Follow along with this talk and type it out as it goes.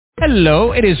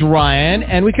Hello, it is Ryan,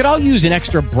 and we could all use an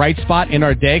extra bright spot in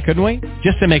our day, couldn't we?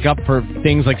 Just to make up for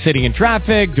things like sitting in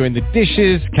traffic, doing the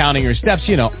dishes, counting your steps,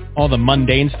 you know, all the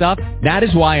mundane stuff. That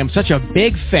is why I'm such a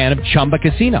big fan of Chumba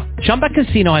Casino. Chumba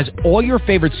Casino has all your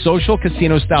favorite social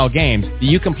casino-style games that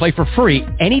you can play for free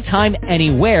anytime,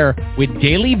 anywhere with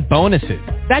daily bonuses.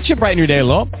 That should brighten your day a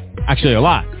little. Actually, a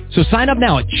lot. So sign up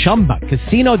now at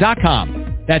ChumbaCasino.com.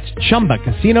 That's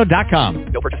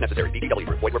ChumbaCasino.com. No purchase necessary. VGW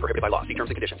Group. Void where prohibited by law. See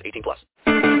terms and conditions. 18+.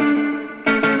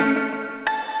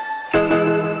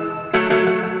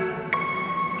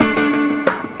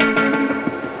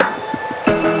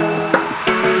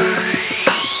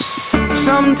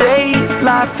 Some days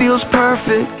life feels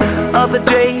perfect. Other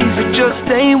days it just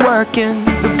ain't working.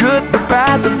 The good, the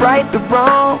bad, the right, the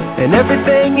wrong, and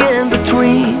everything in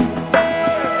between.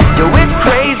 Yo, it's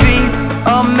crazy,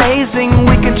 amazing.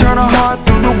 We can turn our heart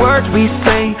through the words we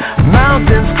say.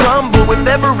 Mountains crumble with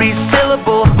every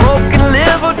syllable. Hope can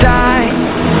live or die.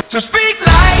 So speak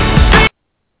life.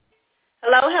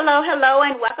 Hello, hello, hello,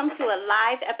 and welcome to a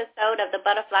live episode of the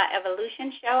Butterfly Evolution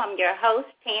Show. I'm your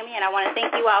host, Tammy, and I want to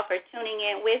thank you all for tuning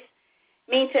in with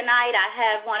me tonight. I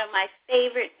have one of my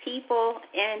favorite people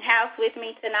in-house with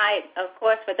me tonight. Of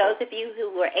course, for those of you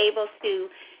who were able to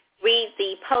read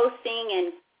the posting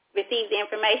and receive the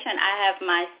information, I have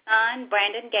my son,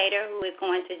 Brandon Gaitor, who is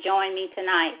going to join me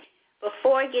tonight.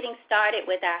 Before getting started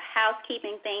with our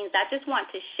housekeeping things, I just want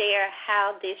to share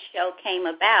how this show came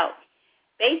about.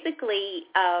 Basically,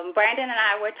 Brandon and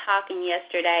I were talking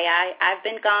yesterday. I've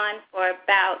been gone for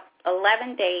about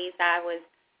 11 days. I was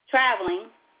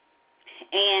traveling,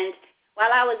 and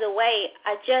while I was away,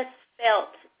 I just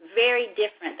felt very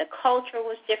different. The culture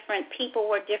was different. People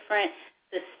were different.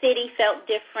 The city felt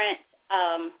different.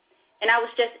 And I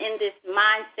was just in this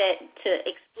mindset to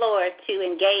explore, to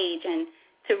engage, and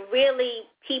to really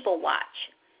people watch.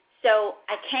 So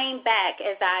I came back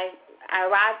as I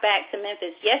arrived back to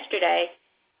Memphis yesterday,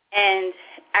 and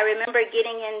I remember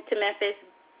getting into Memphis,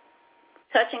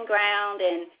 touching ground,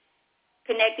 and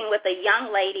connecting with a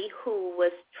young lady who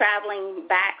was traveling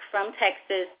back from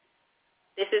Texas.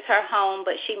 This is her home,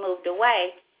 but she moved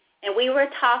away. And we were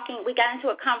talking, we got into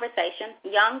a conversation,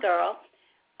 young girl,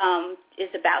 is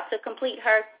about to complete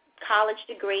her college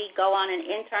degree, go on an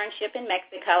internship in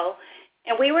Mexico,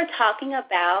 and we were talking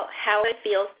about how it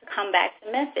feels to come back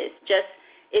to Memphis. Just,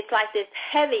 it's like this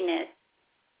heaviness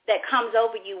that comes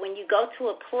over you when you go to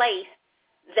a place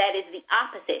that is the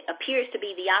opposite, appears to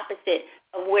be the opposite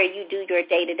of where you do your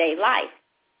day-to-day life.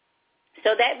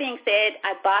 So that being said,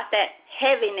 I brought that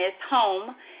heaviness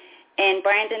home, and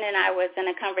Brandon and I was in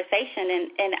a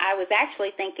conversation, and I was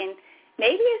actually thinking,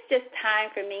 maybe it's just time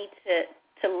for me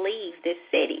to leave this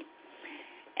city.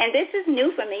 And this is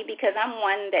new for me because I'm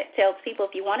one that tells people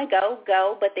if you want to go,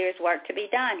 go, but there's work to be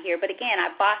done here. But again, I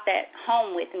brought that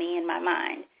home with me in my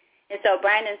mind. And so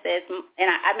Brandon says, and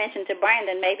I mentioned to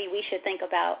Brandon, maybe we should think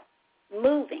about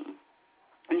moving.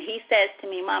 And he says to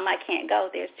me, Mom, I can't go.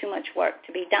 There's too much work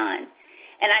to be done.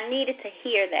 And I needed to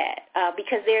hear that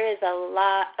because there is a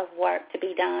lot of work to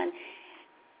be done.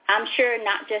 I'm sure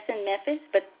not just in Memphis,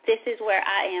 but this is where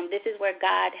I am. This is where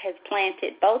God has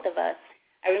planted both of us.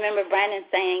 I remember Brandon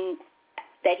saying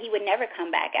that he would never come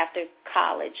back after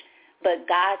college, but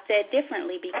God said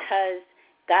differently because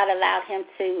God allowed him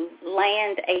to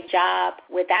land a job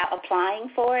without applying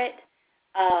for it.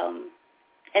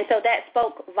 And so that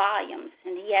spoke volumes,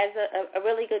 and he has a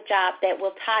really good job that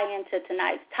will tie into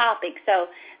tonight's topic. So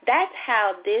that's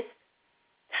how this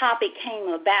topic came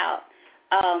about.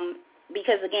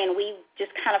 Because, again, we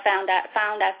just kind of found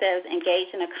ourselves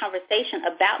engaged in a conversation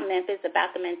about Memphis,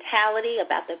 about the mentality,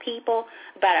 about the people,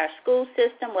 about our school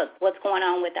system, what's going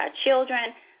on with our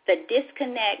children, the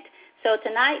disconnect. So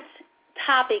tonight's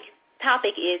topic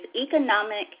is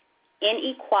economic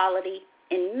inequality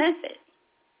in Memphis.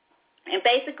 And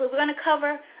basically, we're going to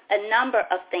cover a number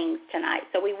of things tonight.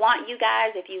 So we want you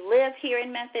guys, if you live here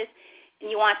in Memphis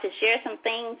and you want to share some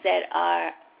things that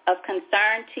are of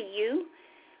concern to you,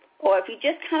 or if you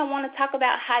just kind of want to talk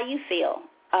about how you feel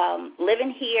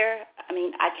living here. I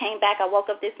mean, I came back, I woke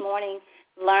up this morning,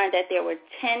 learned that there were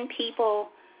 10 people,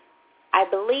 I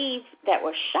believe, that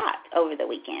were shot over the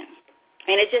weekend.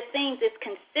 And it just seems it's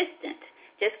consistent.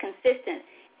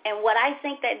 And what I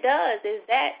think that does is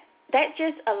that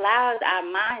just allows our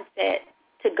mindset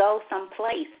to go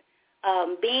someplace.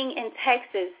 Being in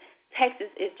Texas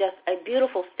is just a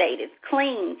beautiful state. It's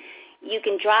clean. You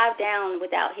can drive down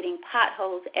without hitting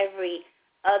potholes every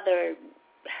other,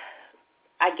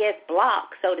 I guess, block,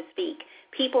 so to speak.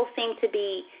 People seem to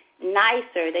be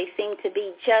nicer. They seem to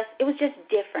be it was just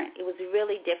different. It was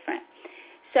really different.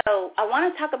 So I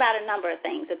want to talk about a number of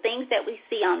things, the things that we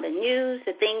see on the news,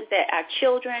 the things that our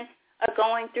children are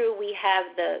going through. We have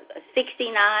the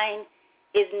 69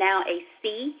 is now a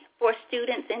C for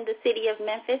students in the city of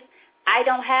Memphis. I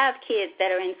don't have kids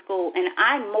that are in school, and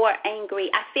I'm more angry.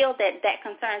 I feel that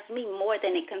concerns me more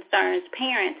than it concerns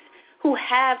parents who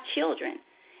have children.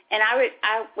 And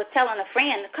I was telling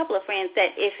a couple of friends,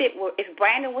 that if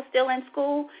Brandon was still in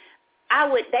school,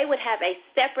 they would have a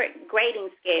separate grading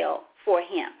scale for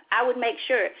him. I would make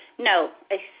sure, no,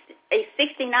 a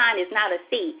 69 is not a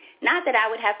C. Not that I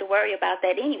would have to worry about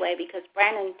that anyway, because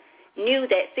Brandon knew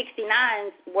that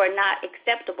 69s were not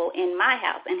acceptable in my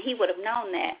house, and he would have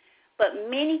known that. But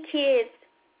many kids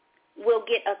will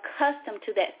get accustomed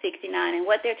to that 69, and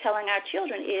what they're telling our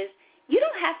children is, you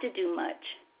don't have to do much.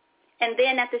 And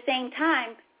then at the same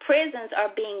time, prisons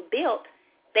are being built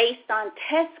based on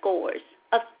test scores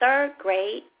of third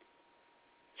grade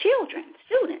students.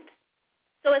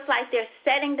 So it's like they're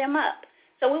setting them up.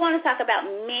 So we want to talk about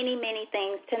many, many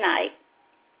things tonight.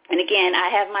 And again, I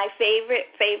have my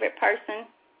favorite person,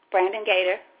 Brandon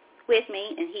Gaitor, with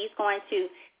me, and he's going to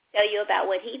tell you about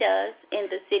what he does in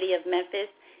the city of Memphis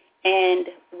and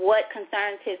what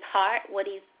concerns his heart,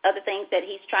 other things that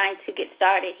he's trying to get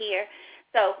started here.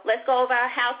 So let's go over our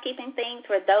housekeeping things.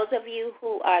 For those of you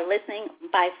who are listening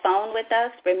by phone with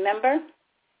us, remember,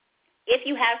 if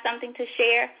you have something to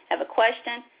share, have a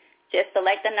question, just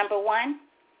select the number 1.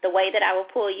 The way that I will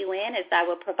pull you in is I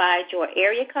will provide your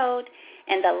area code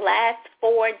and the last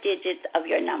 4 digits of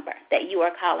your number that you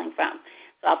are calling from.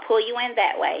 So I'll pull you in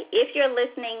that way. If you're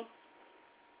listening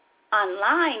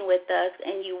online with us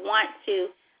and you want to,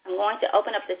 I'm going to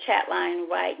open up the chat line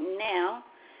right now.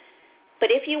 But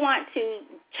if you want to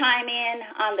chime in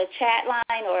on the chat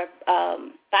line or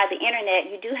by the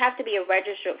internet, you do have to be a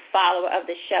registered follower of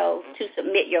the show to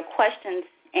submit your questions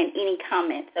and any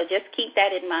comments. So just keep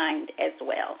that in mind as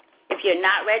well. If you're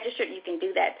not registered, you can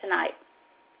do that tonight.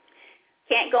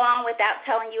 Can't go on without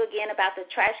telling you again about the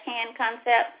trash can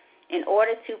concept. In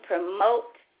order to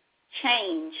promote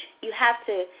change, you have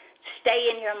to stay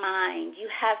in your mind. You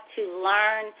have to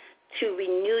learn to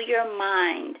renew your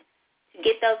mind to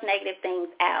get those negative things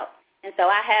out. And so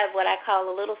I have what I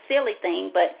call a little silly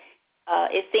thing, but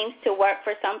it seems to work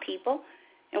for some people.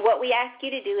 And what we ask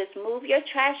you to do is move your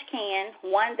trash can,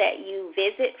 one that you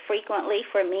visit frequently.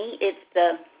 For me, it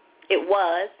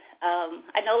was.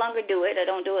 I no longer do it. I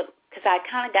don't do it because I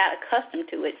kind of got accustomed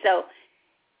to it. So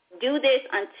do this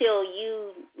until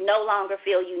you no longer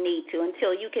feel you need to,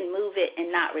 until you can move it and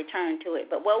not return to it.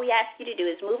 But what we ask you to do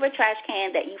is move a trash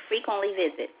can that you frequently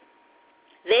visit.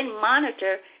 Then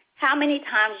monitor how many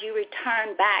times you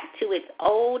return back to its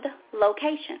old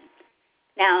location.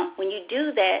 Now, when you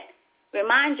do that,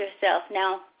 remind yourself,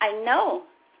 now, I know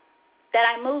that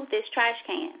I moved this trash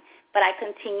can, but I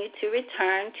continue to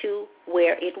return to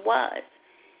where it was.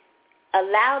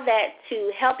 Allow that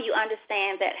to help you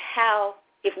understand that how,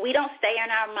 if we don't stay in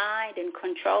our mind and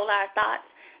control our thoughts,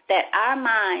 that our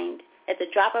mind, at the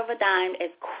drop of a dime,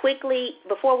 as quickly,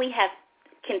 before we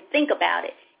can think about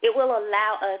it, it will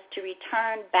allow us to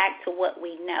return back to what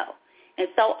we know. And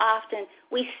so often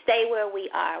we stay where we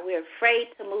are. We're afraid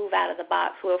to move out of the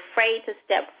box. We're afraid to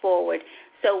step forward.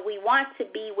 So we want to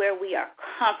be where we are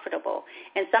comfortable.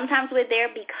 And sometimes we're there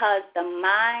because the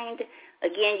mind,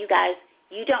 again, you guys,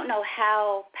 you don't know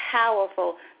how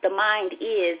powerful the mind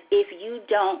is if you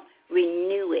don't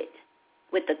renew it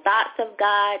with the thoughts of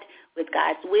God, with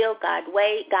God's will, God's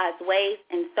ways,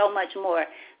 and so much more.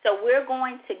 So we're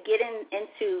going to get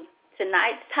into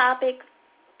tonight's topic.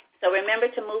 So remember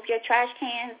to move your trash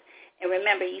cans. And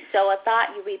remember, you sow a thought,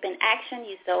 you reap an action.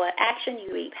 You sow an action,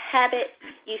 you reap habit.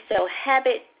 You sow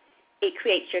habit, it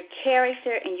creates your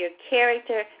character, and your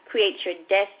character creates your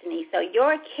destiny. So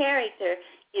your character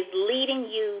is leading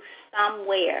you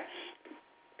somewhere.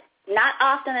 Not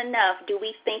often enough do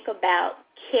we think about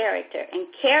character. And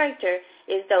character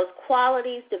is those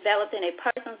qualities developed in a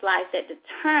person's life that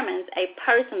determines a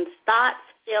person's thoughts,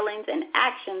 feelings, and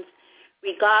actions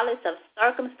regardless of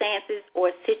circumstances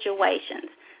or situations.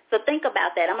 So think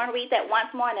about that. I'm going to read that once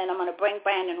more, and then I'm going to bring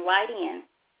Brandon right in.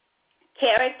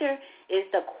 Character is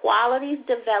the qualities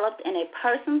developed in a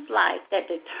person's life that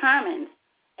determines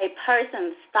a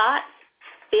person's thoughts,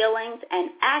 feelings, and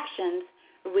actions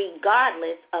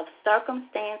regardless of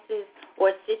circumstances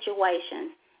or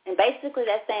situations. And basically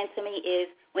that's saying to me is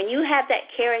when you have that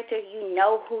character, you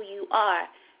know who you are.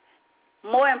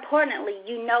 More importantly,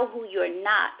 you know who you're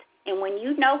not. And when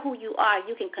you know who you are,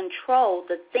 you can control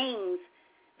the things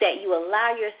that you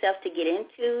allow yourself to get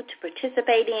into, to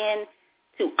participate in,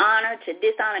 to honor, to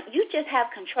dishonor. You just have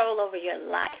control over your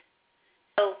life.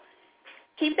 So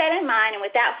keep that in mind. And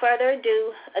without further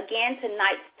ado, again,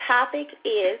 tonight's topic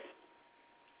is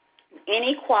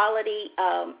inequality,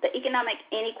 the economic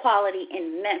inequality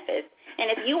in Memphis.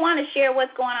 And if you want to share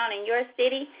what's going on in your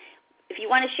city, if you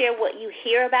want to share what you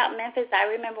hear about Memphis, I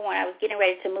remember when I was getting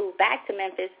ready to move back to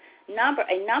Memphis,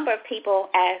 a number of people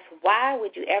asked, why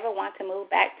would you ever want to move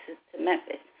back to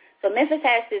Memphis? So Memphis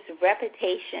has this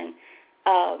reputation,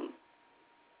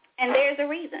 and there's a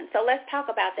reason. So let's talk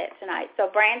about that tonight. So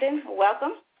Brandon,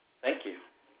 welcome. Thank you.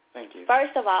 Thank you.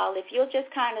 First of all, if you'll just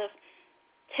kind of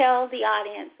tell the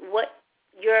audience what's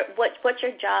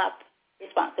your job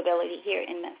responsibility here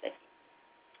in Memphis.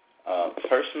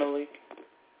 Personally,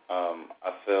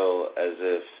 I feel as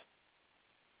if,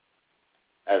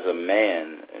 as a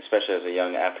man, especially as a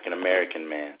young African-American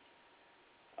man,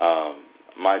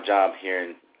 my job here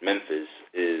in Memphis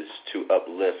is to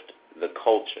uplift the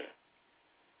culture.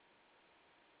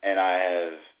 And I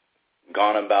have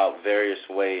gone about various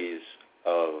ways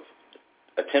of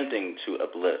attempting to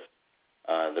uplift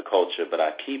the culture, but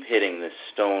I keep hitting this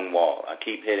stone wall. I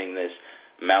keep hitting this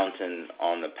mountain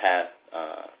on the path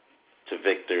to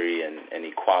victory and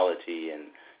equality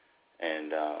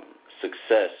and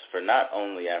success for not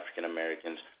only African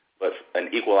Americans, but an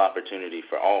equal opportunity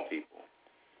for all people.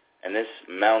 And this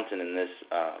mountain and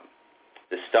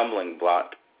this stumbling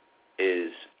block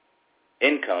is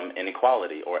income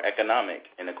inequality or economic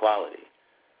inequality.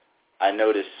 I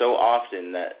notice so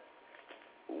often that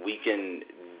we can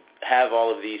have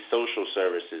all of these social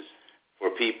services for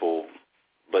people,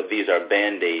 but these are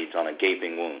Band-Aids on a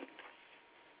gaping wound.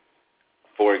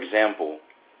 For example,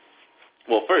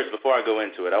 well, first, before I go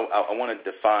into it, I want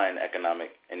to define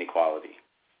economic inequality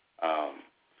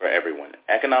for everyone.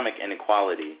 Economic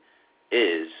inequality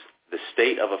is the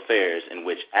state of affairs in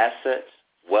which assets,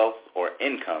 wealth, or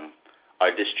income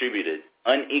are distributed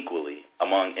unequally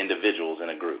among individuals in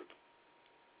a group.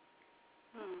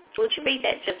 Would you read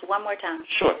that just one more time?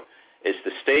 Sure. It's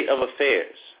the state of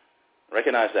affairs.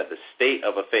 Recognize that, the state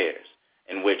of affairs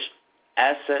in which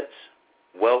assets,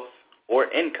 wealth,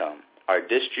 or income are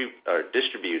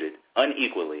distributed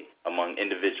unequally among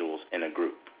individuals in a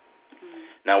group. Mm-hmm.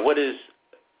 Now,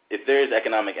 if there is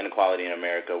economic inequality in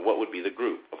America, what would be the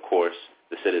group? Of course,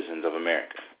 the citizens of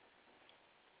America.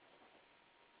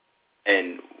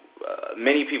 And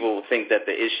many people think that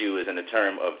the issue is in the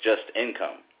term of just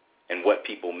income and what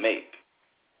people make.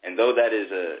 And though that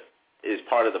is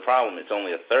part of the problem, it's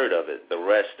only a third of it. The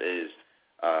rest is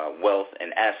wealth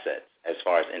and assets, as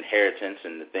far as inheritance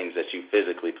and the things that you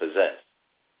physically possess.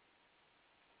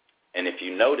 And if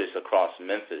you notice across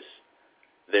Memphis,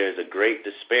 there's a great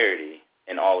disparity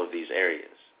in all of these areas.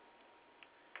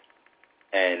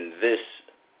 And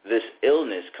this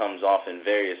illness comes off in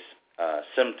various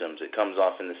symptoms. It comes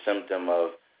off in the symptom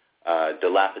of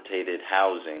dilapidated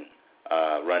housing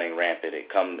running rampant. It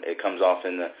comes off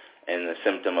in the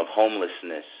symptom of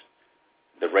homelessness,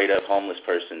 the rate of homeless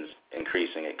persons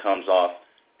increasing. It comes off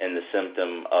in the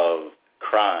symptom of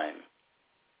crime.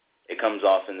 It comes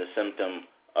off in the symptom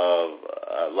of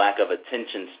lack of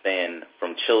attention span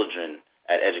from children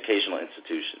at educational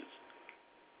institutions.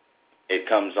 It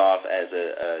comes off as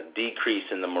a decrease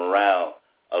in the morale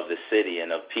of the city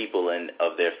and of people and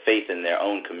of their faith in their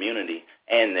own community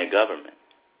and their government.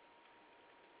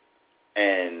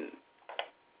 And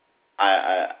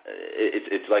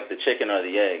it's like the chicken or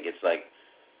the egg. It's like,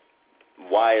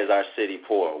 why is our city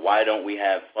poor? Why don't we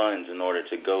have funds in order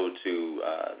to go to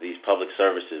these public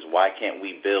services? Why can't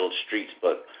we build streets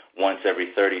but once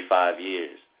every 35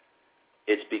 years?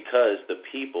 It's because the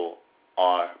people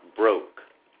are broke.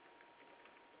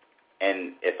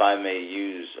 And if I may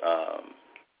use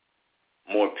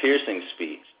more piercing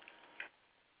speech,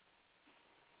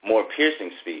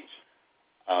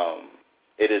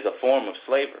 it is a form of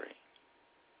slavery.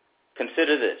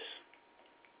 Consider this.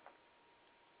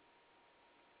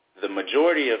 The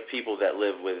majority of people that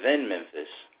live within Memphis,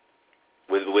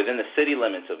 within the city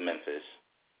limits of Memphis,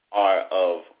 are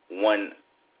of one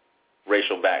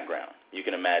racial background. You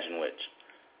can imagine which.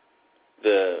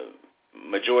 The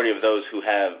majority of those who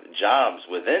have jobs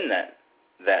within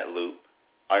that loop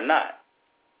are not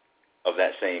of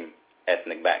that same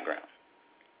ethnic background.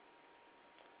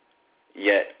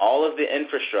 Yet all of the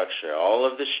infrastructure, all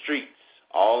of the streets,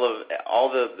 all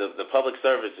the public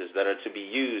services that are to be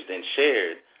used and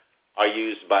shared are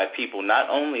used by people not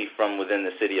only from within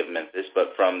the city of Memphis,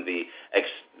 but from the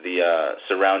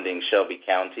surrounding Shelby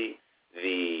County,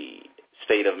 the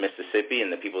state of Mississippi,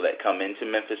 and the people that come into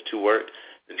Memphis to work,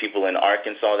 the people in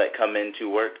Arkansas that come in to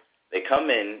work. They come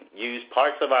in, use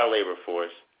parts of our labor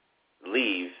force,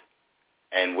 leave,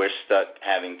 and we're stuck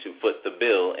having to foot the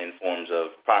bill in forms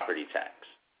of property tax.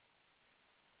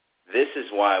 This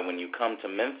is why when you come to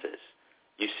Memphis,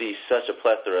 you see such a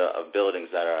plethora of buildings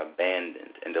that are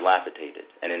abandoned and dilapidated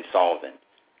and insolvent.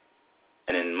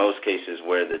 And in most cases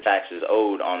where the taxes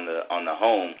owed on the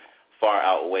home far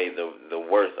outweigh the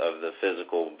worth of the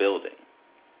physical building.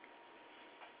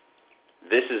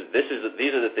 These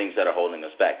are the things that are holding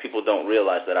us back. People don't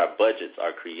realize that our budgets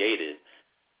are created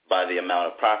by the amount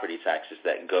of property taxes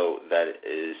that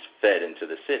is fed into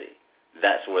the city.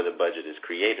 That's where the budget is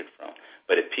created from.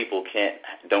 But if people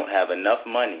don't have enough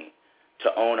money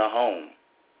to own a home,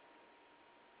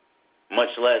 much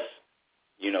less,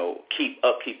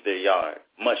 upkeep their yard,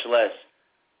 much less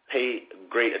pay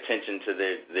great attention to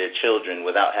their children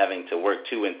without having to work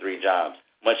 2 and 3 jobs,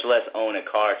 much less own a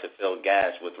car to fill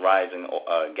gas with rising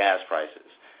gas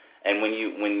prices. And when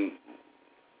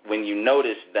you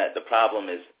notice that the problem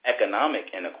is economic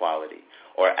inequality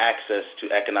or access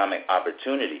to economic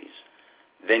opportunities,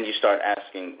 then you start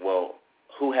asking, well,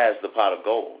 who has the pot of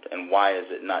gold, and why is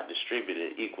it not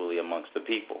distributed equally amongst the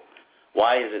people?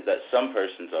 Why is it that some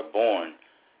persons are born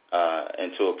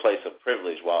into a place of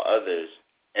privilege while others,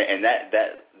 and that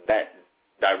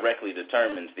directly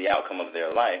determines the outcome of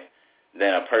their life,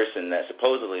 then a person that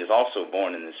supposedly is also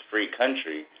born in this free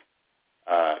country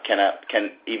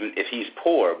can even if he's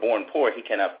born poor, he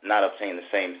cannot obtain the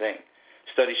same thing.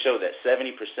 Studies show that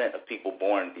 70% of people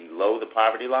born below the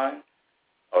poverty line,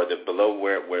 or below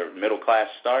where middle class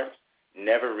starts,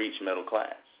 never reach middle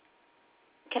class.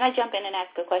 Can I jump in and ask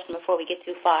a question before we get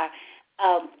too far?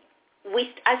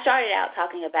 I started out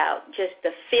talking about just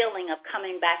the feeling of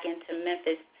coming back into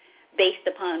Memphis based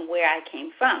upon where I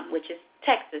came from, which is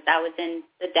Texas. I was in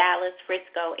the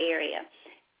Dallas-Frisco area,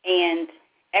 and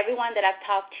everyone that I've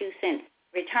talked to since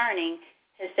returning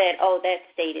has said, "Oh, that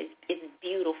state is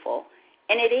beautiful,"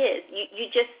 and it is.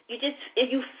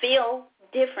 You feel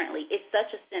differently. It's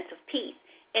such a sense of peace.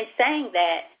 In saying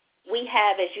that, we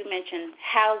have, as you mentioned,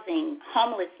 housing,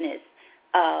 homelessness.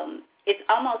 It's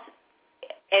almost,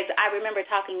 as I remember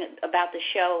talking about the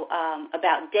show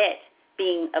about debt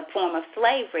being a form of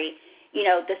slavery.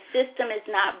 The system is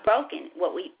not broken.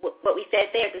 What we said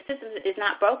there, the system is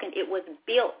not broken. It was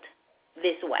built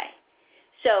this way.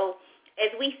 So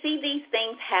as we see these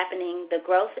things happening, the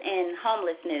growth in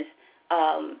homelessness,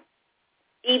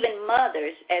 even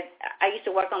mothers, as I used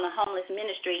to work on the homeless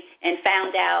ministry and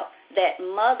found out that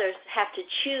mothers have to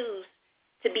choose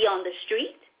to be on the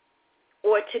street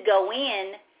or to go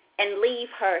in and leave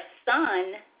her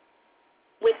son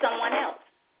with someone else.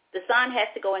 The son has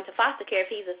to go into foster care if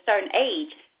he's a certain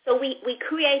age. So we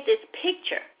create this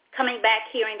picture, coming back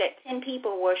hearing that 10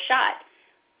 people were shot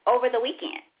over the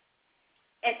weekend.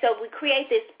 And so we create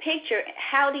this picture.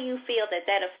 How do you feel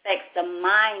that affects the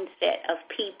mindset of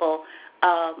people?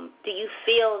 Do you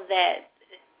feel that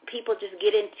people just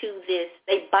get into this,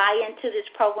 they buy into this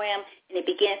program, and it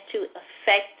begins to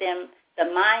affect them, the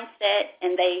mindset,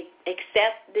 and they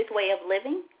accept this way of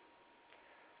living?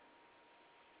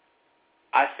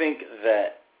 I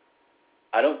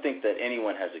don't think that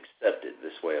anyone has accepted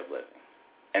this way of living.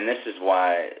 And this is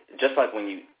why, just like when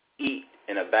you eat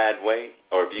in a bad way,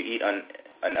 or if you eat an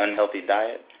unhealthy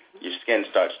diet, your skin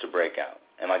starts to break out.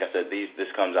 And like I said,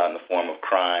 this comes out in the form of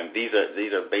crime. These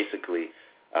are basically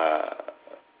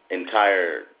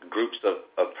entire groups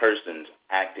of persons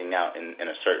acting out in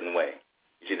a certain way.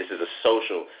 You see, this is a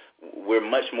social. We're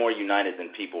much more united than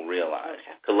people realize.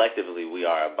 Okay. Collectively, we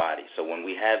are a body. So when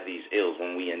we have these ills,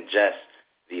 when we ingest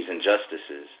these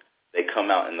injustices, they come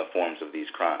out in the forms of these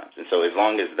crimes. And so as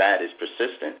long as that is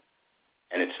persistent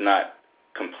and it's not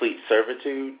complete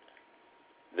servitude,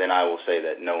 then I will say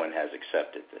that no one has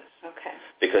accepted this. Okay.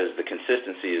 Because the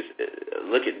consistency is,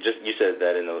 you said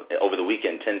that over the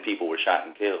weekend 10 people were shot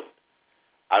and killed.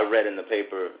 I read in the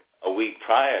paper a week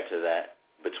prior to that,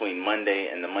 between Monday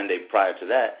and the Monday prior to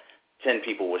that, 10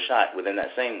 people were shot within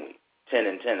that same week. 10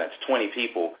 and 10, that's 20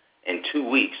 people in 2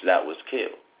 weeks that was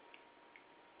killed,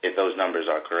 if those numbers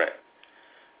are correct.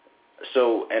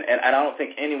 So, and I don't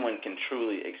think anyone can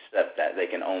truly accept that. They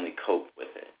can only cope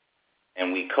with it.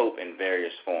 And we cope in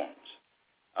various forms.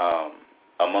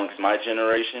 Amongst my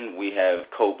generation, we have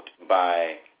coped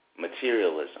by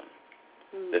materialism,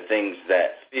 the things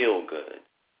that feel good,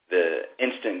 the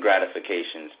instant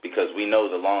gratifications, because we know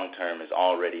the long term is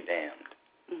already damned.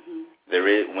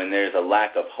 Mm-hmm. When there's a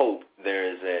lack of hope, there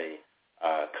is a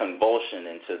convulsion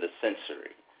into the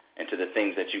sensory, into the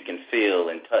things that you can feel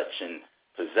and touch and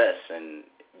possess, and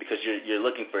because you're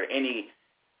looking for any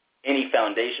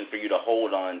foundation for you to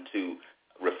hold on to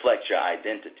reflect your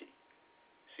identity.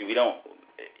 See,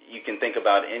 you can think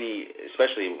about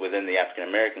especially within the African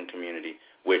American community,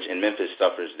 which in Memphis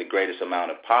suffers the greatest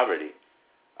amount of poverty.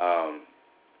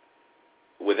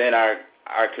 within our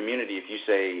community, if you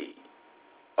say,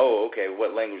 oh, okay,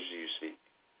 what language do you speak?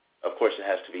 Of course, it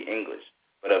has to be English.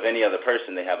 But of any other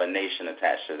person, they have a nation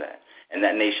attached to that. And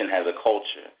that nation has a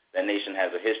culture. That nation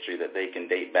has a history that they can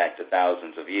date back to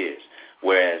thousands of years.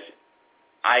 Whereas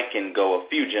I can go a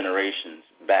few generations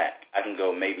back. I can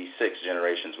go maybe 6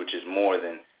 generations, which is more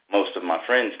than most of my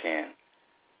friends can.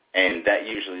 And that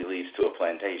usually leads to a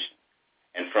plantation.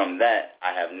 And from that,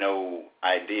 I have no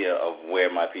idea of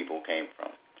where my people came from.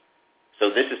 So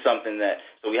this is something that,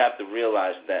 so we have to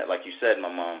realize that, like you said,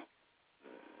 my mom,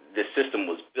 this system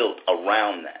was built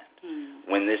around that.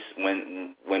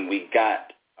 When we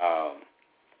got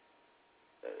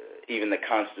even the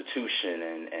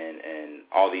Constitution and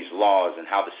all these laws and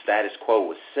how the status quo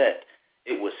was set,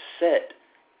 it was set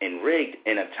and rigged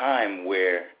in a time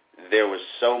where there was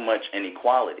so much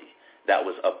inequality that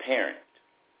was apparent.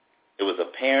 It was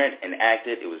apparent,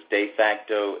 enacted, it was de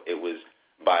facto, it was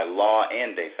by law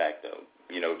and de facto,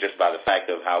 just by the fact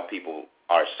of how people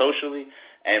are socially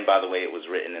and by the way it was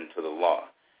written into the law.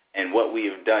 And what we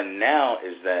have done now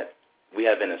is that we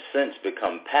have, in a sense,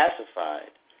 become pacified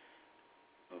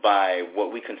by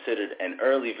what we considered an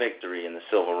early victory in the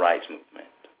civil rights movement.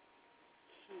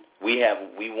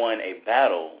 We won a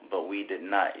battle, but we did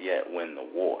not yet win the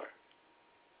war.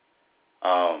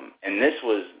 And this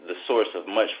was the source of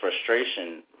much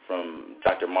frustration from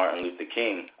Dr. Martin Luther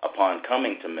King upon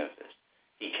coming to Memphis.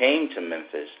 He came to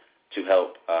Memphis to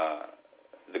help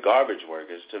the garbage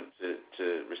workers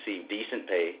to receive decent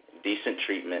pay, decent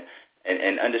treatment,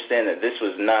 and understand that this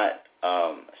was not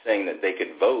saying that they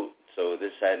could vote. So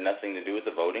this had nothing to do with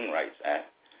the Voting Rights Act.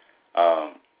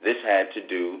 This had to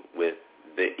do with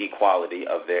the equality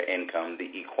of their income, the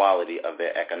equality of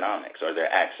their economics, or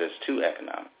their access to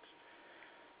economics.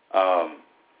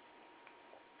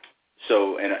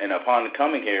 And upon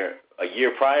coming here, a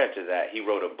year prior to that, he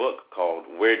wrote a book called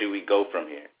Where Do We Go From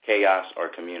Here? Chaos or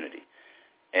Community?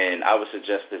 And I would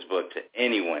suggest this book to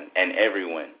anyone and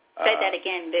everyone. Say that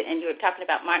again, and you were talking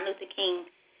about Martin Luther King,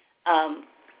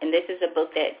 and this is a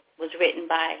book that was written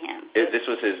by him. This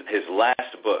was his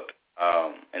last book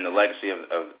in the legacy of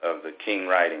the King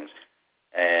writings,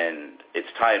 and it's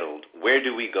titled, Where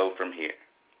Do We Go From Here?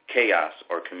 Chaos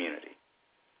or Community?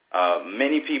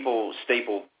 Many people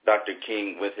staple Dr.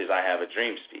 King with his I Have a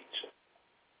Dream speech.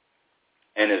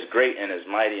 And as great and as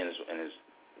mighty and as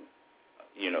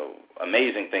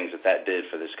amazing things that did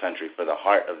for this country, for the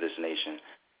heart of this nation,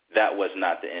 that was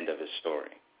not the end of his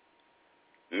story.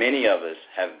 Many of us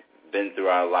have been through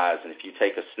our lives, and if you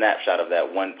take a snapshot of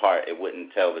that one part, it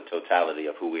wouldn't tell the totality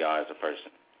of who we are as a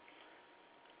person.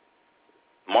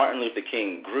 Martin Luther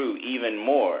King grew even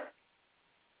more.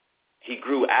 He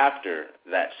grew after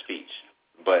that speech,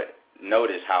 but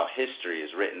notice how history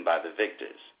is written by the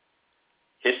victors.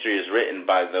 History is written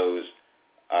by those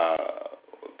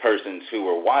persons who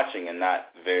were watching and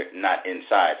not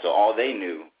inside. So all they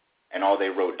knew and all they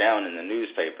wrote down in the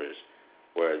newspapers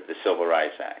were the Civil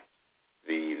Rights Act,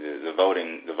 the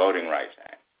Voting Rights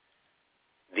Act.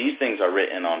 These things are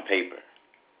written on paper,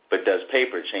 but does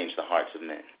paper change the hearts of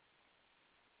men?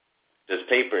 Does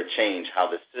paper change how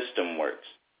the system works?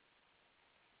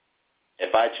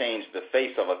 If I change the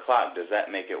face of a clock, does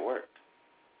that make it work?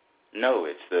 No,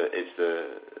 it's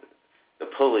the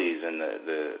pulleys and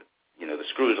the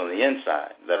screws on the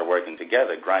inside that are working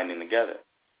together, grinding together.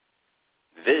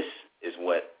 This is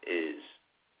what is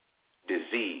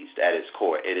diseased at its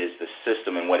core. It is the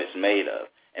system and what it's made of.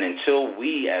 And until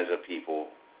we as a people,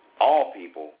 all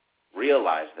people,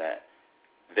 realize that,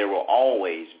 there will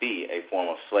always be a form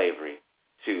of slavery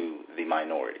to the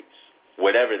minorities,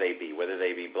 whatever they be, whether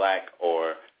they be black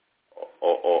or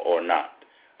not.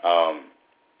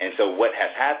 And so what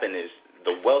has happened is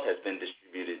the wealth has been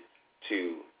distributed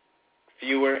to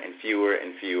fewer and fewer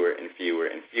and fewer and fewer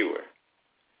and fewer.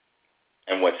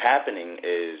 And what's happening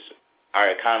is our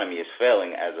economy is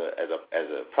failing as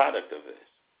a product of this.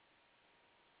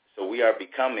 So we are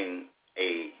becoming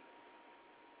a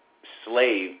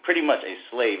slave, pretty much a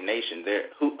slave nation.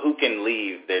 Who can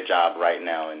leave their job right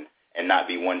now and not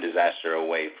be one disaster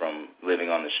away from living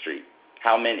on the street?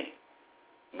 How many?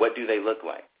 What do they look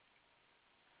like?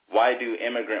 Why do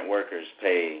immigrant workers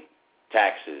pay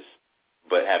taxes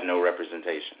but have no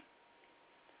representation?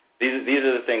 These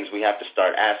are the things we have to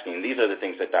start asking. These are the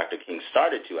things that Dr. King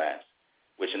started to ask,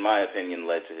 which in my opinion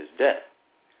led to his death.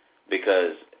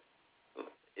 Because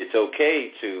it's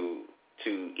okay to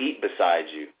eat beside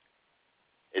you.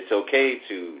 It's okay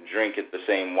to drink at the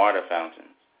same water fountains.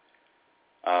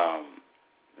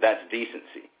 That's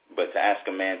decency. But to ask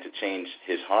a man to change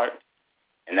his heart,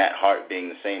 and that heart being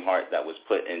the same heart that was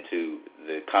put into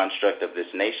the construct of this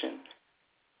nation,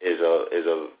 is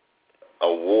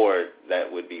a war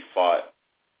that would be fought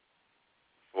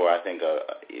for, I think,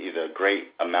 either a great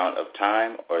amount of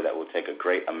time or that will take a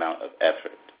great amount of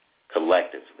effort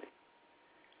collectively.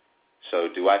 So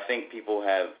do I think people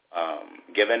have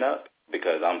given up?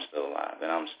 Because I'm still alive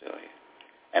and I'm still here.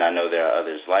 And I know there are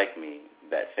others like me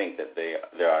that think that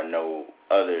there are no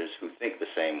others who think the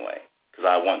same way. Because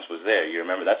I once was there. You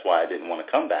remember, that's why I didn't want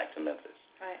to come back to Memphis.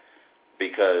 Right.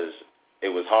 Because it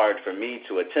was hard for me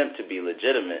to attempt to be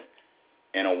legitimate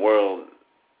in a world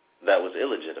that was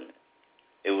illegitimate.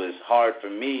 It was hard for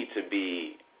me to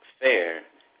be fair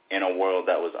in a world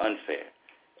that was unfair.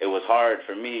 It was hard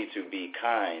for me to be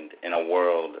kind in a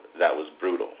world that was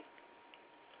brutal.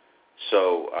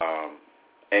 So,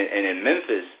 and in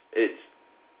Memphis,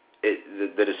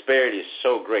 the disparity is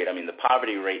so great. I mean, the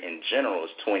poverty rate in general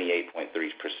is 28.3%.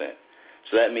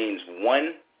 So that means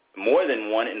more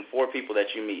than 1 in 4 people that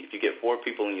you meet, if you get 4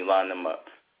 people and you line them up,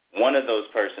 one of those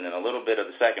person and a little bit of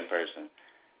the second person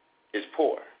is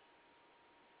poor.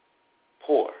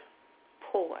 Poor.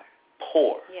 Poor.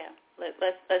 Poor. Yeah.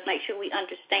 Let's make sure we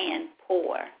understand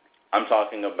poor. I'm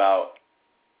talking about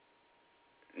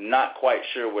not quite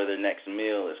sure where their next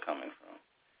meal is coming from.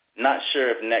 Not sure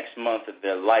if next month if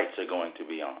their lights are going to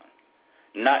be on.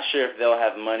 Not sure if they'll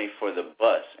have money for the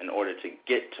bus in order to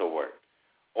get to work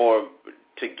or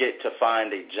to get to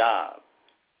find a job.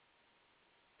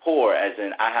 Poor as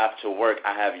in I have to work,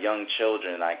 I have young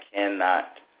children, I cannot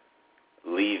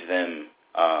leave them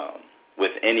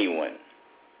with anyone.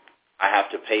 I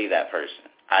have to pay that person.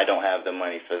 I don't have the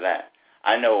money for that.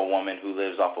 I know a woman who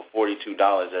lives off of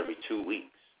 $42 every 2 weeks.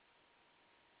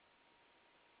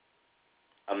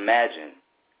 Imagine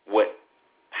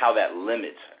how that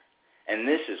limits her. And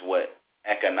this is what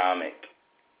economic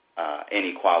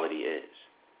inequality is.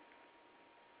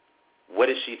 What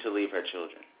is she to leave her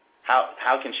children?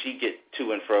 How can she get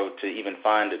to and fro to even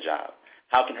find a job?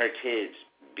 How can her kids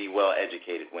be well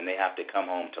educated when they have to come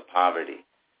home to poverty?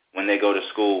 When they go to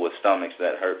school with stomachs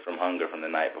that hurt from hunger from the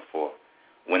night before?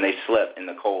 When they slept in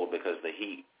the cold because the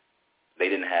heat? They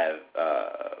didn't have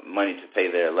money to pay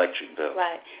their electric bill.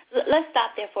 Right. Let's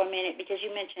stop there for a minute because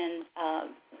you mentioned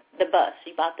the bus,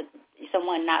 about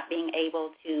someone not being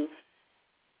able to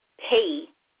pay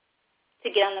to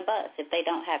get on the bus if they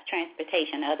don't have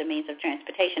transportation, other means of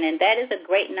transportation. And that is a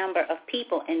great number of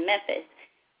people in Memphis.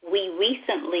 We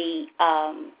recently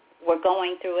were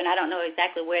going through, and I don't know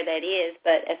exactly where that is,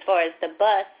 but as far as the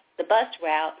bus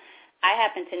route, I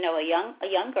happen to know a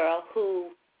young girl who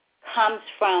comes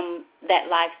from that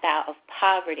lifestyle of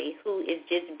poverty, who is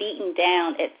just beaten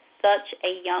down at such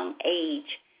a young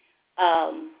age.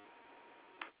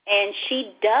 And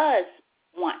she does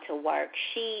want to work.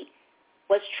 She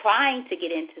was trying to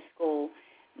get into school,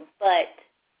 but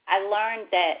I learned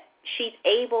that she's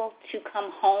able to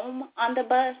come home on the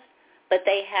bus, but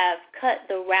they have cut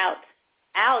the route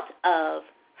out of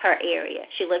her area.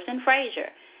 She lives in Fraser,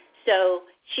 so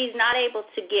she's not able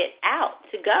to get out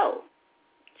to go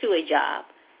to a job.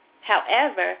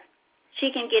 However,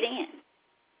 she can get in.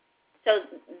 So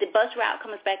the bus route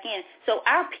comes back in. So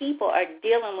our people are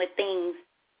dealing with things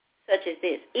such as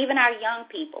this, even our young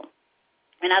people.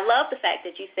 And I love the fact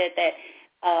that you said that,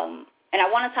 and I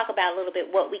want to talk about a little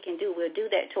bit what we can do. We'll do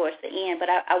that towards the end, but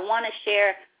I want to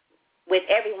share with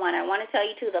everyone. I want to tell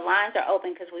you, too, the lines are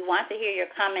open because we want to hear your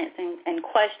comments and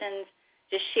questions.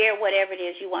 Just share whatever it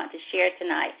is you want to share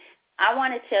tonight. I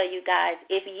want to tell you guys,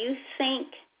 if you think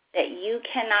that you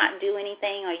cannot do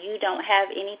anything or you don't have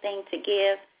anything to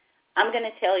give, I'm going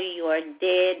to tell you you are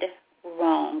dead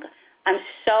wrong. I'm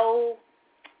so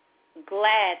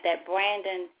glad that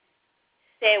Brandon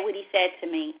said what he said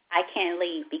to me. I can't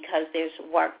leave because there's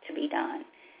work to be done.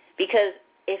 Because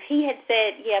if he had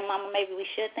said, yeah, Mama, maybe we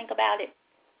should think about it,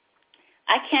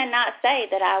 I cannot say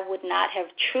that I would not have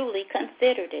truly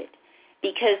considered it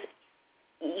because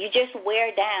you just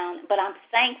wear down. But I'm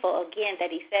thankful, again, that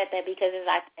he said that because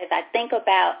as I think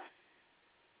about,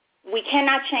 we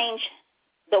cannot change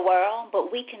the world,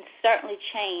 but we can certainly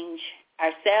change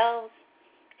ourselves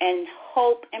and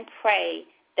hope and pray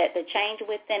that the change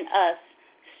within us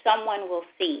someone will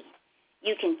see.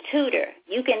 You can tutor.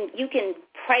 You can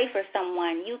pray for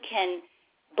someone. You can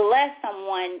bless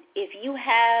someone. If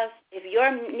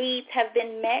your needs have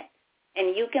been met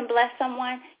and you can bless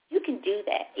someone, you can do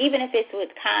that, even if it's with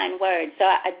kind words. So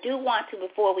I do want to,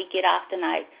 before we get off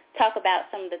tonight, talk about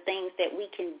some of the things that we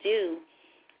can do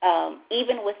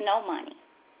even with no money.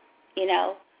 You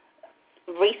know,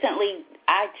 recently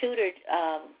I tutored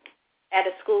at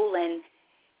a school, and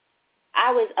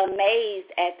I was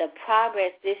amazed at the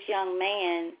progress this young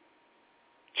man,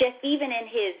 just even in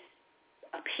his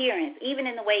appearance, even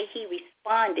in the way he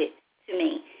responded to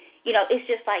me. You know, it's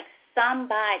just like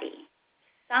somebody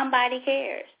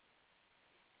cares.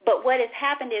 But what has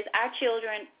happened is our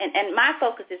children, and my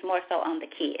focus is more so on the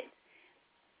kids.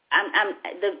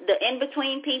 The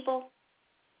in-between people,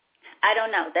 I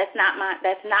don't know. That's not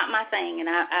my thing, and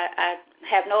I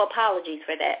have no apologies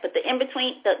for that. But the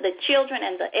in-between, the children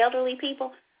and the elderly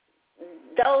people,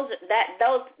 those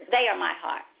they are my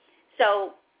heart.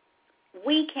 So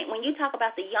when you talk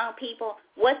about the young people,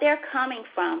 what they're coming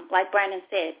from, like Brandon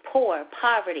said,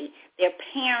 poverty, their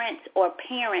parents,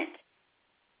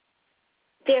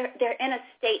 they're in a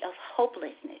state of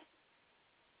hopelessness.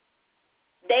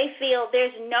 They feel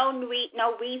there's no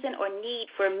reason or need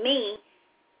for me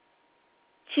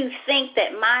to think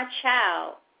that my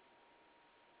child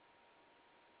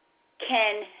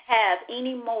can have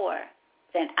any more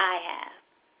than I have.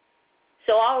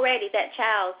 So already that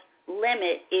child's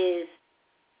limit is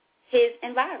his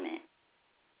environment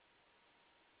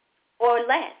or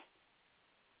less.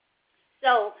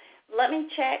 So let me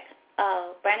check.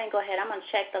 Brandon, go ahead. I'm going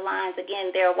to check the lines.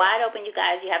 Again, they're wide open, you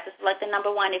guys. You have to select the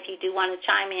number 1 if you do want to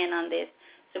chime in on this.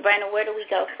 So, Brandon, where do we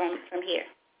go from here?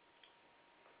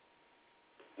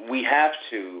 We have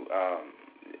to,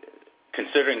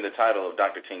 considering the title of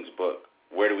Dr. King's book,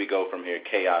 Where Do We Go From Here,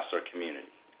 Chaos or Community?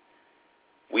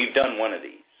 We've done one of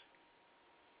these.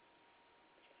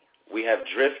 We have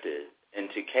drifted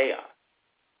into chaos.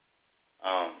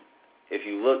 If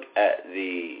you look at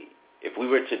if we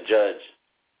were to judge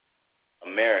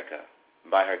America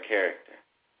by her character,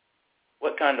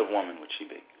 what kind of woman would she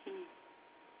be?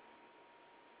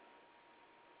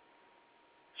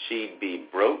 She'd be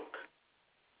broke,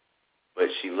 but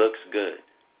she looks good.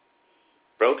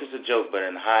 Broke is a joke, but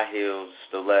in high heels,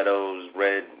 stilettos,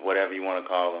 red, whatever you want to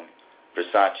call them,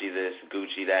 Versace this,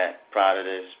 Gucci that, Prada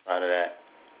this, Prada that.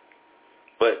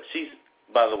 But she's,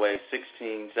 by the way,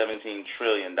 $17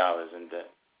 trillion in debt.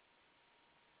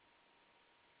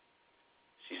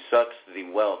 She sucks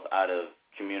the wealth out of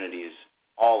communities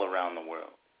all around the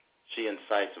world. She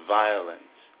incites violence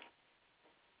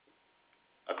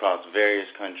across various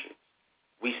countries.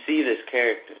 We see this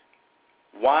character.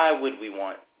 Why would we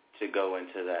want to go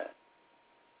into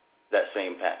that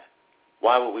same path?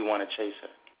 Why would we want to chase her?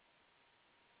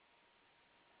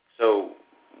 So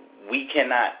we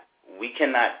cannot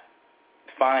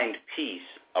find peace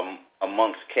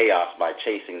amongst chaos by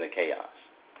chasing the chaos.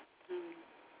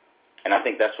 And I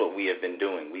think that's what we have been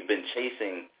doing. We've been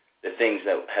chasing the things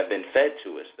that have been fed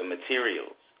to us, the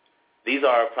materials. These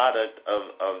are a product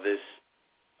of this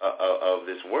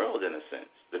world, in a sense,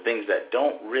 the things that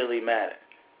don't really matter.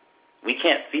 We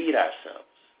can't feed ourselves.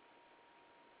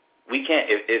 We can't.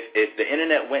 If the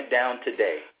internet went down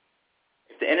today,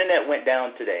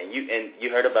 and you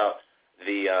heard about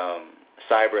the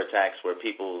cyber attacks where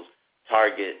people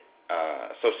target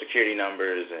Social Security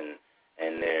numbers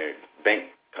and their bank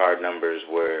card numbers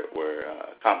were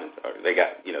compensated, or they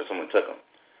got, someone took them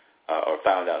or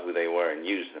found out who they were and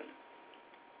used them.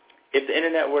 If the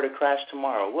internet were to crash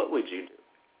tomorrow, what would you do?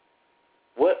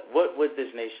 What would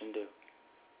this nation do?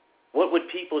 What would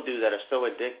people do that are so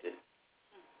addicted?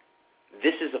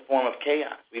 This is a form of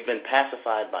chaos. We've been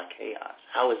pacified by chaos.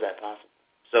 How is that possible?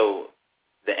 So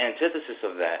the antithesis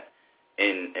of that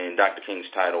in Dr. King's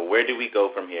title, Where Do We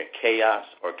Go From Here, Chaos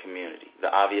or Community?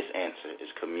 The obvious answer is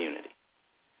community.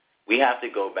 We have to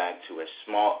go back to a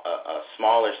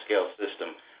smaller scale system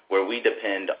where we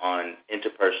depend on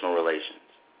interpersonal relations,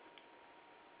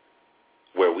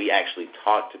 where we actually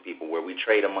talk to people, where we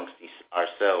trade amongst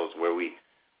ourselves, where we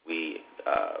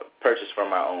purchase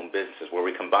from our own businesses, where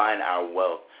we combine our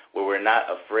wealth, where we're not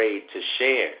afraid to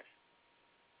share,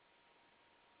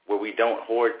 where we don't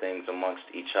hoard things amongst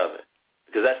each other,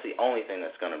 because that's the only thing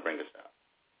that's going to bring us out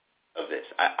of this,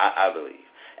 I believe.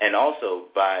 And also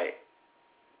by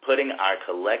putting our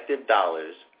collective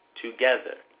dollars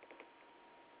together,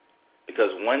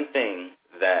 because one thing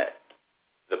that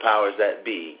the powers that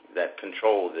be that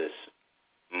control this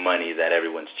money that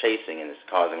everyone's chasing and is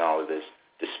causing all of this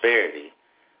disparity,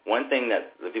 one thing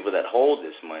that the people that hold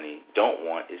this money don't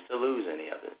want is to lose any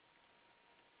of it.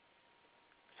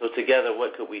 So together,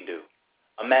 what could we do?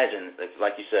 Imagine,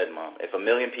 like you said, Mom, if 1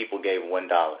 million people gave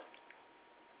 $1.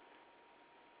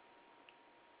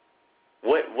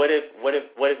 What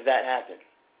if that happened?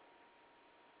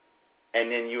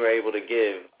 And then you were able to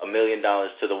give $1 million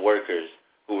to the workers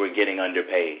who were getting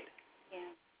underpaid. Yeah.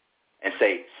 And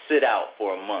say, sit out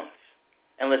for a month,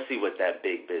 and let's see what that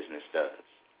big business does.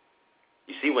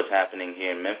 You see what's happening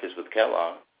here in Memphis with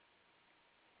Kellogg.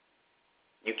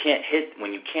 When you can't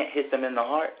hit them in the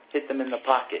heart, hit them in the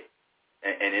pocket.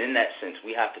 And in that sense,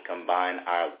 we have to combine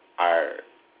our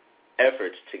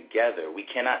efforts together, we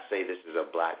cannot say this is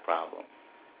a black problem.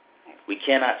 We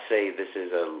cannot say this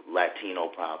is a Latino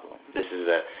problem. This is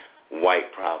a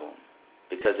white problem,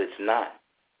 because it's not.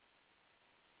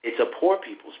 It's a poor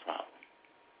people's problem.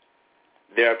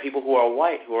 There are people who are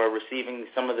white who are receiving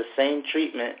some of the same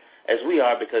treatment as we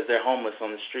are because they're homeless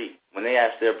on the street. When they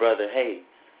ask their brother, hey,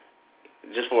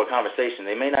 just for a conversation,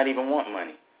 they may not even want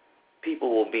money.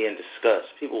 People will be in disgust.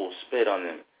 People will spit on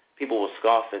them. People will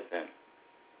scoff at them.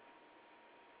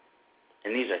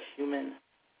 And these are human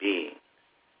beings.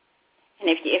 And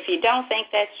if you don't think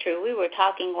that's true, we were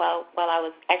talking while I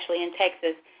was actually in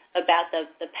Texas about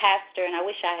the pastor, and I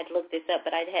wish I had looked this up,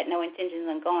 but I had no intentions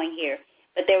on going here.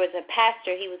 But there was a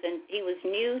pastor, he was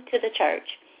new to the church,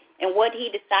 and what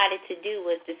he decided to do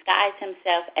was disguise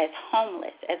himself as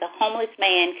a homeless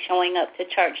man showing up to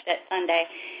church that Sunday,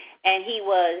 and he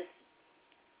was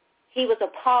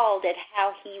appalled at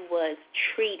how he was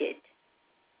treated.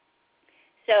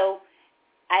 So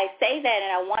I say that,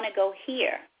 and I want to go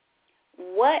here.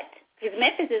 Because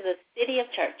Memphis is a city of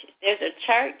churches. There's a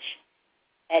church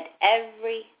at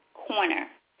every corner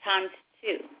times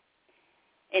 2.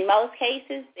 In most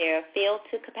cases, they're filled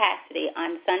to capacity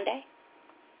on Sunday.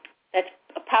 That's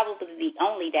probably the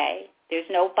only day. There's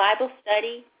no Bible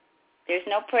study. There's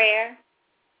no prayer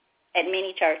at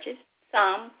many churches.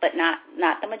 Some, but not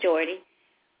the majority.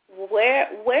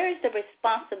 Where is the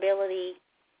responsibility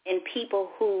in people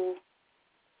who,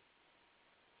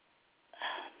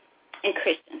 in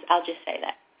Christians, I'll just say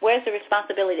that. Where's the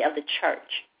responsibility of the church?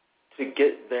 To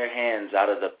get their hands out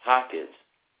of the pockets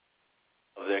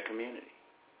of their community.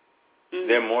 Mm-hmm.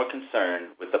 They're more concerned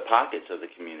with the pockets of the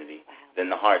community than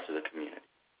the hearts of the community.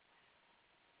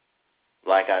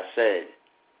 Like I said,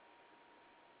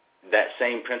 that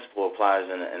same principle applies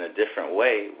in a different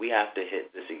way. We have to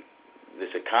hit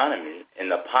this economy in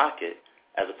the pocket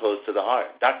as opposed to the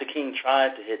heart. Dr. King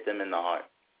tried to hit them in the heart.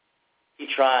 He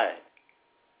tried.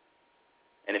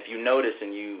 And if you notice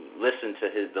and you listen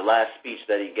to the last speech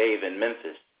that he gave in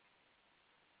Memphis,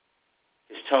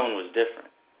 his tone was different.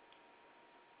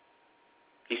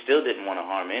 He still didn't want to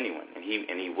harm anyone, and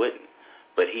he wouldn't.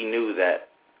 But he knew that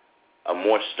a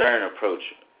more stern approach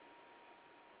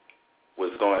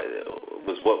was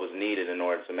what was needed in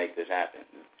order to make this happen.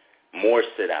 More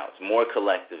sit-outs, more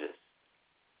collectivists,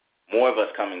 more of us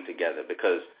coming together.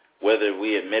 Because whether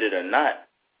we admit it or not,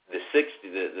 the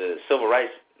civil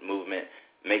rights movement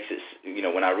makes it,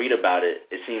 when I read about it,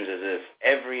 it seems as if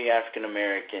every African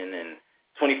American and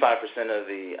 25% of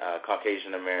the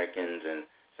Caucasian Americans and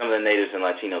some of the natives and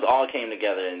Latinos all came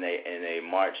together and they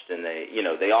marched and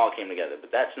they all came together.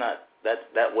 But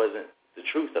that wasn't the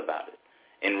truth about it.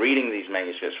 In reading these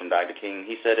manuscripts from Dr. King,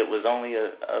 he said it was only a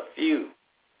few.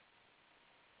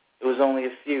 It was only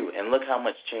a few, and look how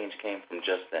much change came from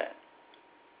just that.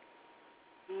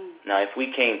 Now, if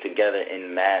we came together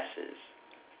in masses,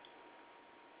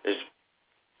 there's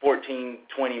 14,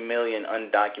 20 million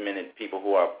undocumented people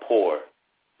who are poor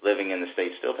living in the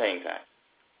state still paying tax,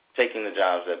 taking the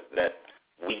jobs that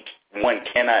we, one,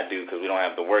 cannot do because we don't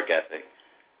have the work ethic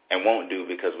and won't do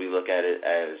because we look at it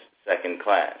as second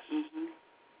class. Mm-hmm.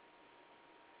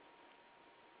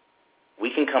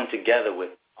 We can come together with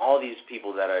all these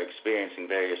people that are experiencing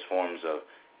various forms of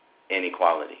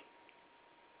inequality,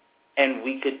 and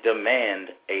we could demand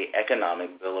an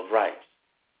economic Bill of Rights,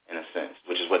 in a sense,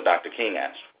 which is what Dr. King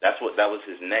asked for. That was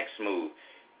his next move.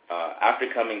 After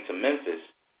coming to Memphis,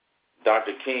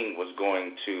 Dr. King was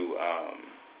going to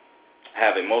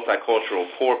have a multicultural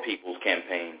poor people's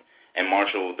campaign and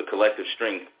marshal the collective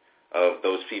strength of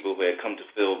those people who had come to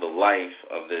fill the life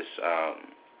of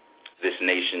this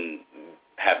nation,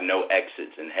 have no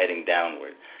exits and heading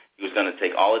downward. He was going to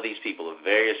take all of these people of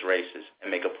various races and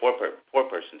make a poor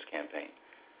person's campaign.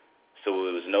 So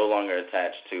it was no longer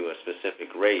attached to a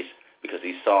specific race because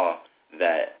he saw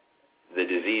that the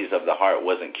disease of the heart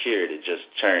wasn't cured. It just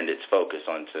turned its focus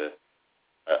onto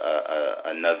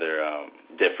another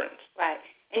difference. Right.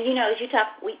 And, as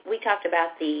we talked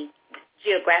about the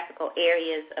geographical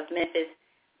areas of Memphis,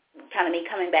 kind of me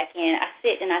coming back in, I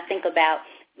sit and I think about,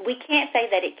 we can't say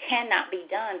that it cannot be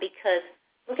done because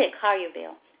look at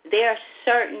Collierville. There are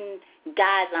certain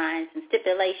guidelines and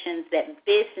stipulations that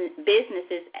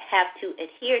businesses have to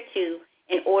adhere to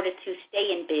in order to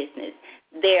stay in business.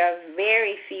 There are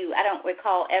very few. I don't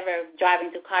recall ever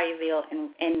driving through Collierville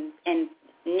and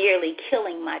nearly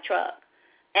killing my truck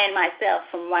and myself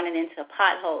from running into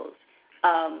potholes.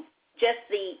 Just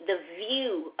the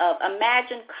view of,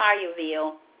 imagine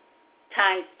Collierville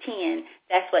times 10,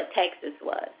 that's what Texas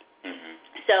was. Mm-hmm.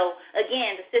 So,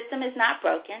 again, the system is not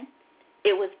broken.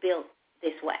 It was built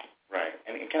this way. Right.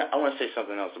 And I want to say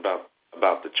something else about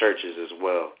about the churches as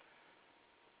well.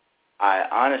 I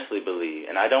honestly believe,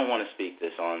 and I don't want to speak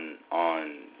this on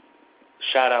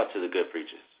shout out to the good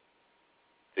preachers,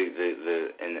 the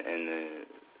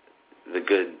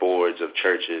good boards of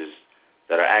churches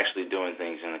that are actually doing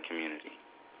things in the community.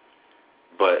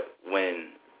 But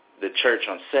when the church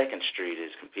on 2nd Street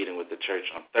is competing with the church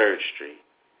on 3rd Street,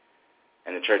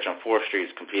 and the church on 4th Street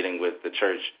is competing with the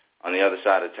church on the other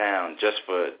side of town just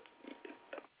for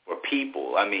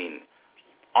people, I mean,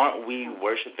 aren't we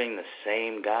worshiping the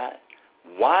same God?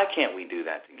 Why can't we do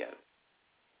that together?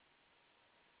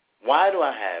 Why do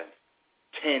I have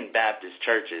 10 Baptist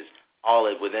churches all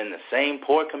within the same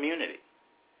poor community,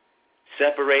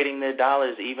 separating their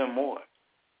dollars even more?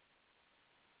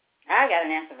 I got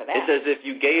an answer for that. It's as if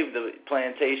you gave the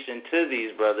plantation to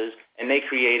these brothers, and they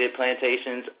created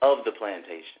plantations of the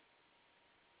plantation.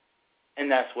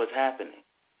 And that's what's happening.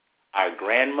 Our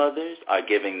grandmothers are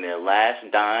giving their last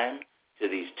dime to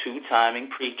these two-timing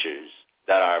preachers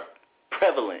that are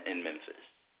prevalent in Memphis,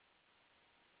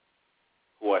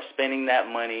 who are spending that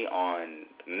money on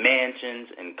mansions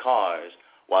and cars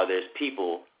while there's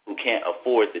people who can't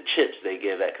afford the chips they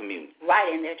give that community.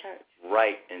 Right in their church.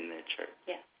 Right in their church.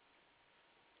 Yeah.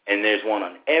 And there's one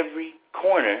on every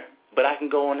corner, but I can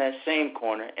go on that same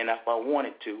corner, and if I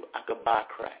wanted to, I could buy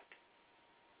crack.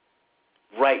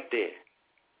 Right there.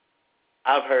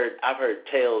 I've heard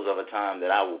tales of a time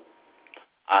that I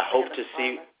hope to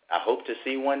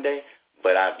see one day,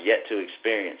 but I've yet to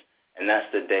experience. And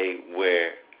that's the day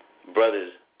where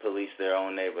brothers police their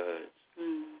own neighborhoods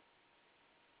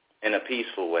in a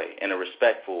peaceful way, in a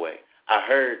respectful way. I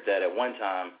heard that at one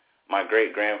time, my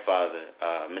great-grandfather,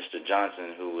 Mr.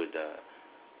 Johnson, who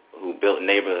built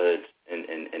neighborhoods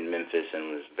in Memphis and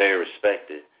was very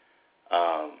respected,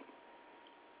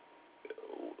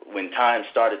 when times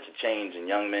started to change and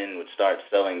young men would start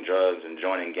selling drugs and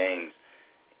joining gangs,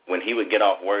 when he would get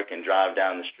off work and drive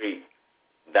down the street,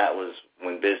 that was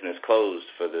when business closed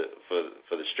for the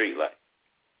street light.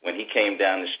 When he came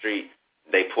down the street,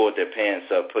 they pulled their pants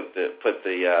up, put the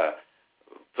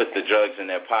drugs in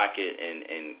their pocket,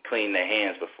 and cleaned their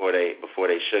hands before they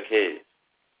shook his,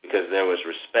 because there was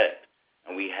respect.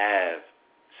 And we have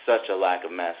such a lack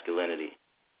of masculinity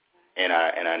in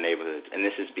our neighborhoods, and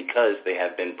this is because they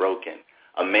have been broken.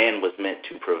 A man was meant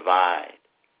to provide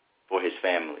for his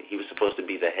family. He was supposed to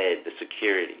be the head, the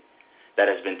security. That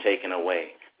has been taken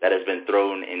away. That has been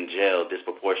thrown in jail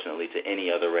disproportionately to any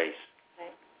other race.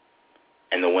 Right.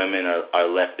 And the women are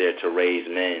left there to raise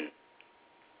men.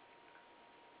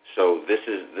 So this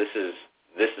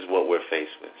is what we're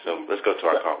faced with. So let's go to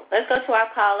our caller. Let's go to our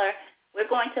caller. We're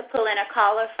going to pull in a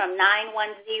caller from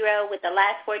 910 with the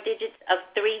last 4 digits of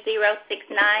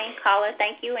 3069. Caller,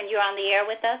 thank you, and you're on the air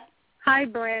with us. Hi,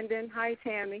 Brandon. Hi,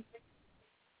 Tammy.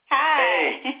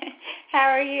 Hi. Hey. How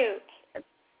are you?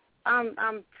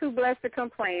 I'm too blessed to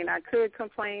complain. I could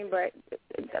complain, but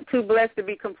too blessed to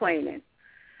be complaining.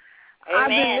 Amen. I've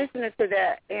been listening to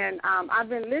that, and I've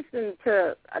been listening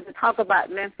to talk about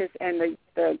Memphis and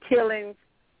the killings.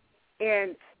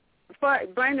 And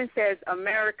Brandon says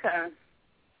America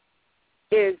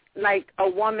is like a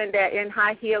woman that in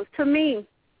high heels. To me,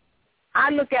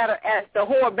 I look at her as the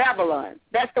whore of Babylon.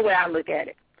 That's the way I look at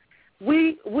it.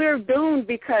 We're doomed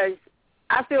because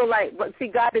I feel like, but see,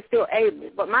 God is still able.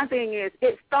 But my thing is,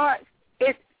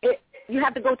 you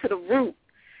have to go to the root.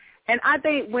 And I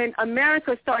think when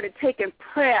America started taking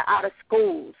prayer out of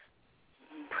schools,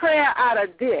 prayer out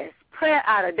of this, prayer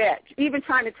out of that, even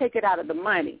trying to take it out of the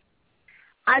money,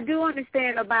 I do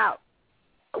understand about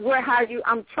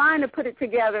I'm trying to put it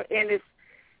together, and it's,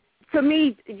 to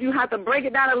me, you have to break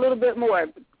it down a little bit more.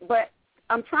 But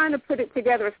I'm trying to put it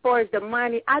together as far as the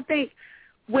money. I think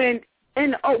when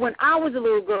I was a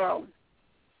little girl,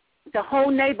 the whole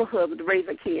neighborhood would raise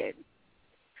a kid.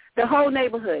 The whole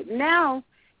neighborhood. Now,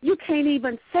 you can't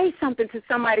even say something to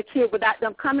somebody's kid without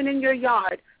them coming in your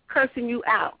yard, cursing you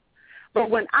out. But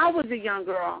when I was a young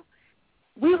girl,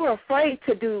 we were afraid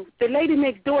to do, the lady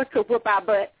next door could whoop our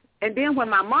butt. And then when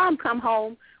my mom come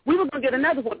home, we were going to get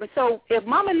another whooping. So if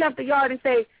mama left the yard and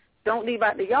say, don't leave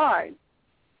out the yard,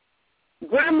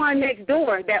 grandma next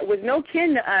door that was no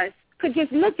kin to us could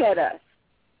just look at us,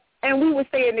 and we would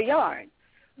stay in the yard.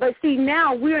 But see,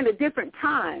 now we're in a different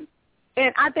time.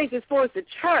 And I think as far as the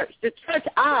church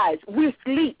eyes, we're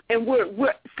asleep, and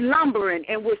we're slumbering,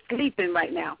 and we're sleeping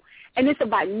right now. And it's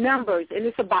about numbers, and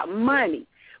it's about money,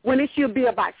 when it should be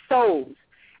about souls.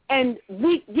 And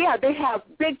they have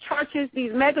big churches,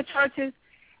 these mega churches,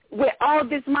 with all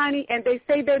this money, and they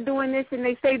say they're doing this, and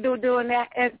they say they're doing that,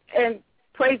 and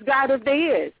praise God if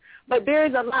there is. But there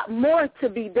is a lot more to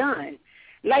be done.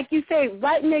 Like you say,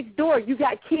 right next door, you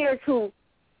got kids who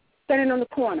standing on the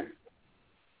corner,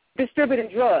 distributing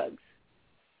drugs,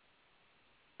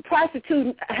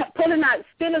 prostituting,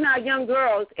 stealing our young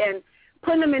girls and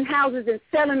putting them in houses and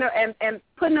selling them and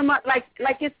putting them up like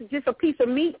it's just a piece of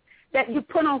meat that you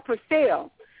put on for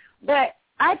sale. But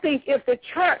I think if the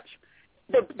church,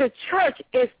 the church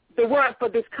is the word for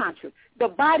this country. The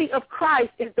body of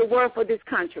Christ is the word for this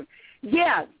country.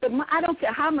 Yeah, I don't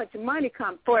care how much money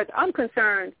comes. For as I'm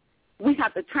concerned, we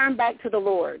have to turn back to the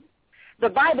Lord. The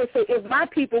Bible says, if my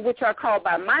people, which are called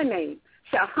by my name,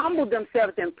 shall humble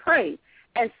themselves and pray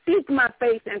and seek my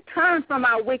face and turn from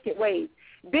our wicked ways,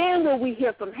 then will we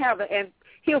hear from heaven, and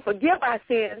he'll forgive our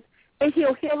sins, and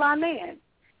he'll heal our land.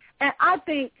 And I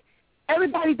think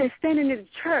everybody that's standing in the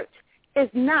church is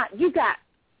not. You got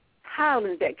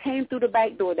hirelings that came through the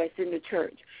back door that's in the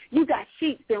church. You got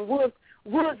sheep and wolves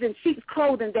and sheep's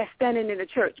clothing that's standing in the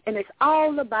church, and it's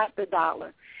all about the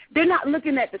dollar. They're not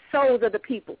looking at the souls of the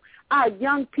people, our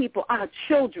young people, our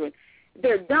children.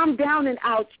 They're dumbed down in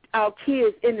our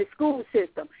kids in the school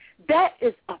system. That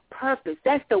is a purpose.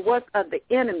 That's the work of the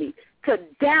enemy, to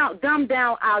dumb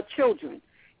down our children.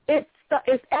 It's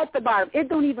at the bottom. It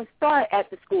don't even start at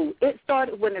the school. It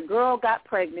started when the girl got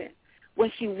pregnant,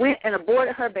 when she went and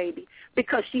aborted her baby,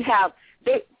 because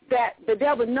the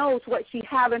devil knows what she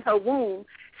have in her womb,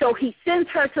 so he sends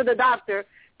her to the doctor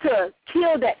to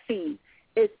kill that seed.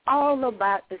 It's all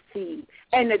about the seed,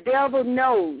 and the devil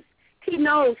knows. He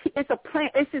knows it's a plan.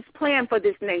 It's his plan for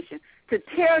this nation, to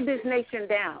tear this nation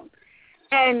down.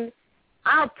 And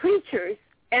our preachers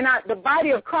and the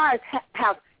body of Christ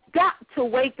have got to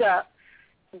wake up,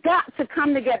 got to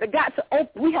come together,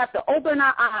 we have to open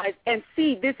our eyes and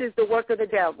see this is the work of the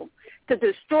devil, to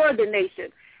destroy the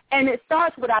nation. And it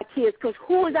starts with our kids, because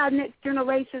who is our next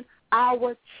generation?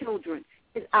 Our children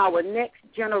is our next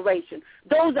generation.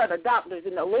 Those are the doctors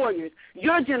and the lawyers,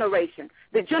 your generation,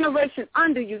 the generation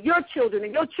under you, your children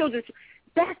and your children.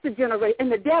 That's the generation.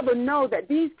 And the devil knows that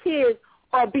these kids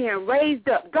are being raised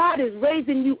up. God is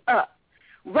raising you up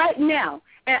right now.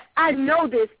 And I know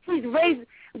this. He's raising.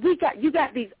 You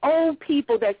got these old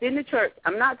people that's in the church.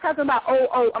 I'm not talking about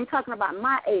old. I'm talking about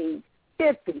my age,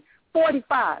 50,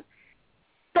 45.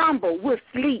 We're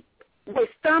asleep. We're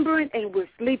stumbling and we're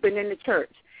sleeping in the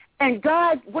church. And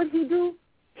God, what did he do?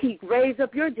 He raised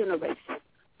up your generation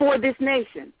for this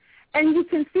nation. And you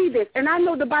can see this. And I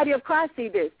know the body of Christ see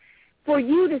this. For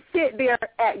you to sit there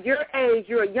at your age,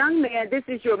 you're a young man, this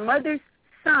is your mother's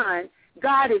son,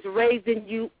 God is raising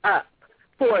you up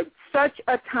for such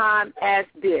a time as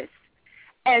this.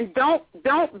 And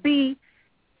don't be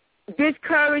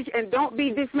discouraged and don't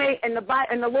be dismayed. And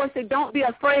the Lord said, don't be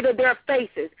afraid of their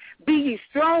faces. Be ye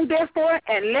strong, therefore,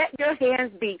 and let your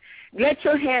hands be.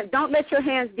 Don't let your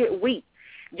hands get weak.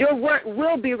 Your work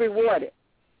will be rewarded.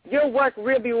 Your work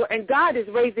will be rewarded. And God is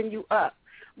raising you up.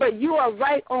 But you are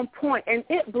right on point, and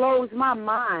it blows my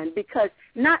mind, because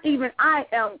not even I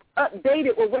am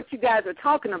updated with what you guys are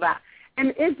talking about.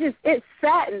 And it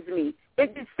saddens me.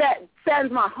 It just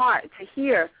saddens my heart to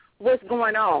hear what's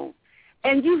going on.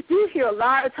 And you do hear a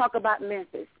lot of talk about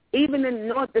Memphis. Even in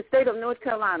the state of North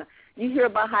Carolina, you hear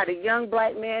about how the young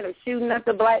black men are shooting at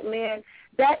the black men.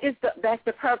 That's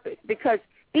the purpose, because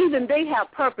even they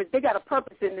have purpose. They got a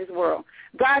purpose in this world.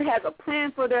 God has a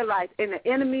plan for their life, and the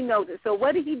enemy knows it. So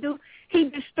what did he do? He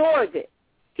destroys it.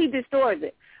 He destroys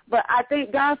it. But I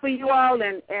thank God for you all,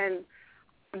 and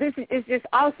this is just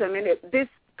awesome. And this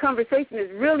conversation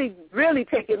is really, really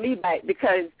taking me back,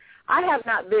 because I have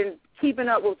not been keeping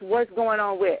up with what's going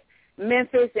on with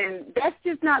Memphis, and that's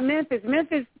just not Memphis.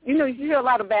 Memphis, you hear a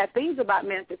lot of bad things about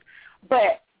Memphis,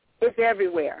 but it's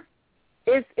everywhere.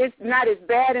 It's not as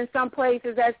bad in some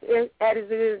places as it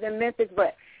is in Memphis,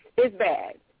 but it's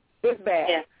bad. It's bad.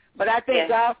 Yeah. But I thank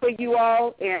God for you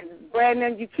all, and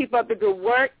Brandon, you keep up the good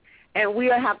work, and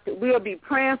we'll be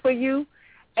praying for you,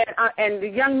 and the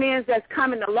young men that's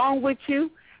coming along with you.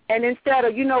 And instead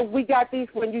of, we got these,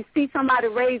 when you see somebody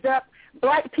raise up,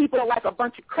 black people are like a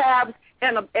bunch of crabs,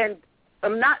 and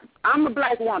I'm a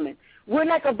black woman. We're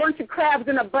like a bunch of crabs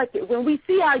in a bucket. When we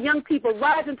see our young people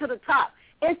rising to the top,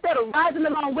 instead of rising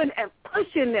along with them and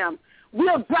pushing them,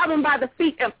 we'll grab them by the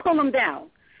feet and pull them down,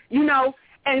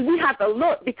 and we have to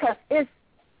look, because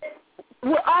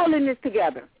we're all in this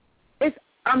together. It's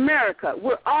America.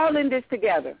 We're all in this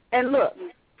together. And look,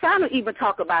 China even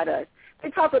talk about us.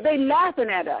 They laughing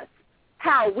at us,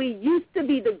 how we used to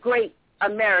be the great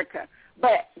America.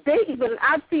 But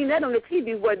I've seen that on the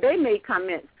TV where they made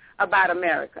comments about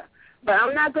America. But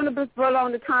I'm not going to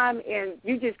prolong the time, and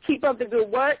you just keep up the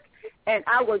good work, and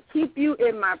I will keep you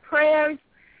in my prayers,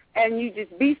 and you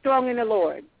just be strong in the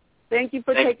Lord. Thank you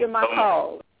for taking my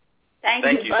call. Thank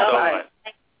you so much.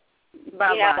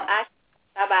 Bye-bye.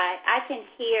 Bye-bye. I can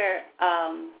hear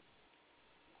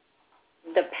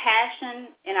the passion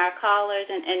in our callers,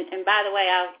 and by the way,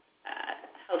 I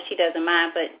hope she doesn't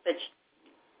mind, but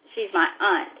she's my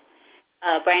aunt,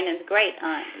 Brandon's great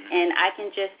aunt, and I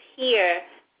can just hear,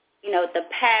 the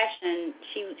passion.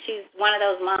 She's one of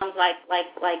those moms like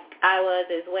I was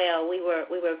as well. We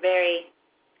were very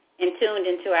in tuned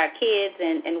into our kids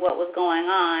and what was going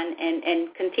on,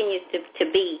 and continues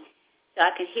to be. So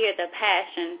I can hear the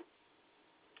passion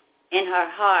in her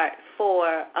heart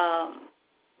for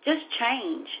just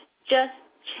change.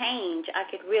 I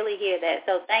could really hear that.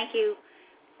 So thank you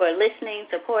for listening,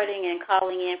 supporting, and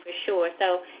calling in for sure.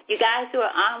 So you guys who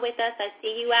are on with us, I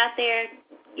see you out there.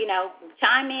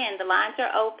 Chime in. The lines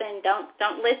are open.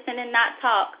 Don't listen and not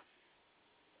talk.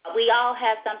 We all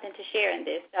have something to share in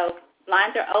this. So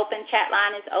lines are open. Chat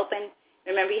line is open.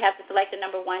 Remember, you have to select the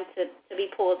number 1 to be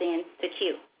pulled in to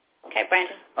queue. Okay,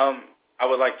 Brandon? I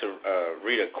would like to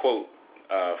read a quote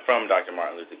from Dr.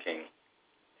 Martin Luther King.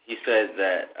 He said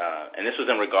that, and this was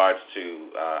in regards to,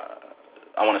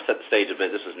 I want to set the stage a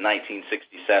bit. This was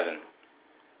 1967.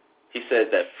 He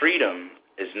said that freedom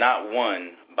is not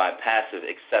won by passive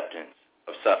acceptance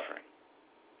of suffering.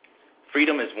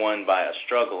 Freedom is won by a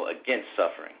struggle against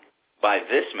suffering. By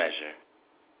this measure,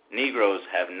 Negroes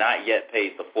have not yet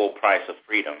paid the full price of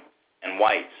freedom, and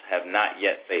whites have not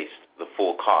yet faced the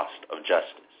full cost of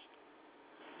justice.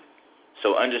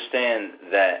 So understand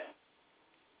that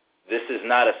this is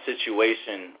not a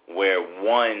situation where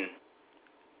one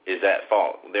is at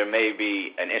fault. There may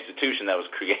be an institution that was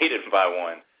created by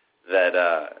one that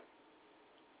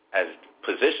has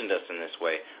positioned us in this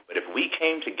way. But if we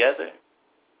came together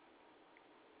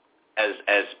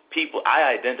as people, I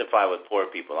identify with poor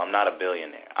people. I'm not a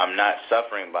billionaire. I'm not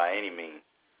suffering by any means.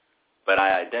 But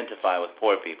I identify with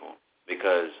poor people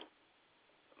because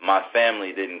my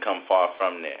family didn't come far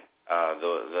from there.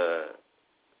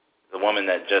 The woman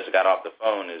that just got off the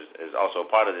phone is also a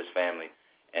part of this family,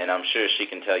 and I'm sure she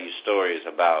can tell you stories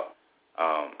about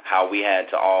how we had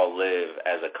to all live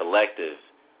as a collective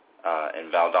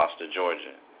in Valdosta,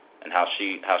 Georgia, and how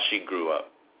she grew up.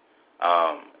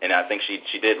 And I think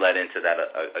she did let into that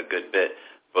a good bit,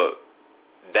 but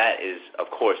that is, of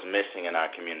course, missing in our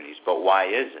communities. But why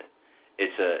is it?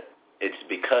 It's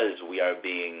because we are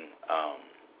being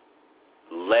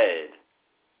led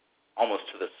almost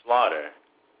to the slaughter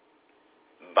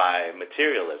by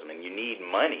materialism, and you need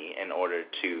money in order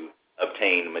to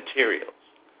obtain materials.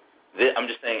 I'm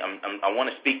just saying, I want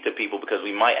to speak to people because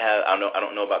we might have, I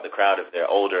don't know about the crowd if they're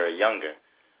older or younger,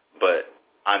 but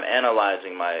I'm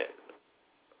analyzing my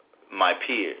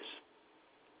peers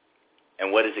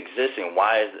and what is existing.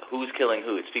 Who's killing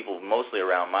who? It's people mostly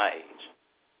around my age.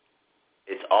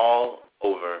 It's all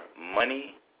over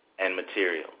money and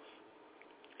materials.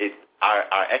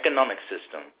 Our economic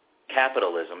system,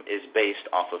 capitalism, is based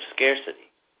off of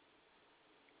scarcity.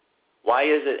 Why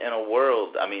is it in a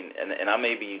world, and I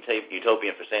may be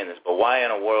utopian for saying this, but why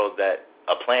in a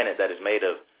planet that is made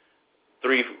of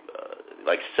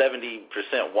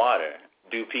 70% water,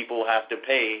 do people have to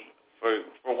pay for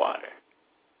water?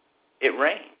 It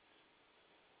rains.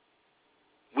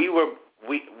 We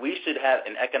should have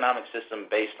an economic system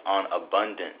based on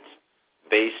abundance,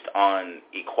 based on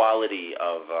equality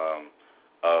of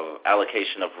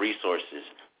allocation of resources,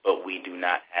 but we do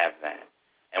not have that.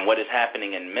 And what is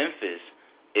happening in Memphis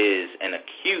is an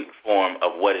acute form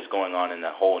of what is going on in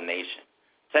the whole nation.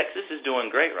 Texas is doing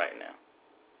great right now.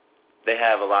 They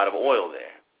have a lot of oil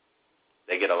there.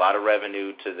 They get a lot of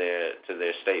revenue to their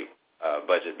state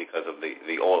budget because of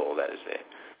the oil that is there.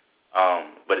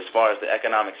 But as far as the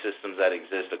economic systems that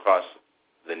exist across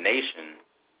the nation,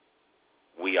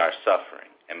 we are suffering.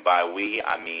 And by we,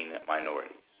 I mean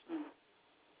minorities.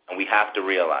 And we have to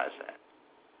realize that.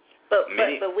 But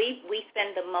we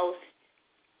spend the most.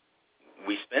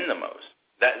 We spend the most.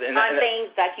 On things,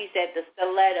 like you said, the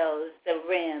stilettos, the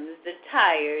rims, the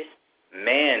tires.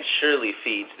 Man surely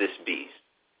feeds this beast.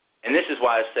 And this is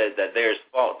why I said that there's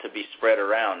fault to be spread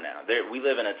around now. We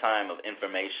live in a time of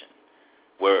information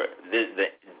where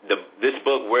this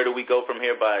book, Where Do We Go From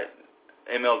Here by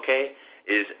MLK,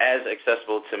 is as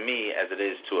accessible to me as it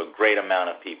is to a great amount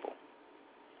of people.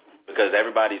 Because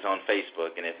everybody's on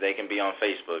Facebook, and if they can be on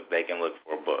Facebook, they can look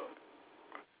for a book.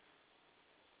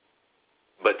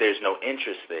 But there's no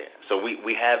interest there. So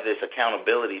we have this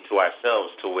accountability to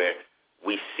ourselves to where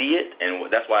we see it,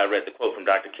 and that's why I read the quote from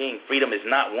Dr. King, freedom is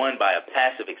not won by a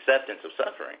passive acceptance of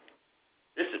suffering.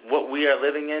 This is what we are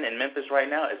living in Memphis right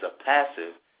now, is a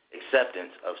passive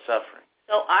acceptance of suffering.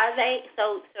 So are are they,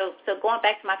 so going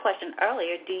back to my question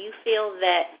earlier, do you feel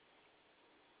that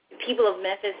the people of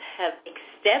Memphis have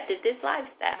accepted this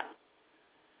lifestyle?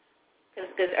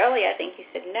 Because earlier I think you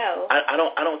said no. I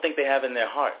don't think they have in their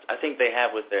hearts. I think they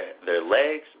have with their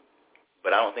legs,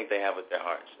 but I don't think they have with their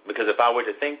hearts. Because if I were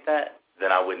to think that,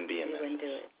 then I wouldn't be in Memphis. You wouldn't do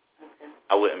it. Okay.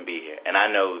 I wouldn't be here. And I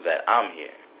know that I'm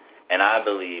here. And I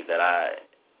believe that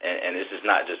and this is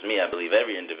not just me, I believe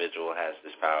every individual has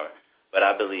this power. But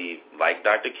I believe, like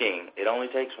Dr. King, it only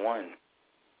takes one.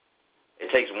 It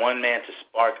takes one man to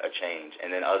spark a change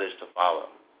and then others to follow.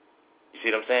 You see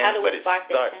what I'm saying? How do we spark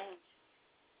that change?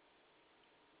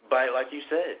 By, like you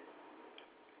said,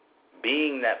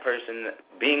 being that person,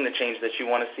 being the change that you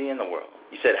want to see in the world.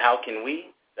 You said, how can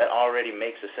we? That already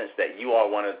makes a sense that you are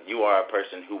a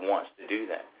person who wants to do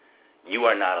that. You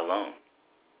are not alone.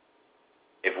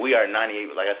 If we are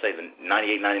 98, like I say, the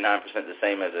 98, 99% the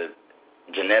same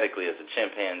genetically as a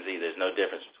chimpanzee, there's no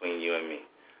difference between you and me.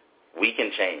 We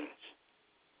can change.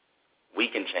 We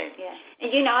can change. Yeah.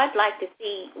 And, I'd like to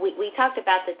see, we talked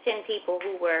about the 10 people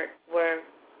who were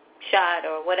shot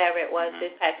or whatever it was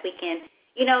this past weekend.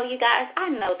 You guys, I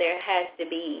know there has to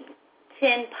be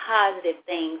 10 positive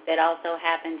things that also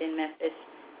happened in Memphis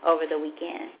over the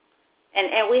weekend.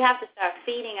 And we have to start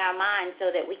feeding our minds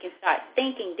so that we can start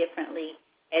thinking differently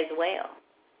as well.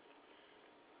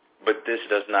 But this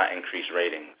does not increase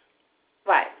ratings.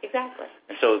 Right, exactly.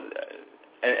 And so,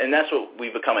 and that's what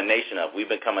we've become a nation of. We've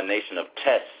become a nation of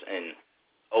tests and,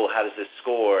 how does this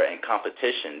score, and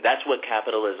competition. That's what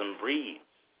capitalism breeds.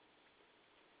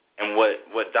 And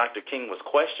what Dr. King was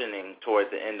questioning toward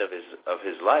the end of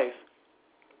his life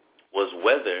was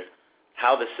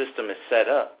how the system is set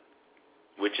up,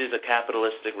 which is a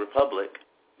capitalistic republic.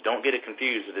 Don't get it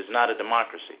confused. It is not a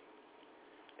democracy.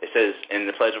 It says in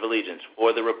the Pledge of Allegiance,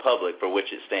 for the republic for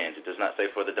which it stands. It does not say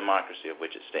for the democracy of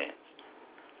which it stands.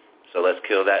 So let's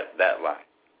kill that lie.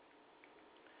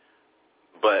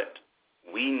 But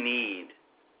we need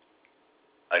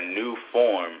a new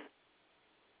form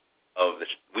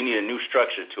we need a new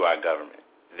structure to our government.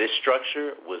 This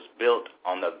structure was built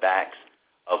on the backs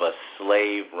of a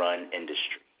slave-run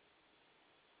industry.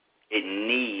 It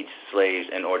needs slaves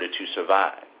in order to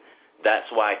survive. That's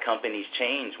why companies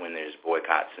change when there's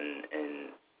boycotts and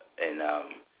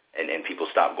people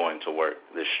stop going to work.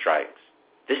 There's strikes.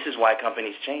 This is why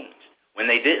companies change. When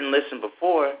they didn't listen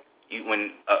before,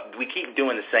 we keep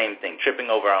doing the same thing, tripping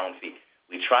over our own feet.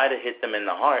 We try to hit them in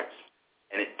the hearts,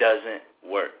 and it doesn't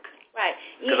work. Right.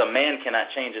 Because a man cannot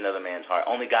change another man's heart.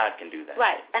 Only God can do that.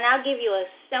 Right. And I'll give you a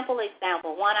simple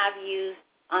example, one I've used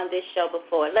on this show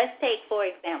before. Let's take, for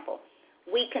example,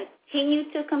 we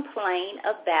continue to complain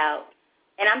about,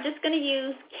 and I'm just going to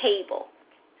use cable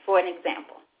for an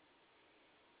example.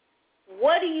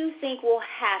 What do you think will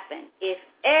happen if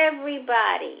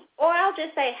everybody, or I'll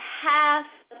just say half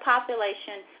the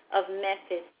population of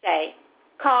Memphis,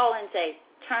 call and say,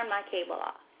 turn my cable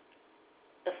off?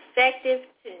 Effective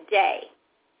today,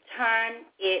 turn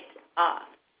it off.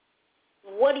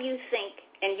 What do you think?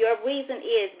 And your reason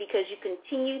is because you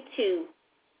continue to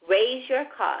raise your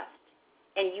cost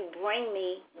and you bring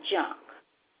me junk.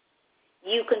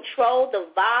 You control the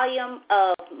volume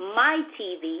of my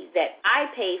TV that I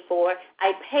pay for.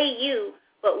 I pay you,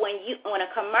 but when a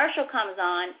commercial comes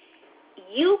on,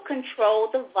 you control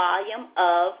the volume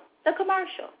of the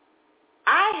commercial.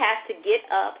 I have to get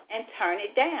up and turn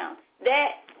it down.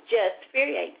 That just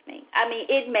infuriates me. I mean,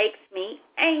 it makes me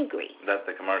angry. That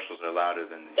the commercials are louder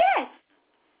than the... Yes.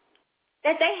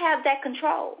 That they have that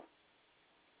control.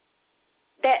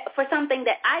 That for something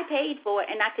that I paid for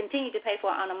and I continue to pay for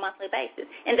on a monthly basis.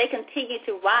 And they continue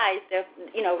to rise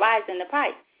in the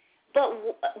price.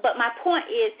 But my point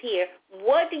is here,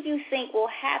 what do you think will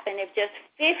happen if just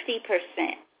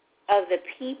 50% of the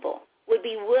people would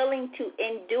be willing to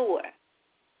endure,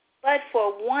 but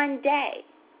for one day?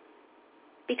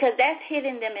 Because that's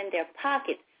hitting them in their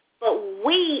pockets. But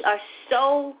we are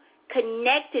so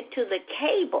connected to the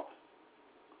cable,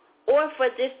 or for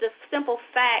just the simple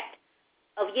fact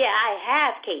of, I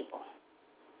have cable,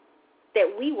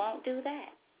 that we won't do that.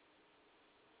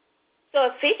 So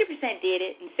if 50% did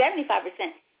it and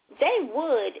 75%, they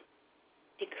would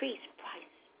decrease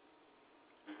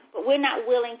price. But we're not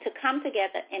willing to come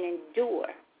together and endure.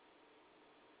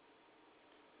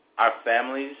 Our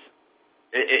families,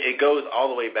 it goes all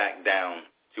the way back down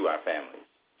to our families,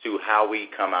 to how we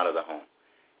come out of the home.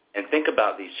 And think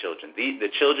about these children, the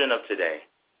children of today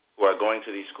who are going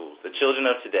to these schools, the children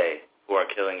of today who are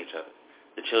killing each other,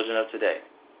 the children of today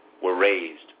were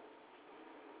raised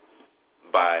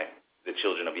by the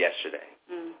children of yesterday.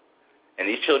 And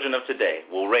these children of today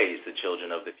will raise the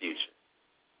children of the future.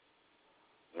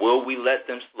 Will we let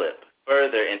them slip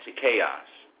further into chaos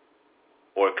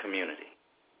or community?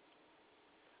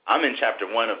 I'm in chapter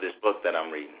 1 of this book that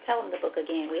I'm reading. Tell them the book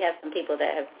again. We have some people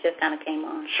that have just kind of came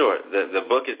on. Sure. The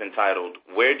book is entitled,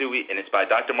 and it's by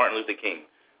Dr. Martin Luther King,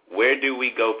 Where Do We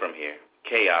Go From Here?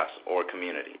 Chaos or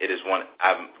Community. It is one,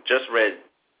 I've just read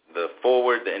the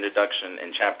foreword, the introduction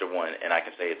in chapter 1, and I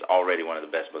can say it's already one of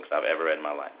the best books I've ever read in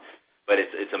my life. But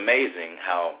it's amazing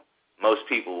how most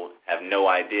people have no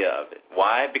idea of it.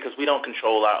 Why? Because we don't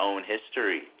control our own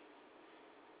history.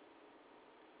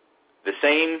 The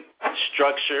same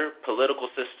structure, political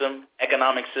system,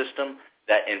 economic system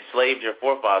that enslaved your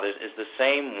forefathers is the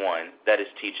same one that is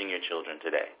teaching your children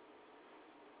today.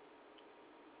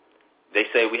 They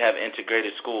say we have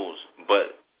integrated schools,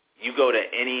 but you go to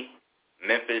any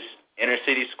Memphis inner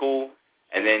city school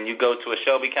and then you go to a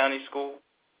Shelby County school,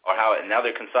 or now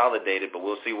they're consolidated, but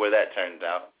we'll see where that turns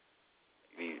out.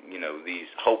 These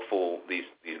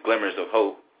glimmers of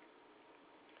hope.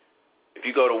 If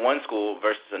you go to one school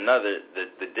versus another,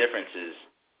 the difference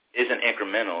isn't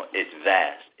incremental. It's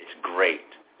vast. It's great.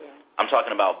 Yeah. I'm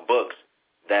talking about books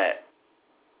that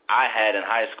I had in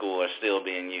high school are still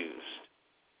being used.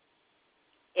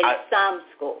 Some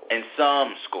schools. In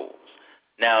some schools.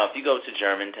 Now, if you go to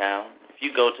Germantown, if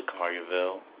you go to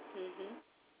Collierville,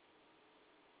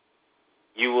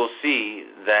 you will see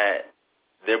that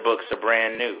their books are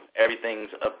brand new.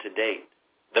 Everything's up to date.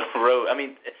 The road,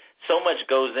 so much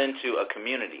goes into a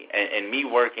community. And me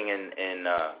working in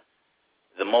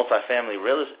the multifamily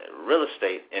real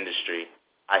estate industry,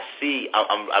 I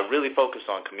really focus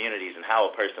on communities and how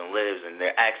a person lives and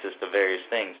their access to various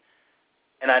things.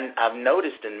 And I've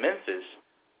noticed in Memphis,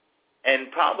 and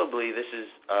probably this is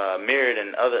mirrored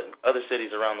in other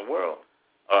cities around the world,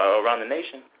 around the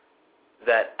nation,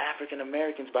 that African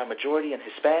Americans by majority and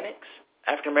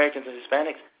African Americans and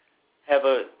Hispanics have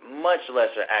a much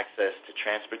lesser access to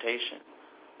transportation,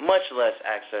 much less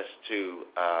access to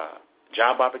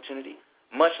job opportunity,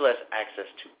 much less access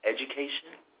to education,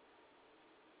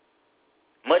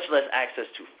 much less access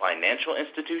to financial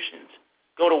institutions.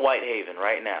 Go to Whitehaven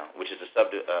right now, which is a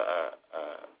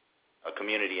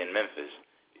community in Memphis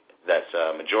that's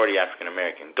majority African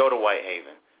American. Go to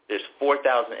Whitehaven. There's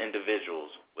 4,000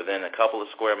 individuals within a couple of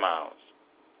square miles,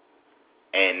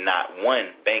 and not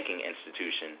one banking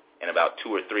institution in about 2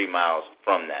 or 3 miles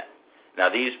from that. Now,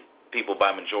 these people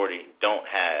by majority don't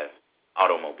have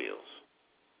automobiles.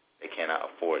 They cannot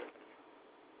afford them.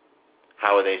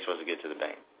 How are they supposed to get to the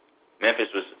bank? Memphis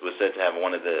was said to have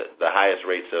one of the highest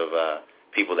rates of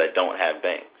people that don't have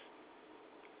banks.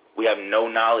 We have no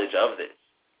knowledge of this.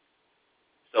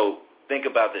 So think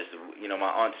about this. My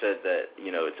aunt said that,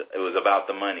 it was about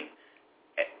the money.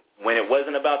 When it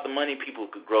wasn't about the money, people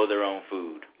could grow their own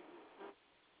food.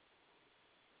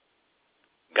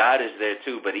 God is there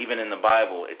too, but even in the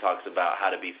Bible, it talks about how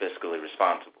to be fiscally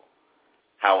responsible,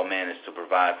 how a man is to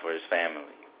provide for his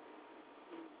family,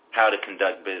 how to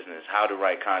conduct business, how to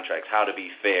write contracts, how to be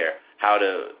fair, how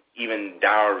to even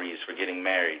dowries for getting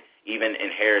married, even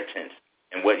inheritance,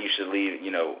 and what you should leave,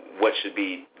 what should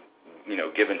be,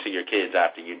 given to your kids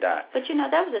after you die. But,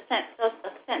 that was a sense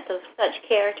of such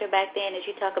character back then, as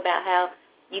you talk about how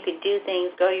you could do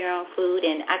things, grow your own food.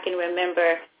 And I can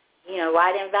remember,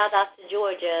 right in Valdosta,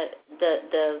 Georgia,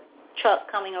 the truck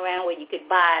coming around where you could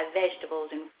buy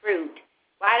vegetables and fruit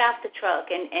right off the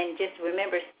truck, and just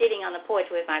remember sitting on the porch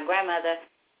with my grandmother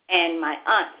and my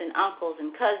aunts and uncles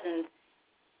and cousins.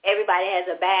 Everybody has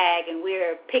a bag, and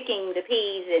we're picking the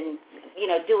peas and,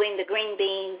 doing the green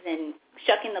beans and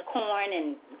shucking the corn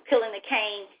and peeling the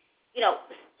cane,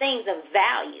 things of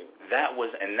value. That was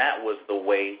the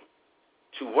way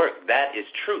to work. That is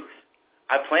truth.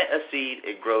 I plant a seed,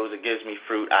 it grows, it gives me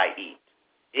fruit, I eat.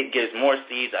 It gives more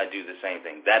seeds, I do the same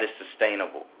thing. That is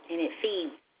sustainable. And it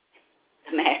feeds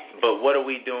the masses. But what are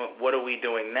we doing? What are we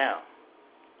doing now?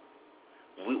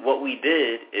 What we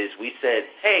did is we said,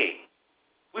 hey,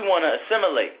 we want to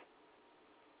assimilate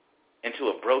into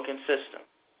a broken system.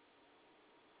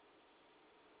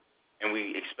 And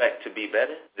we expect to be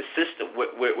better. The system,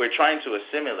 we're trying to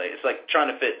assimilate. It's like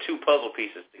trying to fit 2 puzzle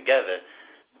pieces together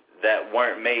that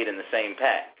weren't made in the same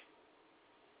pack.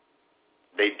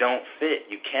 They don't fit.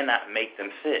 You cannot make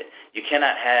them fit. You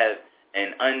cannot have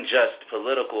an unjust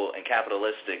political and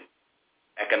capitalistic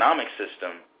economic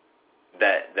system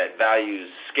that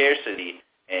values scarcity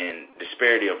and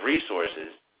disparity of resources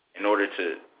in order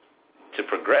to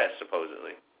progress,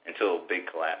 supposedly, until a big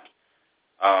collapse.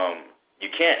 You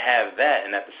can't have that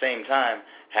and at the same time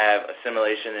have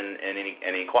assimilation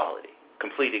and equality,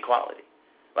 complete equality.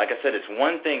 Like I said, it's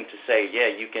one thing to say, yeah,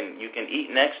 you can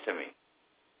eat next to me.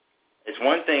 It's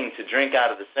one thing to drink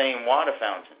out of the same water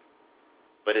fountain,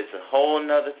 but it's a whole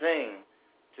nother thing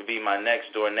to be my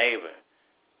next door neighbor.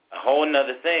 A whole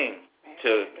nother thing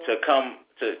to come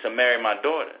to marry my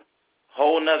daughter.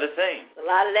 Whole nother thing. A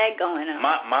lot of that going on.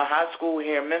 My high school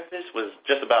here in Memphis was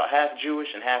just about half Jewish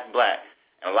and half black,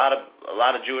 and a lot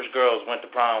of Jewish girls went to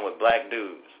prom with black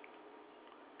dudes,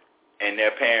 and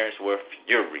their parents were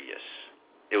furious.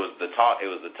 It was the talk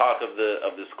of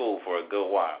the school for a good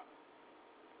while.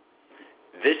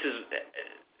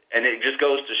 And it just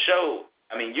goes to show.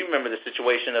 I mean, you remember the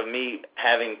situation of me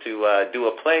having to do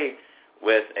a play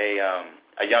with a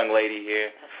young lady here,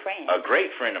 a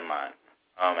great friend of mine,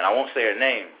 and I won't say her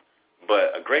name,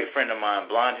 but a great friend of mine,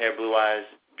 blonde hair, blue eyes,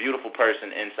 beautiful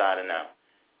person inside and out.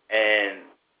 And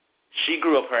she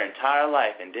grew up her entire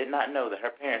life and did not know that her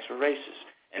parents were racist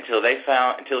until they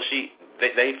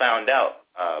found out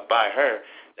by her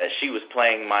that she was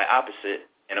playing my opposite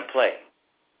in a play,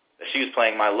 that she was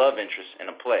playing my love interest in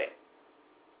a play.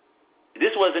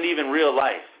 This wasn't even real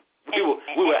life. We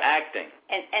were acting.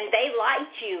 And they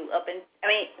liked you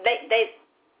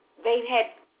they had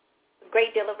a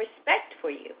great deal of respect for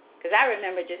you. Because I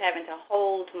remember just having to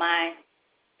hold my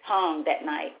tongue that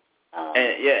night.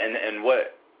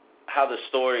 How the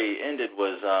story ended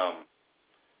was,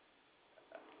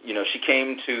 she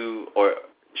came to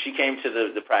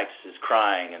the practices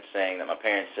crying and saying that my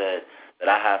parents said that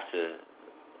I have to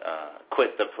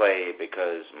quit the play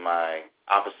because my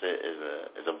opposite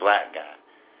is a black guy.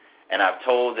 And I've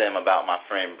told them about my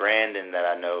friend Brandon that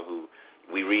I know, who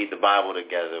we read the Bible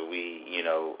together, we,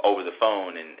 over the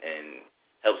phone, and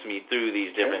helps me through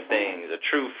these different things, a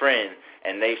true friend.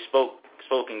 And they've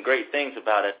spoken great things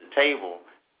about at the table,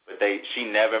 but she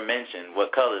never mentioned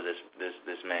what color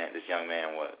this young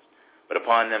man was. But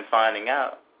upon them finding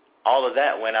out, all of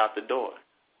that went out the door.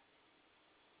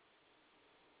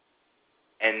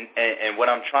 And what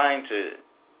I'm trying to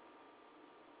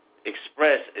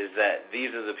express is that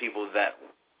these are the people that,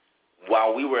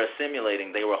 while we were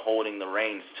assimilating, they were holding the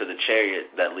reins to the chariot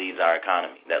that leads our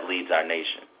economy, that leads our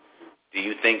nation. Do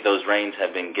you think those reins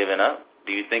have been given up?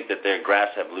 Do you think that their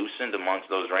grasp have loosened amongst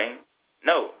those reins?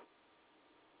 No.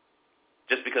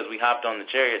 Just because we hopped on the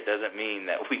chariot doesn't mean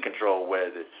that we control where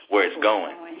it's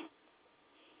going.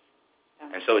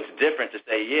 And so it's different to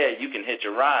say, yeah, you can hitch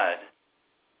a ride,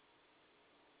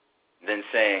 than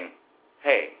saying,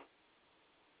 hey,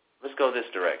 let's go this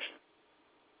direction.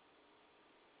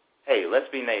 Hey, let's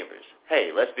be neighbors. Hey,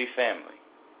 let's be family.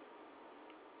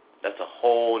 That's a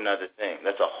whole nother thing.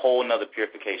 That's a whole nother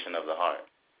purification of the heart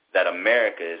that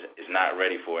America is not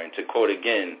ready for. And to quote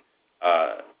again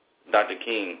Dr.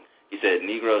 King, he said,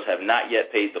 Negroes have not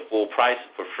yet paid the full price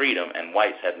for freedom, and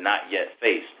whites have not yet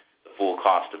faced the full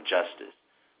cost of justice.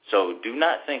 So do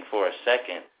not think for a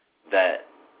second that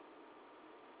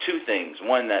two things.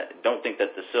 One, that don't think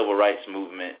that the civil rights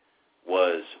movement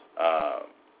was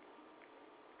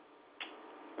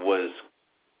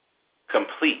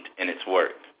complete in its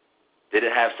work. Did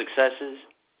it have successes?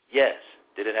 Yes.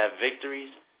 Did it have victories?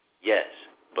 Yes.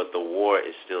 But the war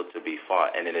is still to be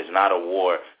fought, and it is not a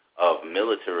war of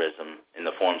militarism in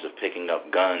the forms of picking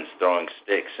up guns, throwing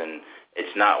sticks, and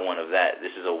it's not one of that.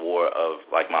 This is a war of,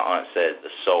 like my aunt said, the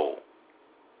soul.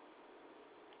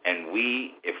 And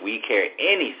if we care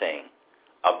anything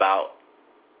about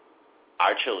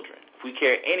our children, if we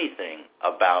care anything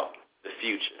about the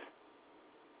future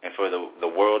and for the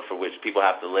world for which people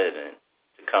have to live in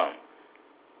to come,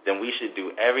 then we should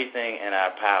do everything in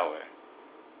our power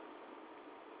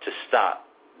to stop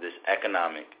this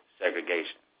economic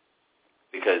segregation,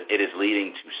 because it is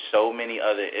leading to so many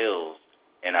other ills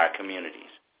in our communities.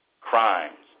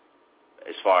 Crimes,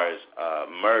 as far as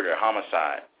murder,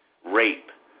 homicide, rape.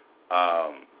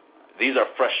 These are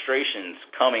frustrations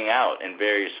coming out in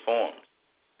various forms.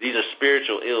 These are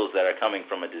spiritual ills that are coming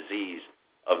from a disease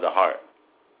of the heart.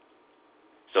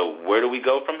 So where do we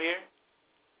go from here?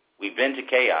 We've been to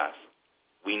chaos.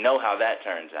 We know how that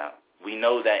turns out. We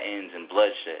know that ends in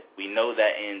bloodshed. We know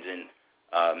that ends in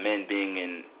men being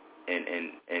in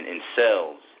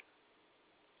cells.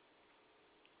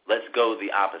 Let's go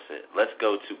the opposite. Let's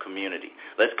go to community.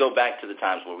 Let's go back to the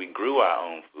times where we grew our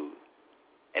own food.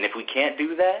 And if we can't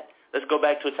do that, let's go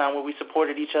back to a time where we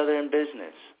supported each other in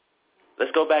business.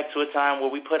 Let's go back to a time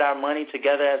where we put our money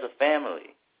together as a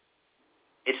family.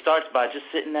 It starts by just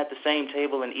sitting at the same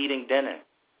table and eating dinner.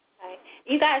 Right.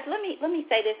 You guys, let me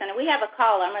say this, and we have a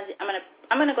caller. I'm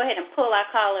gonna go ahead and pull our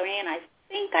caller in. I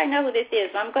think I know who this is,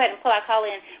 but I'm gonna go ahead and pull our caller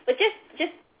in. But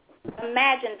just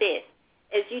imagine this: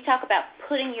 as you talk about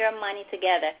putting your money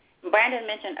together. Brandon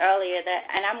mentioned earlier that,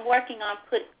 and I'm working on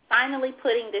finally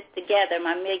putting this together,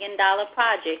 my $1 million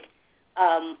project,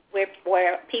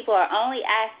 where people are only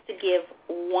asked to give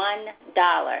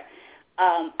 $1.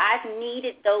 I've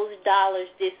needed those dollars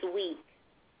this week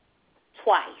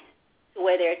twice,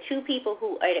 where there are two people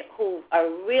who are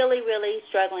really, really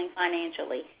struggling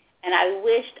financially, and I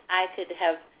wished I could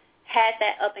have had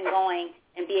that up and going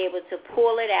and be able to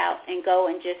pull it out and go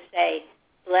and just say,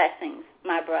 blessings,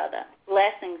 my brother,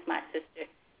 blessings, my sister,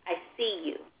 I see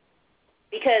you.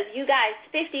 Because you guys,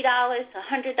 $50 to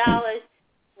 $100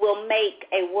 will make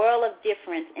a world of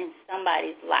difference in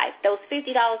somebody's life. Those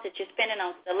 $50 that you're spending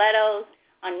on stilettos,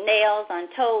 on nails, on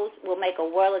toes will make a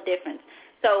world of difference.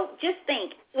 So just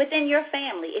think, within your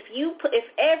family, if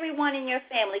everyone in your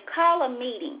family call a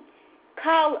meeting,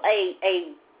 call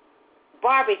a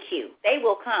barbecue, they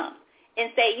will come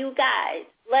and say, you guys,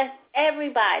 let's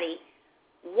everybody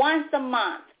once a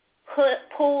month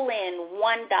pull in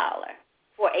 $1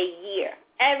 for a year.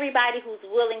 Everybody who's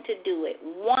willing to do it,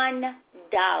 $1,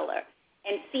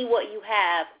 and see what you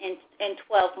have in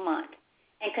 12 months,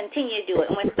 and continue to do it.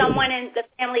 And when someone in the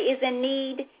family is in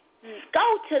need,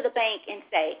 go to the bank and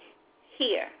say,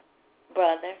 here,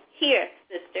 brother, here,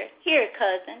 sister, here,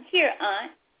 cousin, here,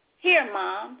 aunt, here,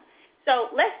 mom. So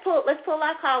let's pull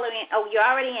our caller in. Oh, you're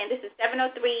already in. This is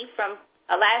 703 from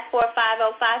last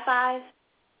 45055.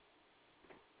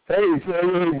 Hey,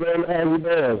 Shirley, Brandon, how you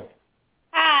doing?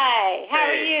 Hi, how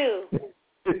are you?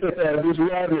 This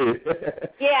Rodney.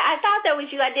 Yeah, I thought that was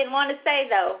you. I didn't want to say,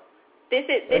 though. This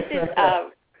is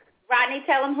Rodney.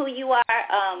 Tell them who you are.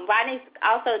 Rodney's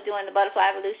also doing the Butterfly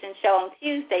Evolution show on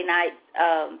Tuesday nights,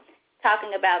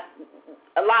 talking about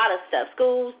a lot of stuff,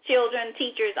 schools, children,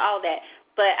 teachers, all that.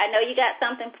 But I know you got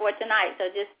something for tonight, so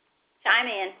just chime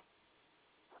in.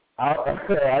 I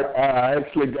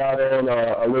actually got on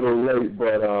a little late,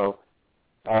 but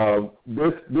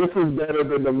this is better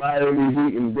than the Miami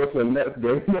Heat and Brooklyn Nets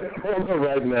game that's going on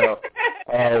right now.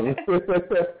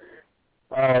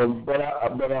 But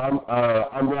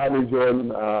I'm Rodney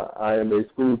Jordan. I am a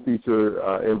school teacher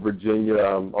in Virginia.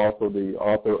 I'm also the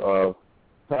author of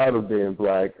Proud of Being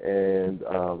Black, and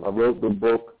I wrote the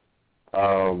book,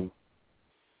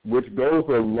 which goes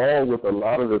along with a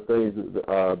lot of the things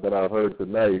that I've heard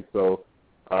tonight. So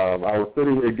I was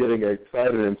sitting here getting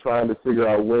excited and trying to figure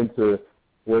out when to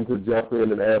jump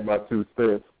in and add my 2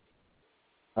 cents.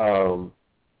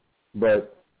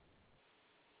 But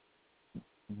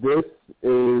this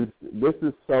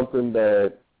is something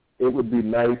that it would be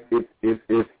nice if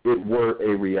it were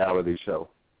a reality show.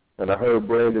 And I heard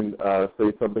Brandon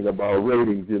say something about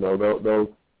ratings. You know, those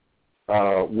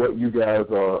what you guys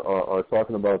are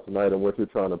talking about tonight and what you're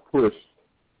trying to push.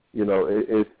 You know,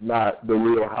 it's not the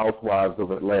Real Housewives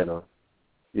of Atlanta.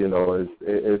 You know,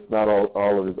 it's not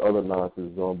all of this other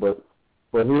nonsense on. But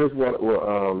here's what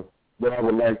I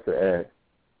would like to add.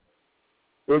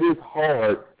 It is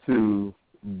hard to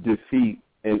defeat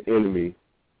an enemy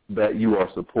that you are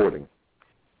supporting.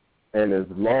 And as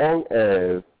long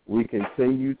as we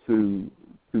continue to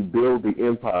build the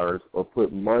empires or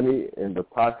put money in the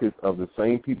pockets of the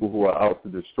same people who are out to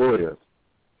destroy us,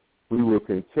 we will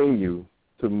continue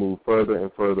to move further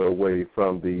and further away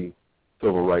from the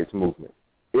civil rights movement.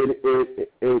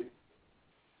 It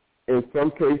in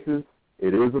some cases,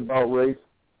 it is about race,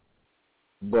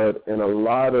 but in a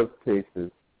lot of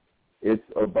cases, it's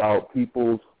about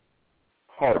people's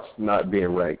hearts not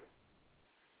being right.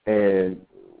 And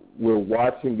we're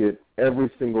watching it every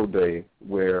single day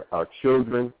where our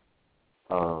children,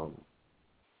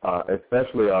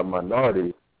 especially our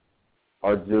minorities,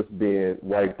 are just being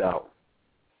wiped out.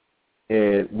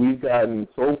 And we've gotten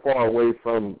so far away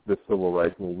from the civil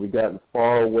rights movement. We've gotten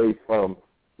far away from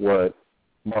what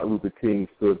Martin Luther King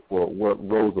stood for, what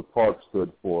Rosa Parks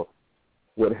stood for,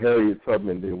 what Harriet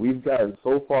Tubman did. We've gotten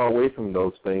so far away from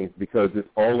those things because it's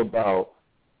all about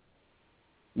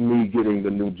me getting the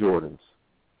new Jordans.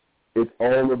 It's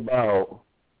all about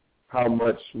how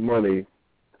much money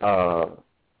can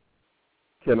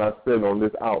I spend on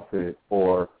this outfit,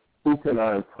 or who can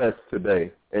I impress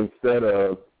today, instead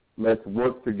of let's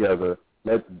work together,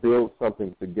 let's build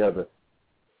something together.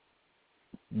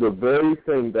 The very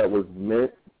thing that was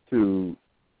meant to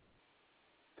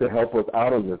help us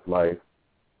out of this life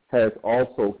has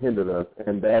also hindered us,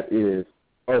 and that is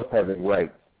us having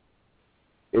rights.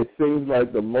 It seems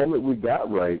like the moment we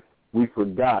got rights, we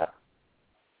forgot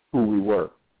who we were.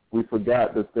 We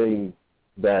forgot the things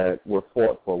that were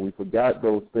fought for. We forgot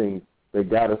those things that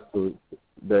got us to,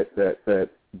 that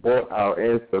brought our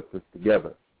ancestors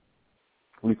together.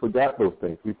 We forgot those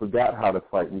things. We forgot how to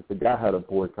fight. We forgot how to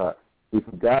boycott. We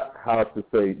forgot how to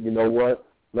say, you know what,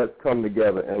 let's come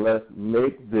together and let's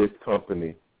make this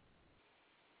company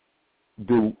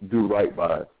do right by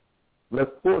us.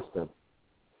 Let's force them.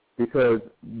 because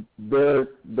there's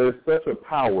such a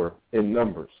power in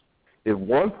numbers. If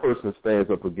one person stands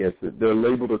up against it, they're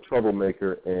labeled a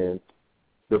troublemaker and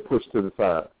they're pushed to the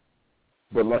side.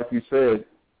 But like you said,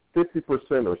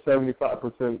 50% or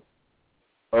 75%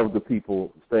 of the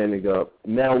people standing up,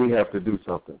 now we have to do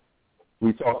something.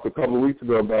 We talked a couple of weeks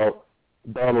ago about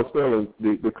Donald Sterling,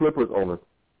 the Clippers owner.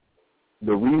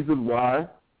 The reason why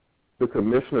the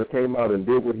commissioner came out and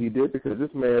did what he did, because this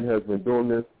man has been doing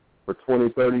this for 20,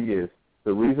 30 years.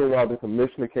 The reason why the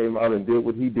commissioner came out and did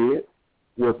what he did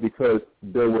was because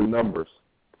there were numbers.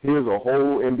 Here's a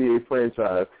whole NBA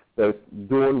franchise that's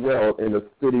doing well in a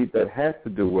city that has to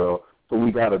do well, so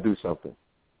we got to do something.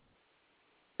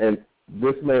 And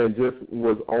this man just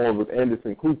was on with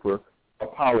Anderson Cooper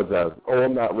apologizing. Oh,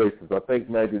 I'm not racist. I think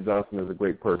Magic Johnson is a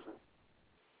great person.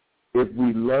 If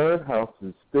we learn how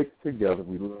to stick together,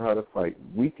 we learn how to fight,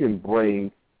 we can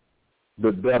bring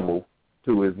the devil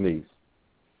to his knees.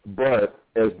 But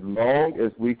as long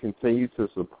as we continue to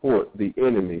support the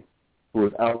enemy who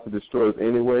is out to destroy us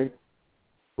anyway,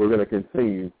 we're going to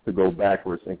continue to go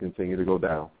backwards and continue to go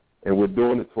down. And we're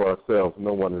doing it to ourselves.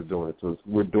 No one is doing it to us.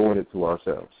 We're doing it to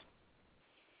ourselves.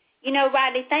 You know,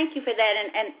 Rodney, thank you for that.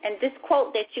 And this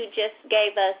quote that you just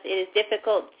gave us, it is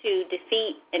difficult to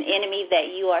defeat an enemy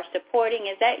that you are supporting.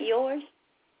 Is that yours? Is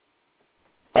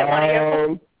that one of your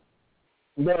quotes?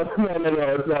 No,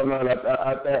 it's not mine.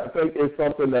 I think it's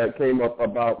something that came up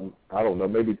about, I don't know,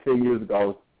 maybe 10 years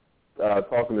ago. I was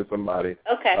talking to somebody.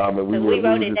 Okay, and we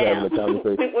wrote it down.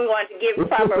 We wanted to give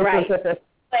proper right.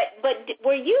 But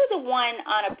were you the one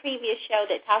on a previous show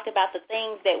that talked about the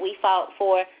things that we fought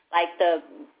for, like the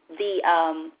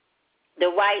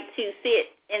right to sit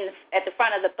at the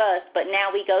front of the bus, but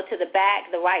now we go to the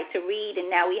back, the right to read, and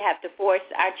now we have to force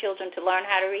our children to learn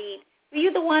how to read? Were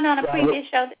you the one on a previous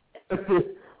show?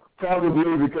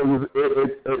 Probably, because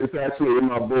it's actually in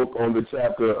my book on the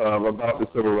chapter about the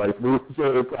civil rights movement,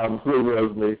 so it probably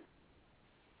was me.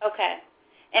 Okay.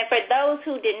 And for those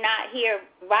who did not hear,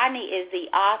 Rodney is the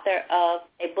author of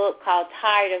a book called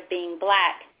Tired of Being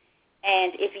Black.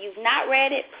 And if you've not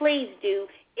read it, please do.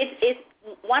 It's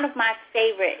one of my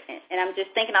favorite, and I'm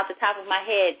just thinking off the top of my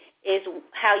head, is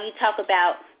how you talk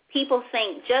about people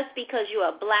think just because you're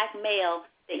a black male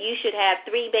that you should have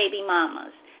 3 baby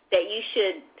mamas, that you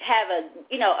should have a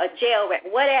jail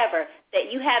record, whatever,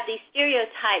 that you have these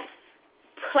stereotypes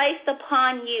placed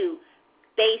upon you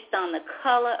based on the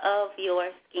color of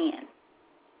your skin.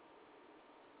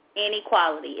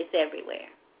 Inequality is everywhere.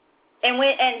 And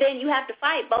then you have to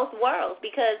fight both worlds,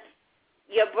 because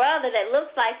your brother that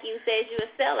looks like you says you're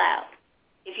a sellout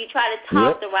if you try to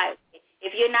talk the right way,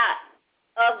 if you're not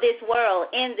of this world,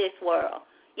 in this world.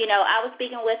 You know, I was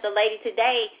speaking with a lady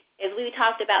today as we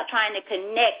talked about trying to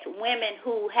connect women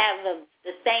who have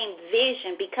the same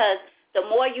vision, because the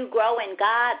more you grow in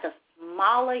God, the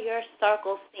smaller your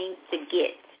circle seems to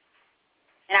get.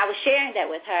 And I was sharing that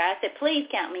with her. I said, please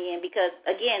count me in, because,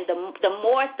 again, the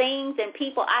more things and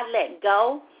people I let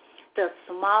go, the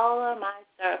smaller my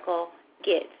circle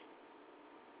gets.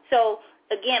 So,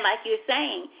 again, like you're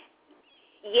saying,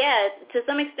 yeah, to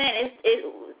some extent,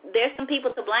 there's some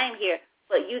people to blame here.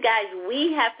 But you guys,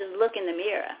 we have to look in the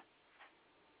mirror.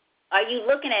 Are you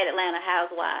looking at Atlanta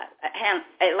Housewives?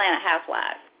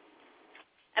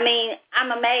 I mean,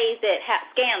 I'm amazed at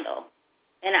Scandal.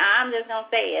 And I'm just going to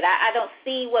say it. I don't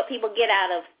see what people get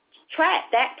out of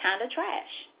that kind of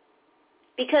trash.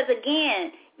 Because,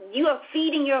 again, you are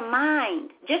feeding your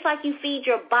mind. Just like you feed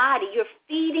your body, you're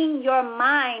feeding your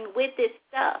mind with this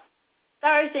stuff.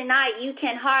 Thursday night, you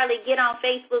can hardly get on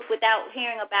Facebook without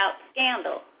hearing about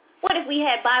Scandal. What if we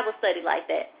had Bible study like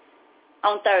that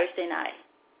on Thursday night?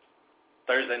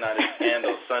 Thursday night is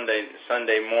Scandal.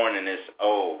 Sunday morning is,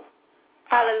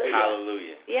 hallelujah.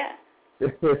 Hallelujah. Yeah.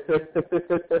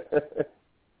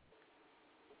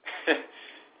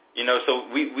 You know, so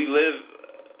we live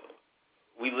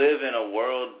in a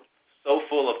world so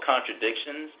full of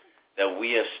contradictions that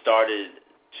we have started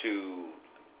to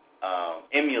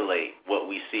emulate what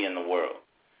we see in the world.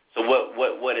 So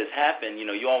what has happened, you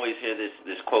know, you always hear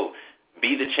this quote,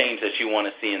 be the change that you want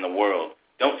to see in the world.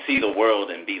 Don't see the world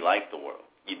and be like the world.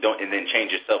 And then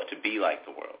change yourself to be like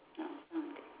the world.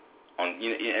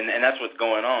 And that's what's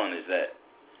going on, is that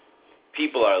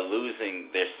people are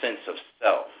losing their sense of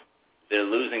self. They're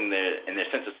losing their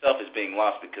sense of self is being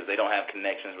lost because they don't have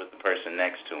connections with the person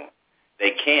next to them.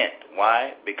 They can't.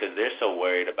 Why? Because they're so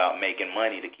worried about making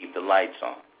money to keep the lights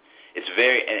on. It's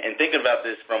and thinking about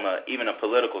this from even a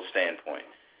political standpoint.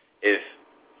 If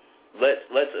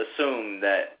let's assume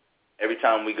that every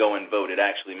time we go and vote, it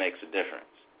actually makes a difference.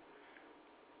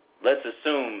 Let's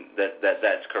assume that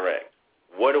that's correct.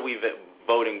 What are we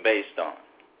voting based on?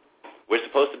 We're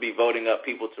supposed to be voting up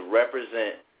people to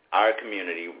represent our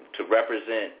community, to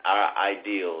represent our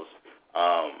ideals,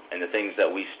 and the things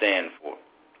that we stand for.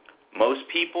 Most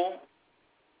people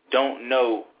don't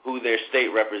know who their state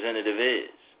representative is,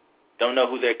 don't know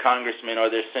who their congressman or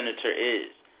their senator is.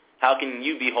 How can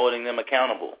you be holding them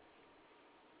accountable?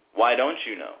 Why don't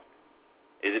you know?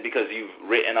 Is it because you've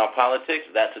written our politics?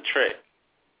 That's a trick.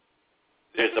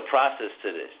 There's a process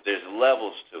to this. There's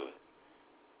levels to it.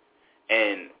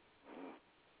 And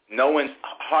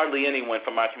hardly anyone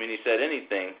from our community said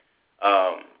anything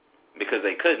because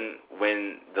they couldn't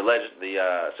when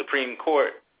the Supreme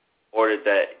Court ordered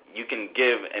that you can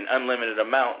give an unlimited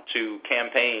amount to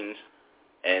campaigns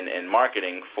and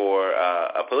marketing for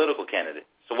a political candidate.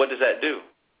 So what does that do?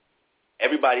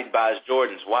 Everybody buys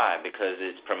Jordans. Why? Because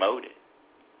it's promoted.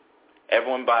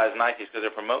 Everyone buys Nikes because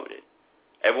they're promoted.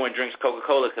 Everyone drinks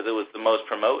Coca-Cola because it was the most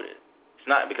promoted. It's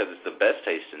not because it's the best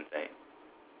tasting thing,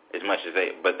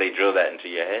 but they drill that into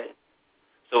your head.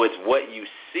 So it's what you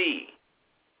see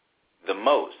the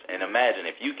most. And imagine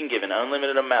if you can give an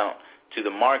unlimited amount to the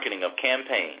marketing of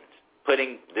campaigns,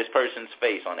 putting this person's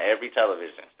face on every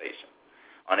television station,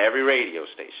 on every radio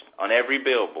station, on every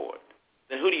billboard,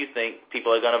 then who do you think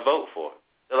people are going to vote for?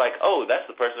 They're like, oh, that's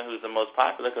the person who's the most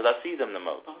popular because I see them the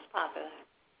most. Most popular.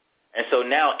 And so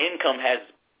now income has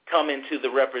come into the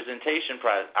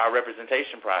our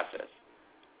representation process.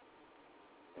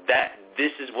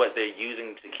 This is what they're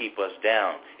using to keep us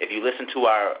down. If you listen to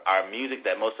our music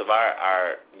that most of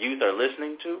our youth are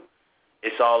listening to,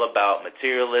 it's all about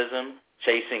materialism,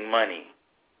 chasing money,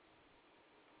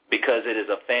 because it is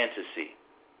a fantasy.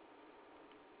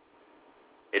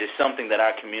 It is something that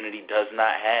our community does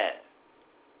not have.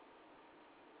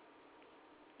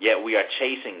 Yet we are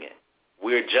chasing it.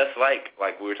 We're just like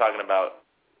we were talking about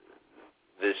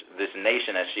this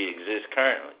nation as she exists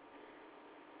currently.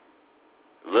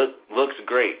 Looks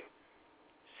great.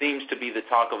 Seems to be the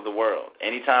talk of the world.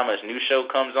 Anytime a new show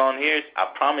comes on here,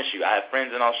 I promise you, I have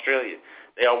friends in Australia.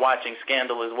 They are watching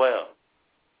Scandal as well.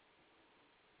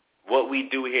 What we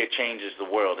do here changes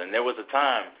the world. And there was a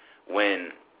time when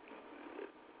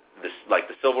the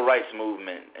civil rights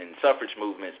movement and suffrage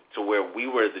movements to where we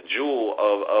were the jewel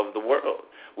of the world.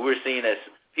 We were seen as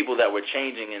people that were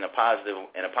changing in a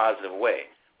positive way.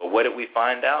 But what did we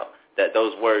find out? That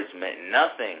those words meant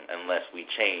nothing unless we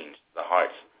changed the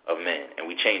hearts of men and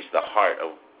we changed the heart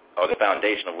of the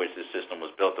foundation of which this system was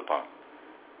built upon.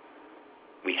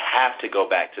 We have to go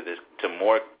back to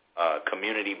more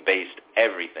community-based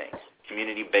everything,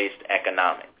 community-based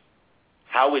economics.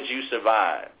 How would you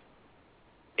survive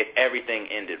if everything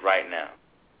ended right now?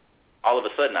 All of a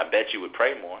sudden, I bet you would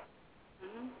pray more.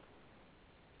 Mm-hmm.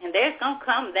 And there's going to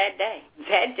come that day.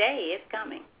 That day is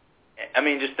coming. I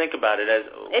mean, just think about it as...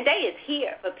 The day is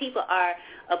here, but people are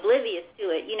oblivious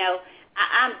to it. You know,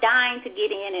 I'm dying to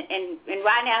get in, and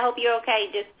right now, I hope you're okay.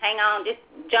 Just hang on. Just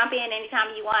jump in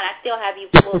anytime you want. I still have you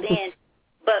pulled in.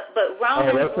 But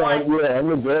Romans 1... Yeah,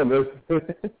 I'm enjoying this.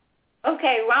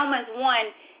 Okay, Romans 1,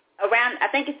 around, I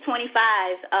think it's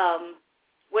 25,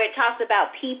 where it talks about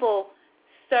people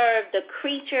serve the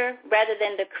creature rather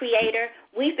than the creator.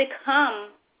 We've become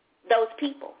those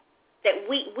people. That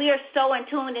we are so in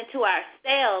tuned into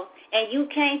ourselves, and you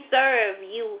can't serve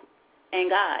you and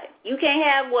God. You can't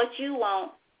have what you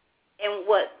want and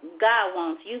what God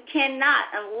wants. You cannot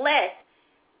unless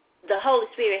the Holy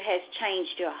Spirit has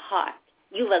changed your heart.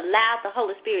 You've allowed the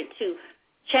Holy Spirit to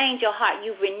change your heart.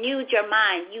 You've renewed your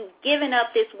mind. You've given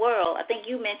up this world. I think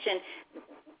you mentioned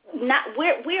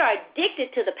we are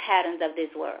addicted to the patterns of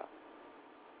this world.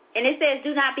 And it says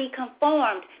do not be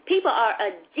conformed. People are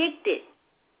addicted.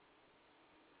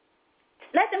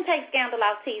 Let them take Scandal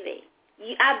off TV.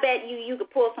 I bet you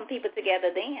could pull some people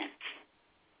together then.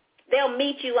 They'll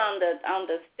meet you on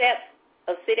the steps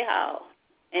of City Hall,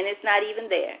 and it's not even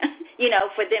there,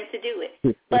 for them to do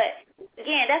it. But,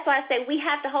 again, that's why I say we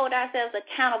have to hold ourselves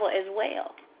accountable as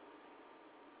well.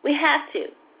 We have to.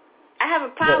 I have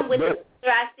a problem with the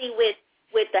picture I see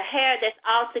with the hair that's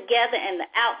all together and the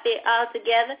outfit all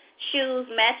together, shoes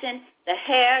matching, the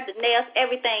hair, the nails,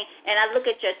 everything, and I look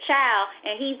at your child,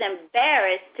 and he's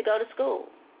embarrassed to go to school.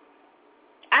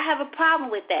 I have a problem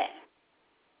with that.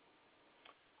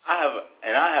 I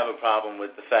have a problem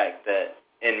with the fact that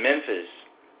in Memphis,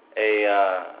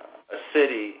 a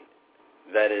city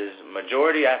that is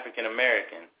majority African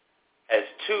American, has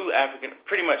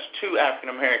pretty much two African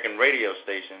American radio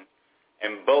stations,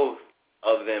 and both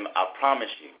of them, I promise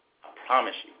you,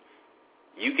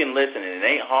 you can listen, and it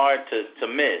ain't hard to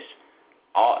miss.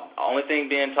 The only thing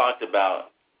being talked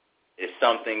about is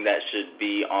something that should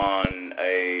be on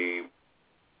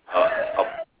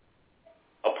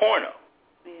a porno.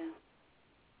 Yeah.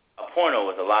 A porno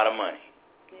with a lot of money.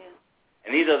 Yeah.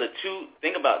 And these are the two.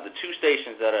 Think about the two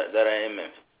stations that are in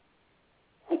Memphis.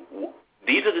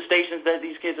 These are the stations that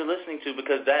these kids are listening to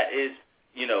because that is,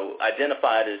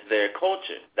 identified as their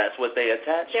culture. That's what they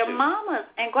attach to. Their mamas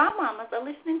and grandmamas are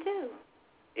listening too.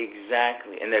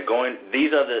 Exactly, and they're going.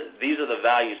 These are the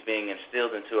values being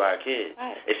instilled into our kids,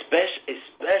 right.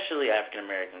 especially African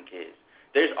American kids.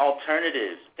 There's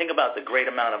alternatives. Think about the great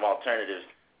amount of alternatives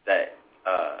that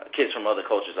kids from other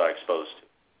cultures are exposed to,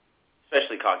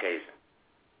 especially Caucasian.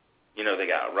 They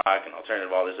got rock and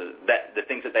alternative, all this. The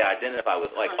things that they identify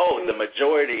with, like, the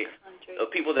majority of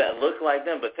people that look like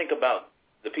them. But think about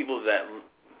the people that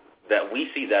we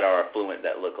see that are affluent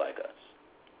that look like us.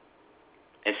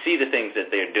 And see the things that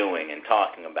they're doing and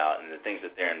talking about and the things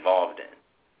that they're involved in,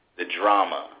 the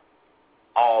drama,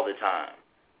 all the time.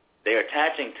 They're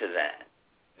attaching to that.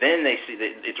 Then they see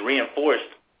that it's reinforced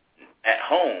at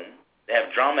home. They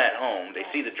have drama at home. They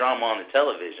see the drama on the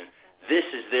television. This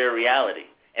is their reality.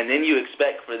 And then you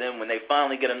expect for them, when they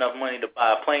finally get enough money to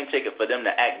buy a plane ticket, for them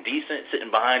to act decent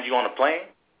sitting behind you on a plane?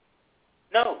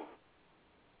 No.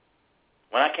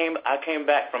 When I came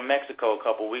back from Mexico a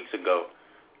couple weeks ago,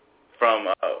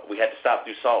 we had to stop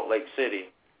through Salt Lake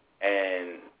City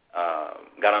and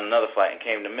got on another flight and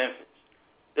came to Memphis.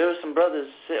 There were some brothers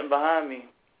sitting behind me,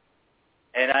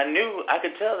 and I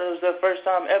could tell that it was their first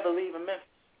time ever leaving Memphis.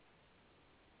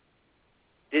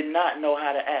 Did not know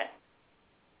how to act.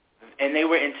 And they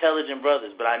were intelligent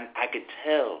brothers, but I could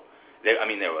tell. They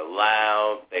were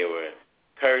loud, they were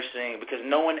cursing, because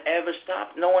no one ever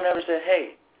stopped. No one ever said,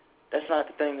 hey, that's not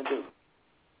the thing to do.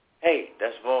 Hey,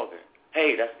 that's vulgar.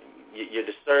 Hey, you're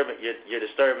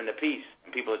disturbing the peace,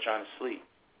 and people are trying to sleep.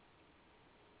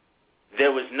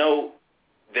 There was no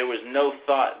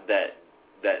thought that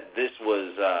this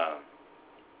was a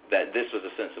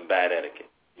sense of bad etiquette.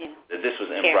 Yeah. That this was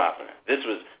improper. This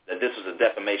was a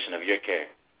defamation of your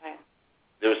character. Right.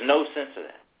 There was no sense of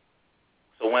that.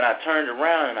 So when I turned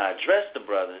around and I addressed the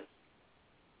brothers,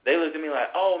 they looked at me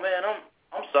like, "Oh man,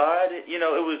 I'm sorry."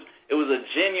 It was a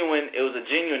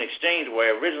genuine exchange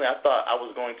where originally I thought I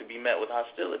was going to be met with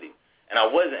hostility, and I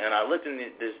wasn't. And I looked in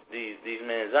these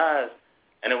men's eyes,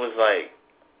 and it was like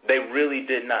they really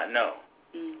did not know.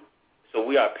 Mm. So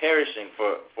we are perishing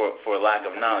for lack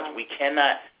of knowledge. We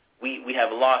cannot. We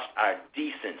have lost our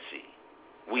decency.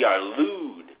 We are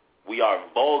lewd. We are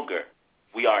vulgar.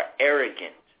 We are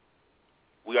arrogant.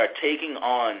 We are taking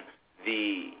on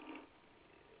we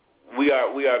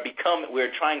are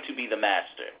trying to be the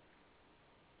master.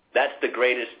 That's the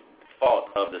greatest fault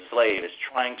of the slave, is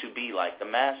trying to be like the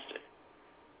master.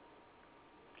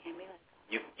 Can't be like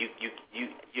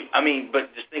that.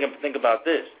 But just think about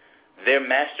this. Their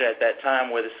master at that time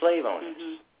were the slave owners.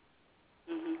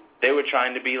 Mm-hmm. Mm-hmm. They were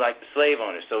trying to be like the slave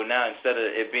owners. So now instead of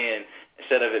it being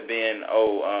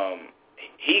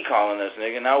he calling us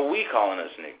nigga, now we calling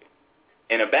us nigga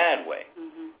in a bad way.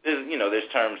 Mm-hmm. There's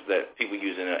terms that people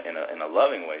use in a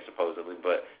loving way supposedly,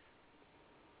 but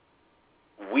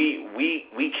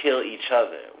we kill each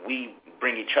other. We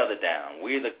bring each other down.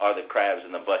 We are the crabs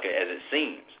in the bucket, as it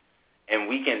seems. And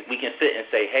we can sit and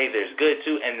say, hey, there's good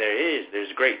too, and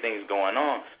there's great things going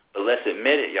on. But let's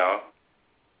admit it, y'all.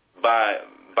 By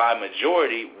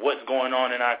majority, what's going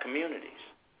on in our communities?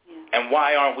 Yeah. And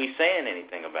why aren't we saying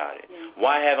anything about it? Yeah.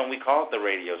 Why haven't we called the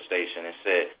radio station and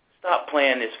said, stop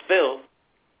playing this filth,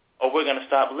 or we're going to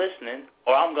stop listening,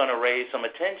 or I'm going to raise some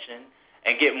attention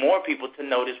and get more people to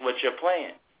notice what you're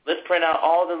playing. Let's print out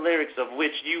all the lyrics of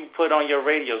which you put on your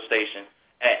radio station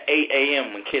at 8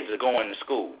 a.m. when kids are going to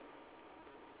school.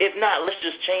 If not, let's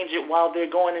just change it while they're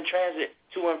going in transit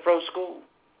to and fro school.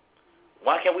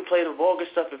 Why can't we play the vulgar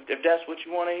stuff if that's what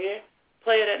you want to hear?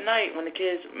 Play it at night when the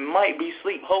kids might be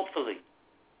asleep, hopefully.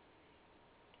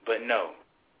 But no,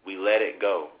 we let it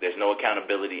go. There's no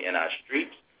accountability in our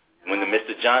streets. When the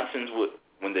Mr. Johnsons would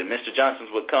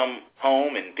come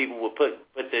home and people would put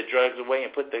their drugs away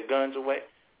and put their guns away,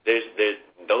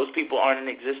 those people aren't in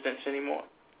existence anymore.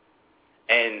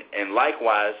 And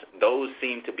likewise, those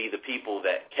seem to be the people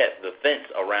that kept the fence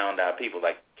around our people,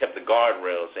 like kept the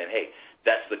guardrails saying, hey,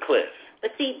 that's the cliff.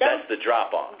 But see, that's the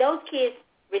drop-off. Those kids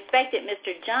respected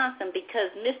Mr. Johnson because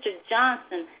Mr.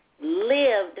 Johnson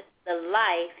lived the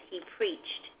life he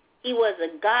preached. He was a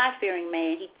God-fearing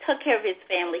man. He took care of his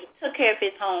family. He took care of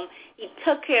his home. He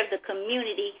took care of the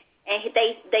community. And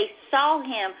they saw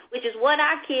him, which is what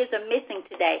our kids are missing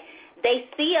today. They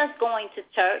see us going to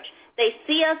church. They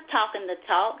see us talking the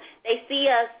talk. They see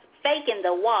us faking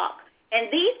the walk.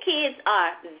 And these kids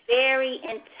are very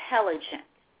intelligent.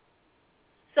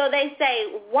 So they say,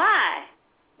 why?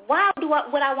 Why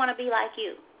would I want to be like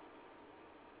you?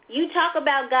 You talk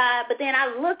about God, but then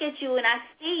I look at you and I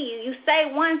see you. You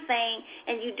say one thing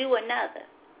and you do another.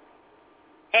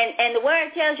 And the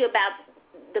word tells you about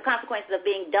the consequences of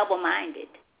being double-minded.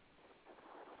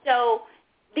 So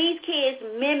these kids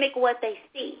mimic what they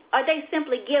see, or they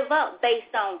simply give up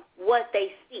based on what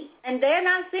they see. And they're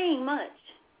not seeing much.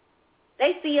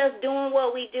 They see us doing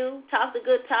what we do, talk the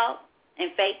good talk,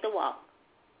 and fake the walk.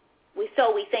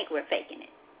 So we think we're faking it.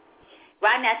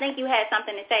 Rodney, I think you had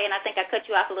something to say, and I think I cut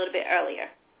you off a little bit earlier.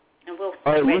 And we'll.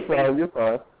 All right, you're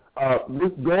fine.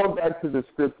 Just going back to the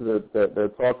scripture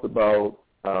that talks about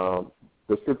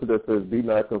the scripture that says, "Be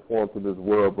not conformed to this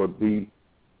world, but be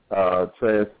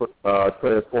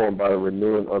transformed by the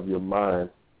renewing of your mind."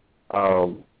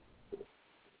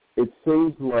 It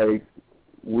seems like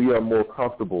we are more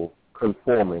comfortable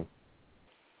conforming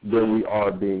than we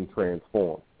are being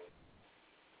transformed.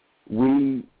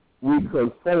 We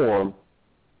conform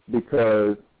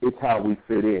because it's how we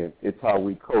fit in, it's how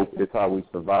we cope, it's how we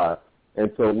survive. And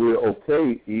so we're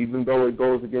okay, even though it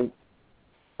goes against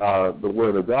the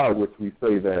Word of God, which we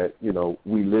say that,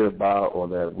 we live by or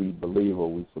that we believe or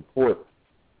we support.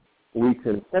 We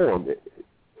conform.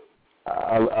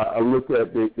 I looked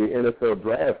at the NFL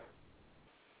draft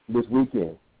this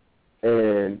weekend,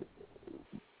 and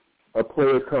a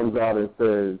player comes out and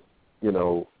says,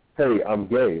 hey, I'm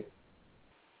gay.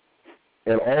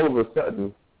 And all of a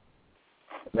sudden,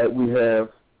 that we have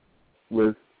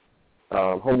with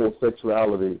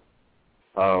homosexuality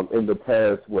in the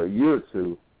past, year or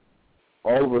two,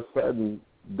 all of a sudden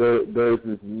there's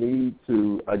this need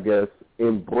to, I guess,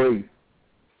 embrace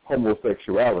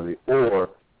homosexuality. Or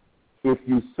if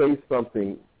you say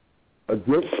something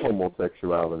against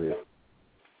homosexuality,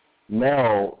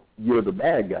 now you're the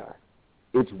bad guy.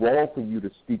 It's wrong for you to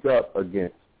speak up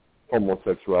against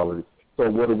homosexuality. So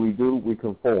what do? We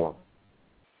conform.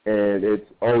 And it's,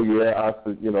 oh, yeah, I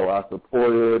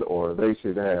support it, or they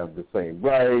should have the same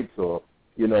rights, or,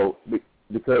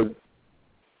 because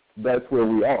that's where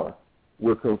we are.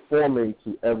 We're conforming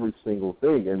to every single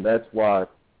thing, and that's why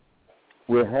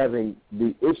we're having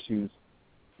the issues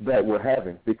that we're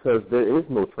having, because there is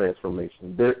no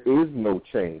transformation. There is no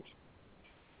change.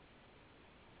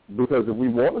 Because if we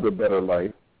wanted a better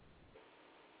life,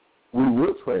 we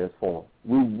would transform.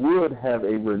 We would have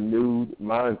a renewed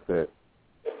mindset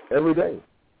every day.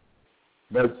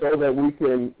 But so that we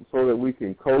can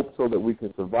cope, so that we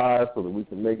can survive, so that we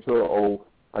can make sure,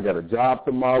 I got a job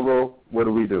tomorrow, what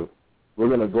do? We're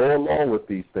going to go along with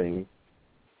these things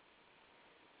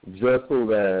just so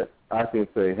that I can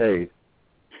say, hey,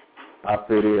 I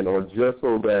fit in, or just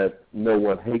so that no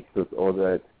one hates us or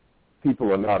that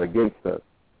people are not against us.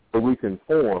 So we can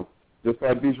form, just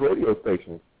like these radio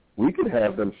stations. We can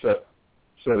have them shut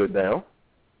it down.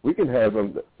 We can have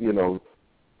them,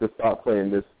 to stop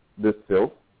playing this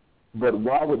filth. But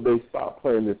why would they stop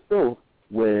playing this filth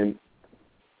when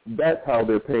that's how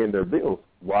they're paying their bills?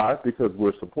 Why? Because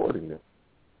we're supporting them.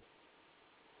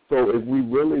 So if we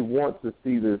really want to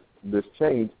see this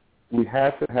change, we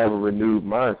have to have a renewed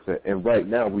mindset. And right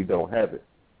now we don't have it.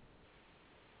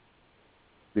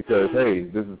 Because, hey,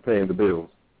 this is paying the bills.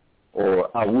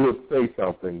 Or I would say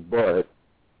something, but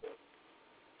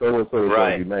so-and-so is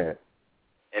going to be mad.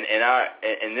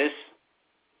 And this,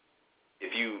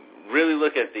 if you really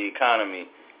look at the economy,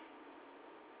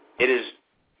 it is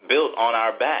built on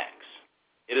our backs.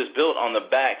 It is built on the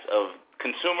backs of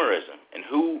consumerism. And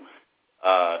who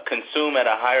consume at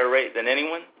a higher rate than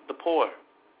anyone? The poor.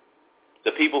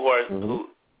 The people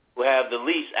who have the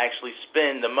least actually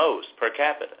spend the most per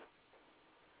capita.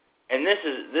 And this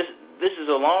is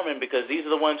alarming, because these are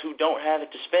the ones who don't have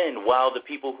it to spend, while the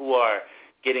people who are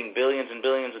getting billions and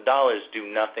billions of dollars do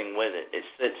nothing with it. It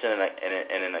sits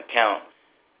in an account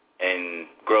and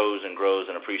grows and grows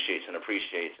and appreciates,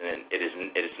 and it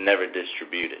is never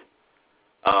distributed.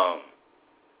 But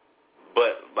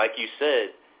like you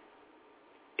said,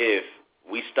 if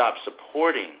we stop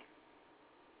supporting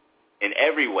in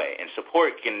every way, and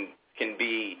support can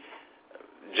be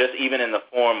just even in the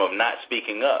form of not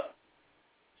speaking up.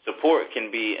 Support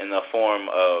can be in the form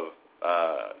of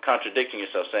contradicting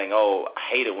yourself, saying, oh, I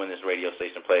hate it when this radio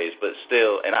station plays, but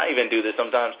still, and I even do this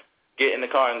sometimes, get in the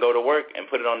car and go to work and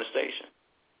put it on the station.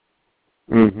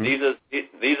 Mm-hmm.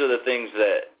 These are the things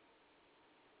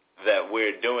that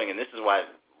we're doing, and this is why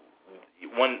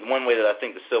one way that I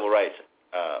think the civil rights,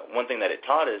 one thing that it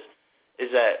taught us is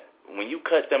that when you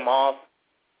cut them off,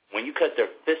 when you cut their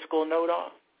fiscal note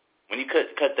off, when you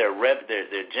cut their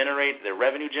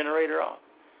revenue generator off,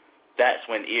 that's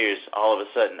when ears all of a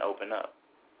sudden open up.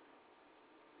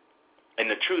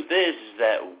 And the truth is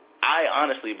that I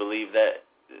honestly believe that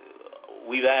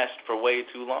we've asked for way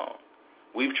too long.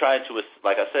 we've tried to,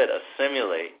 like I said,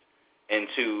 assimilate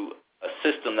into a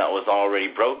system that was already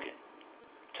broken.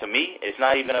 To me, it's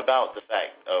not even about the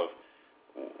fact of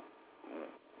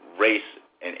race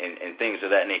and things of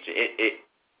that nature.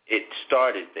 It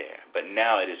started there, but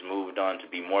now it has moved on to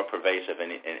be more pervasive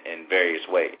in various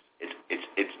ways.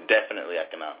 It's definitely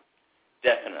economic.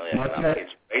 Definitely economic.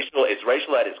 It's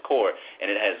racial at its core,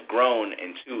 and it has grown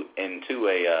into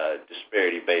a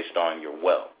disparity based on your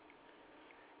wealth.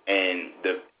 And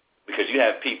because you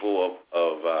have people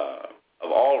of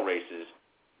all races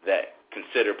that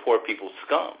consider poor people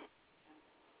scum.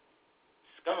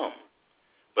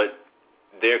 But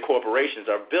their corporations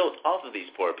are built off of these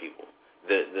poor people.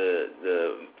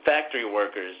 The factory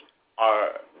workers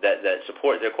that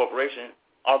support their corporation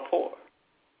are poor.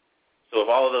 So if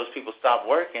all of those people stop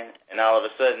working, and all of a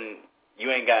sudden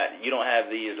now you don't have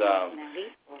these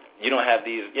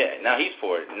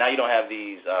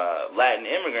Latin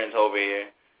immigrants over here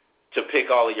to pick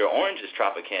all of your oranges,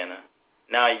 Tropicana.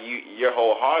 Now your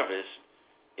whole harvest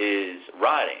is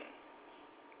rotting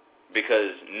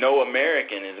because no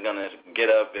American is going to get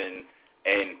up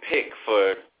and pick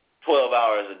for 12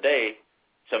 hours a day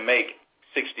to make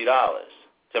 $60.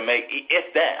 To make,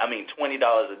 if that,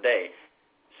 $20 a day,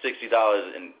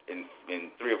 $60 in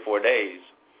 3 or 4 days,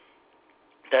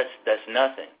 that's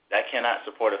nothing. That cannot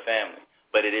support a family,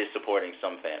 but it is supporting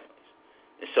some families.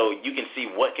 And so you can see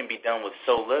what can be done with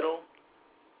so little,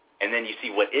 and then you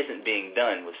see what isn't being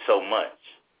done with so much.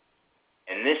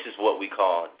 And this is what we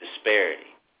call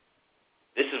disparity.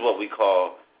 This is what we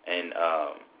call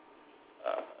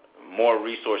more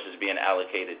resources being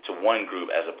allocated to one group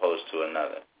as opposed to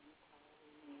another.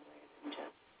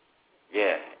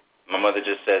 Yeah. My mother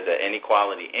just said that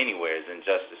inequality anywhere is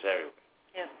injustice everywhere.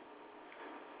 Yeah.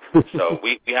 So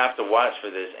we have to watch for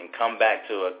this and come back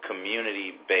to a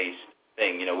community-based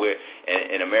thing. We're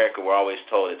in America, we're always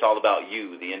told it's all about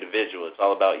you, the individual. It's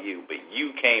all about you. But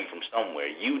you came from somewhere.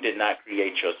 You did not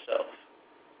create yourself.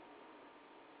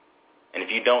 And if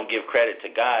you don't give credit to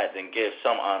God, then give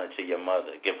some honor to your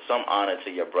mother. Give some honor to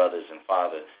your brothers and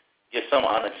father. Give some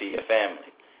honor to your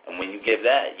family. And when you give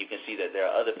that, you can see that there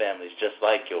are other families just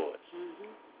like yours.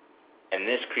 Mm-hmm. And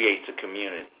this creates a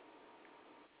community.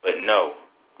 But no,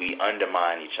 we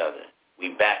undermine each other. We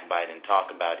backbite and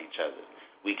talk about each other.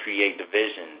 We create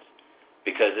divisions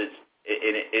because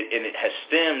it has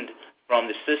stemmed from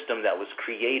the system that was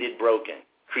created broken,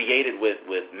 created with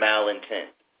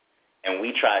malintent. And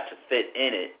we try to fit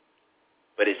in it,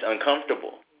 but it's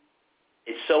uncomfortable.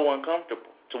 It's so uncomfortable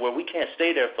to where we can't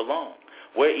stay there for long.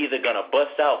 We're either going to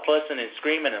bust out fussing and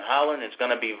screaming and hollering, it's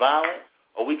going to be violent,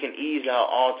 or we can ease out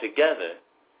altogether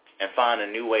and find a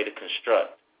new way to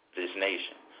construct this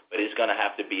nation. But it's going to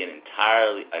have to be an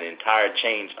entire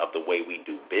change of the way we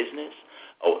do business,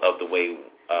 of the way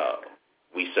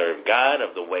we serve God,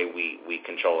 of the way we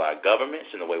control our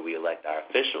governments and the way we elect our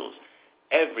officials,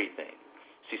 everything.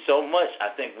 See, so much I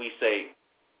think we say,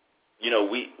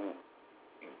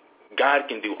 God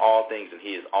can do all things and he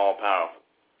is all powerful.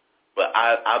 But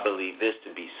I believe this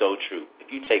to be so true.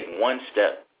 If you take one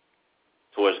step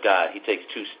towards God, he takes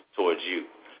two towards you.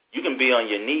 You can be on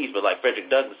your knees, but like Frederick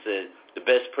Douglass said, the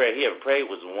best prayer he ever prayed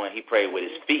was the one he prayed with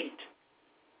his feet.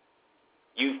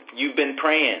 You've been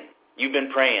praying. You've been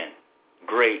praying.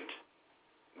 Great.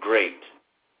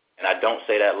 And I don't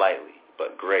say that lightly,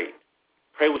 but great.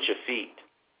 Pray with your feet.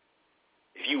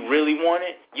 If you really want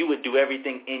it, you would do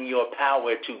everything in your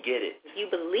power to get it. If you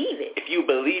believe it. If you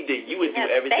believed it, you would do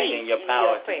everything in your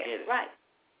power to get it. Right.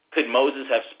 Could Moses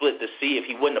have split the sea if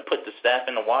he wouldn't have put the staff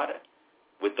in the water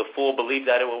with the full belief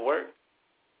that it would work?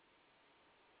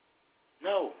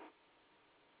 No.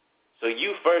 So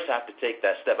you first have to take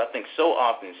that step. I think so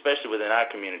often, especially within our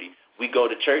community, we go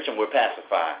to church and we're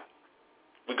pacified.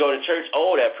 We go to church,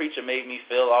 that preacher made me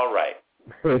feel all right.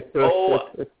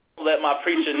 Don't let my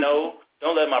preacher know.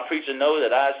 Don't let my preacher know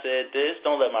that I said this.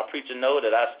 Don't let my preacher know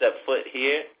that I stepped foot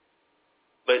here.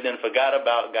 But then forgot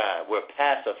about God. We're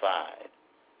pacified.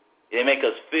 They make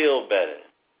us feel better.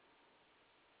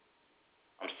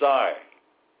 I'm sorry,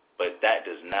 but that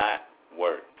does not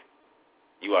work.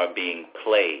 You are being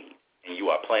played, and you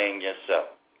are playing yourself.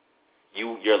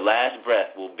 Your last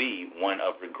breath will be one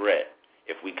of regret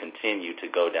if we continue to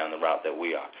go down the route that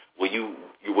we are.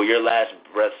 Will your last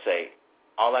breath say,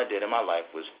 all I did in my life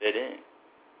was fit in?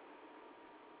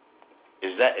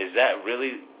 Is that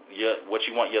really what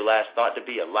you want your last thought to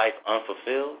be, a life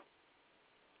unfulfilled?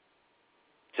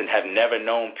 To have never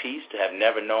known peace, to have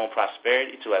never known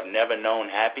prosperity, to have never known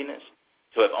happiness,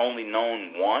 to have only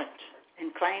known want?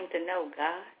 And claim to know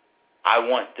God. I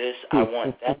want this, I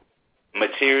want that.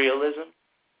 Materialism.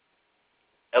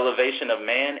 elevation of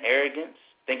man, arrogance,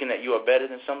 thinking that you are better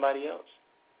than somebody else.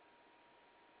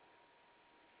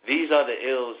 These are the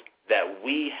ills that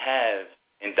we have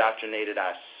indoctrinated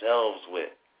ourselves with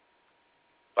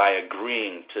by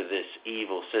agreeing to this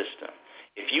evil system.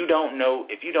 If you don't know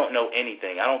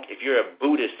anything, if you're a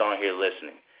Buddhist on here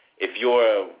listening, if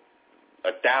you're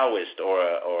a Taoist or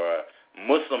a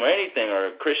Muslim or anything, or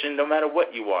a Christian, no matter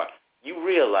what you are, you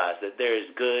realize that there is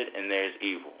good and there is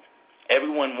evil.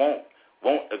 Everyone won't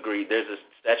agree. There's a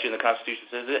statute in the Constitution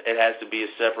that says it has to be a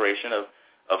separation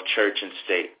of church and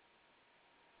state.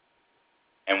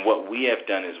 And what we have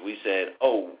done is we said,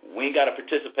 we ain't got to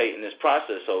participate in this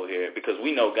process over here because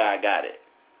we know God got it.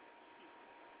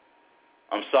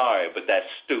 I'm sorry, but that's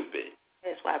stupid.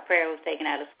 That's why prayer was taken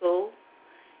out of school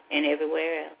and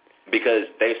everywhere else. Because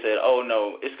they said,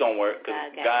 no, it's going to work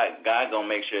because God going to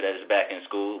make sure that it's back in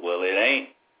school. Well, it ain't.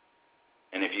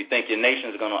 And if you think your nation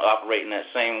is going to operate in that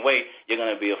same way, you're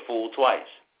going to be a fool twice.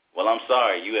 Well, I'm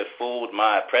sorry. You have fooled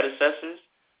my predecessors,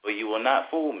 but you will not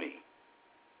fool me.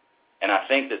 And I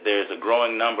think that there's a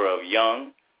growing number of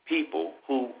young people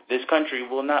who this country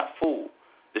will not fool.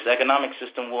 This economic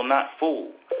system will not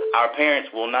fool. Our parents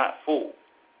will not fool.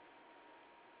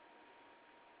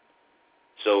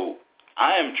 So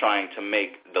I am trying to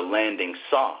make the landing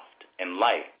soft and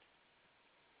light.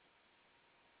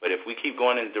 But if we keep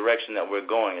going in the direction that we're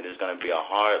going, it is going to be a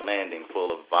hard landing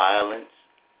full of violence,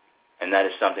 and that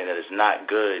is something that is not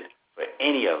good for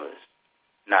any of us.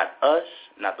 Not us,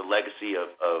 not the legacy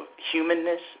of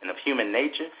humanness and of human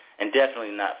nature, and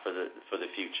definitely not for the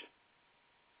future.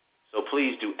 So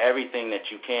please do everything that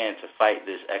you can to fight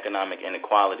this economic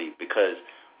inequality, because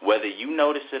whether you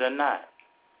notice it or not,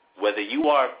 whether you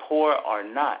are poor or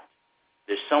not,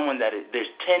 there's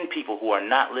 10 people who are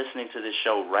not listening to this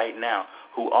show right now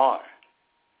who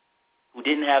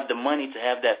didn't have the money to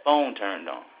have that phone turned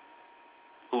on,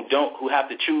 who have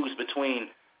to choose between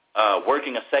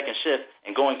working a second shift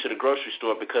and going to the grocery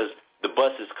store because the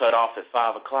bus is cut off at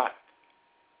 5 o'clock.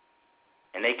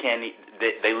 And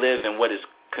they live in what is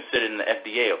considered in the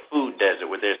FDA a food desert,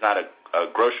 where there's not a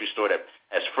grocery store that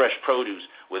has fresh produce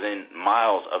within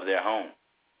miles of their home.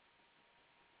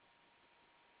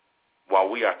 While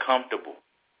we are comfortable,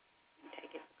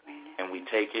 we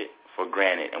take it for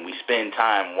granted, and we spend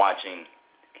time watching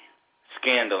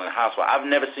Scandal and Housewives. I've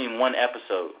never seen one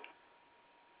episode.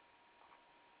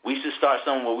 We should start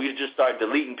somewhere where we just start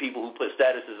deleting people who put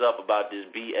statuses up about this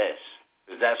BS,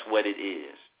 because that's what it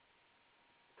is.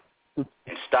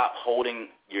 And stop holding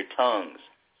your tongues.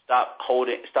 Stop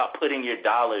putting your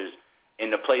dollars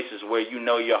in the places where you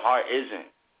know your heart isn't.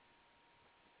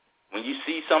 When you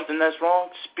see something that's wrong,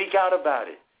 speak out about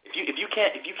it. If you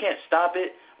can't stop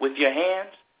it with your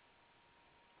hands,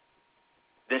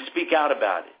 then speak out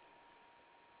about it.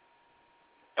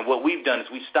 And what we've done is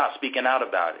we've stopped speaking out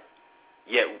about it.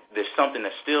 Yet there's something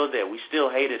that's still there. We still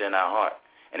hate it in our heart.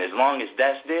 And as long as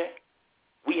that's there,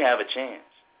 we have a chance.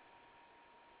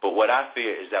 But what I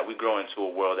fear is that we grow into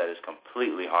a world that is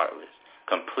completely heartless,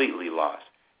 completely lost.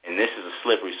 And this is a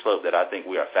slippery slope that I think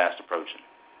we are fast approaching.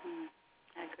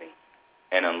 I agree.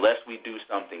 And unless we do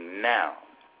something now,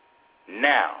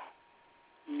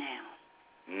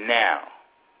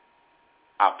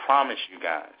 I promise you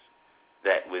guys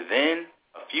that within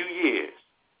a few years,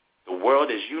 the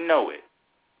world as you know it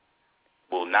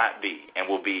will not be, and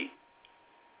will be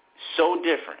so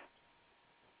different.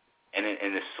 And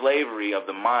the slavery of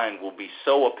the mind will be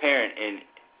so apparent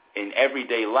in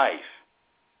everyday life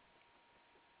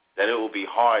that it will be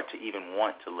hard to even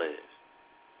want to live.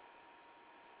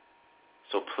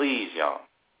 So please, y'all,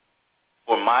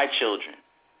 for my children,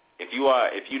 if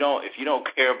you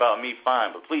don't care about me,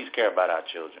 fine, but please care about our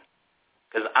children.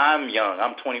 Because I'm young.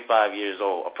 I'm 25 years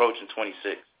old, approaching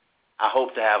 26. I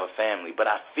hope to have a family, but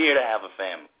I fear to have a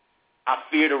family. I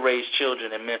fear to raise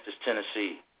children in Memphis,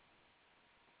 Tennessee.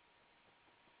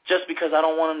 Just because I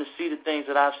don't want them to see the things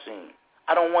that I've seen.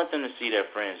 I don't want them to see their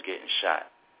friends getting shot.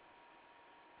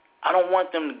 I don't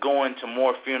want them to go into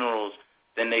more funerals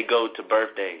than they go to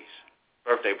birthday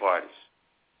parties.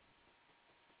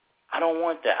 I don't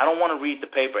want that. I don't want to read the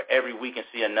paper every week and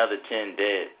see another 10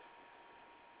 dead.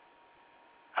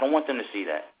 I don't want them to see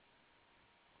that.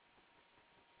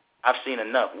 I've seen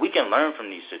enough. We can learn from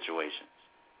these situations.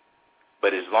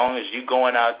 But as long as you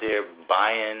going out there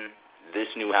buying this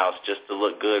new house just to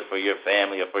look good for your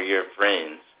family or for your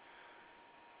friends,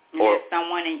 and or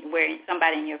somebody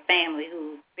in your family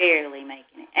who's barely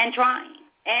making it and trying.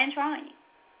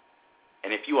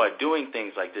 And if you are doing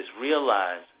things like this,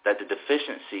 realize that the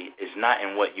deficiency is not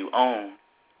in what you own.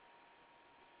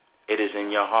 It is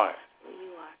in your heart. Who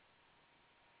you are.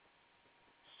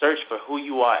 Search for who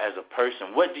you are as a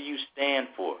person. What do you stand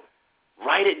for?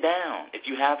 Write it down if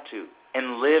you have to,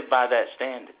 and live by that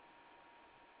standard.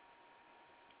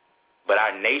 But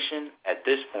our nation at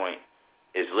this point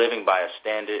is living by a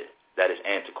standard that is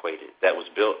antiquated, that was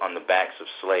built on the backs of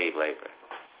slave labor.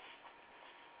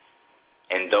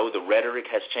 And though the rhetoric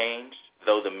has changed,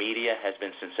 though the media has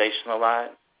been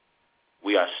sensationalized,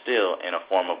 we are still in a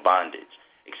form of bondage,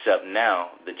 except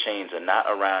now the chains are not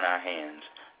around our hands.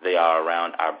 They are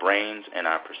around our brains and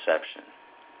our perception.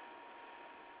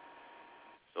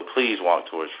 So please walk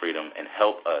towards freedom and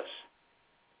help us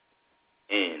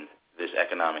end this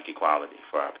economic equality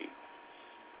for our people.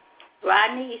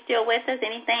 Rodney, you still with us?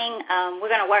 Anything? We're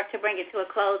going to work to bring it to a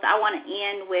close. I want to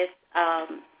end with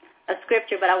a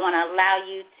scripture, but I want to allow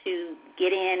you to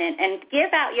get in and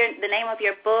give out the name of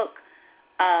your book,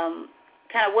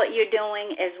 kind of what you're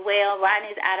doing as well.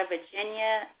 Rodney's out of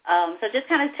Virginia. So just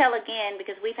kind of tell again,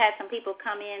 because we've had some people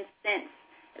come in since,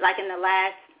 like in the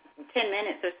last 10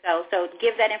 minutes or so. So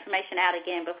give that information out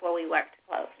again before we work to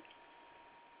close.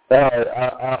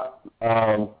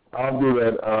 I'll do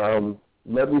that.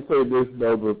 Let me say this,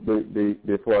 though,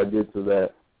 before I get to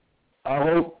that. I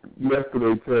hope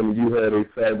yesterday, Tim, you had a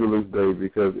fabulous day,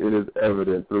 because it is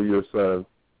evident through your son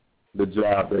the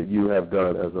job that you have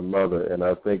done as a mother, and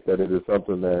I think that it is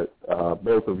something that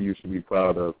both of you should be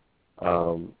proud of.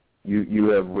 You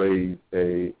have raised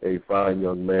a fine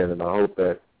young man, and I hope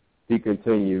that he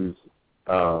continues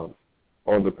on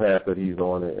the path that he's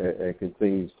on and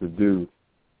continues to do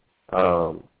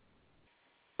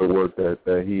the work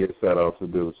that he has set out to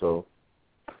do. So,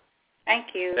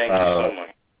 thank you. Thank you so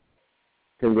much.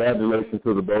 Congratulations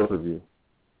to the both of you.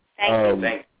 Thank you.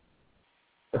 Thank you.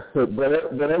 But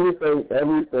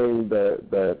everything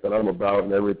that I'm about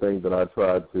and everything that I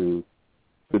try to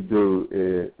do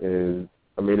is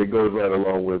I mean, it goes right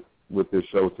along with this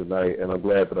show tonight, and I'm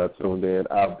glad that I tuned in.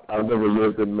 I've never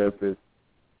lived in Memphis.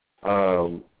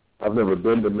 I've never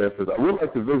been to Memphis. I would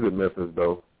like to visit Memphis,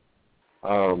 though.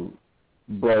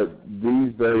 But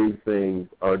these very things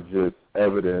are just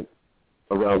evident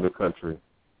around the country.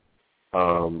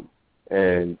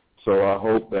 And so I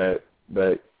hope that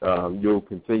you'll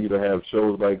continue to have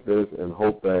shows like this, and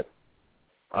hope that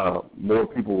more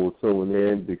people will tune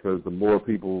in, because the more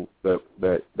people that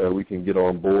we can get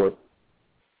on board,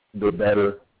 the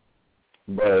better.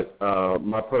 But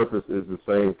my purpose is the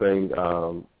same thing.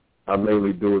 I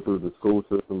mainly do it through the school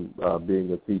system,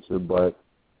 being a teacher, but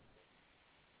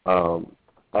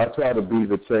I try to be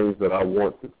the change that I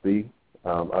want to see.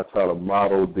 I try to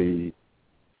model the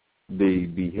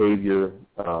behavior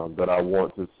that I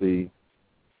want to see.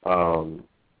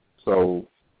 So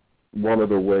one of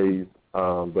the ways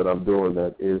that I'm doing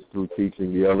that is through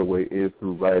teaching. The other way is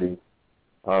through writing.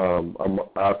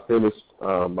 I finished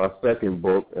my second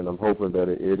book, and I'm hoping that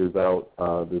it is out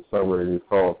this summer. It is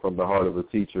called From the Heart of a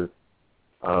Teacher,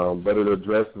 but it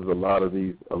addresses a lot of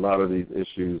these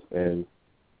issues. And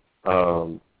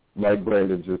like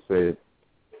Brandon just said,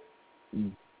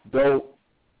 don't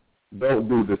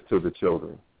do this to the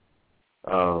children.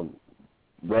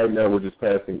 Right now, we're just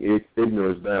passing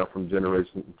ignorance down from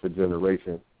generation to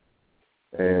generation.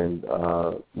 And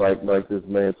like this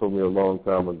man told me a long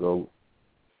time ago,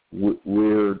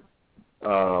 we're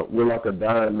like a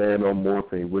dying man on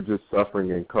morphine. We're just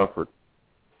suffering in comfort.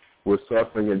 We're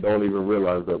suffering and don't even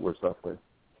realize that we're suffering,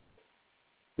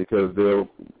 because they'll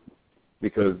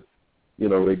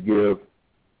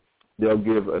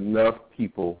give enough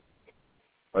people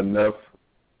enough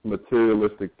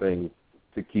materialistic things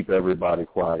to keep everybody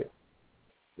quiet.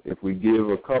 If we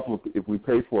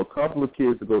pay for a couple of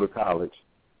kids to go to college,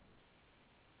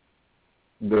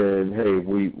 then hey,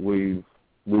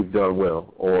 we've done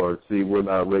well. Or see, we're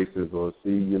not racist. Or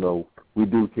see, we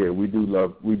do care. We do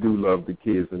love the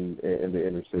kids in the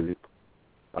inner city.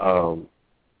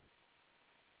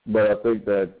 But I think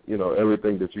that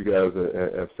everything that you guys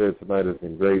have said tonight has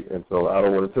been great, and so I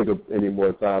don't want to take up any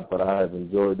more time. But I have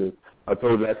enjoyed this. I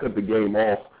told you I cut the game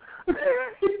off,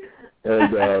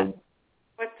 and well,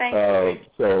 thank you.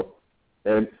 So,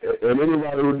 and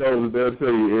anybody who knows, they'll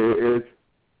tell you it's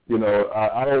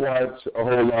I don't watch a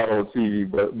whole lot on TV,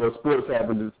 but sports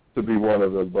happens to be one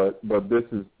of them. But this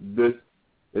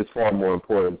is far more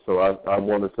important. So I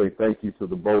want to say thank you to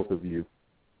the both of you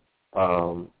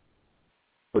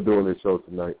for doing this show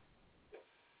tonight.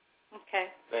 Okay.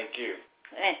 Thank you.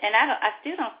 And I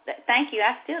still don't thank you.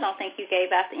 I still don't think you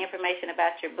gave out the information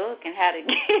about your book and how to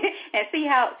get and see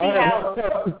how.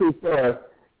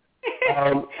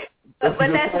 But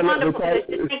that's wonderful to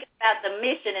think about the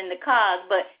mission and the cause.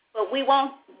 But we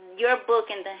want your book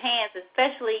in the hands,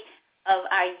 especially of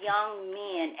our young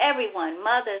men, everyone,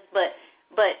 mothers, but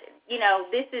But,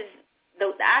 this is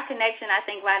our connection, I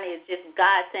think, Rodney, is just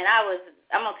God sent. I'm going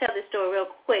to tell this story real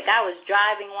quick. I was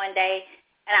driving one day,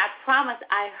 and I promise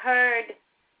I heard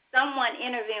someone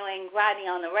interviewing Rodney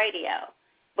on the radio,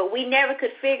 but we never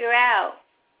could figure out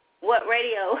what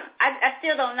radio. I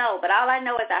still don't know, but all I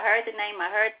know is I heard the name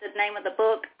of the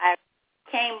book. I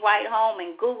came right home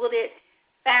and Googled it,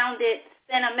 found it,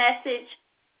 sent a message,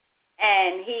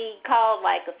 and he called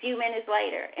like a few minutes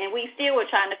later, and we still were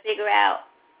trying to figure out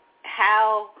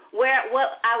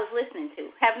what I was listening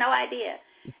to. Have no idea.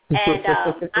 And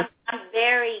I'm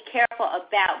very careful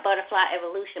about butterfly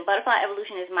evolution. Butterfly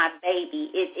evolution is my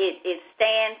baby. It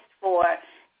stands for,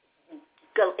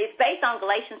 it's based on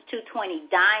Galatians 2:20,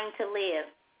 dying to live.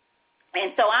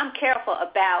 And so I'm careful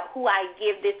about who I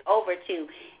give this over to.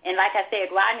 And like I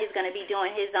said, Rodney's going to be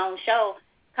doing his own show,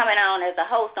 coming on as a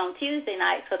host on Tuesday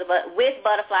nights with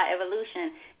Butterfly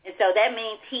Evolution. And so that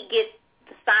means he gets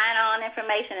the sign-on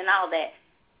information and all that.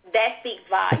 That speaks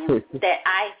volumes, that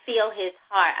I feel his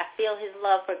heart. I feel his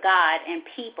love for God and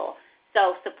people.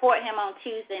 So support him on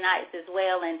Tuesday nights as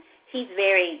well. And he's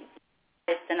very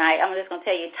tonight. I'm just going to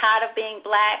tell you, tired of being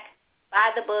black,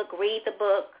 buy the book, read the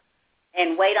book,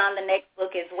 and wait on the next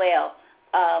book as well.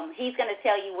 He's going to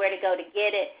tell you where to go to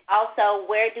get it. Also,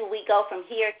 where do we go from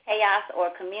here, Chaos or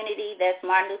Community? That's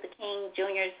Martin Luther King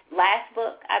Jr.'s last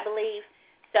book, I believe.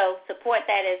 So support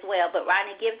that as well. But,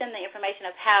 Rodney, give them the information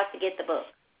of how to get the book.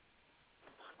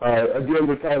 Again,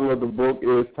 the title of the book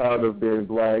is Tired of Being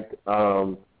Black.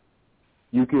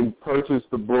 You can purchase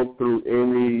the book through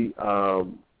any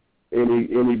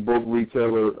book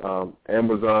retailer,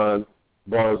 Amazon,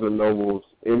 Barnes & Nobles,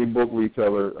 any book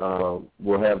retailer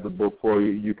will have the book for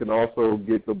you. You can also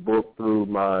get the book through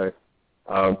my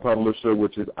publisher,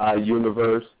 which is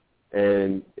iUniverse.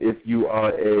 And if you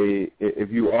are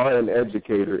an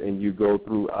educator and you go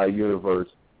through iUniverse,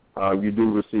 you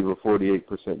do receive a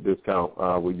 48% discount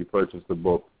when you purchase the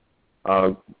book.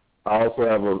 I also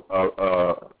have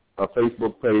a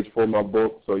Facebook page for my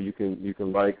book, so you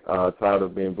can like Tired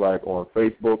of Being Black on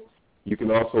Facebook. You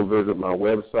can also visit my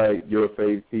website,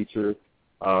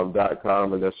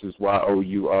 yourfaveteacher.com, and that's just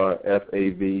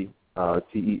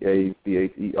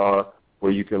YOURFAVTEACHER,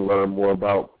 where you can learn more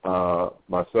about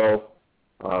myself,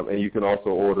 and you can also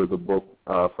order the book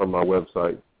from my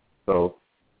website. So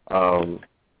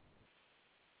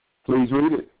please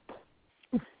read it.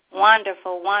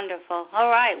 Wonderful, wonderful.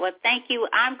 All right, well, thank you.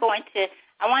 I want to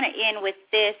end with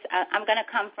this. I'm going to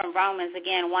come from Romans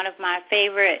again, one of my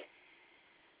favorite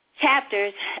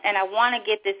chapters, and I want to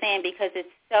get this in because it's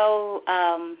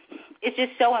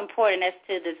just so important as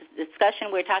to the discussion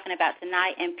we're talking about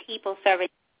tonight and people serving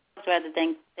rather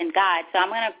than God. So I'm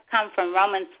going to come from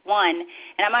Romans 1,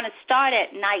 and I'm going to start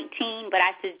at 19, but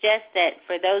I suggest that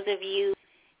for those of you,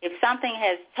 if something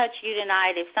has touched you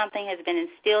tonight, if something has been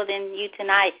instilled in you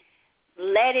tonight,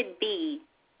 let it be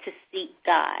to seek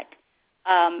God.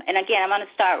 And again, I'm going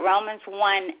to start Romans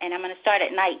 1, and I'm going to start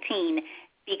at 19.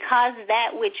 Because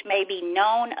that which may be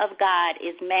known of God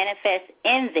is manifest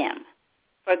in them,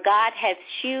 for God hath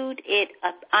shewed it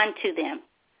up unto them.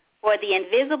 For the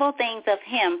invisible things of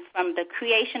him from the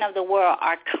creation of the world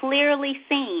are clearly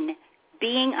seen,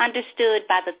 being understood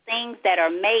by the things that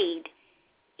are made,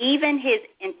 even his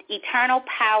eternal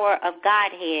power of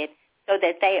Godhead, so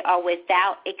that they are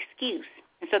without excuse.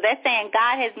 And so that's saying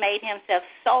God has made himself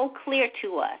so clear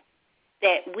to us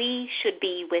that we should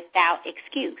be without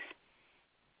excuse.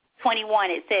 21,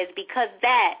 it says, because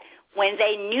that when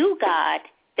they knew God,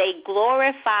 they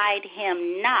glorified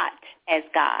him not as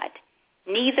God,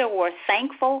 neither were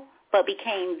thankful, but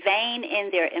became vain in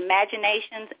their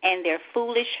imaginations, and their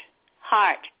foolish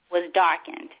heart was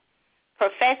darkened.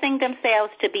 Professing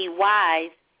themselves to be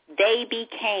wise, they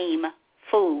became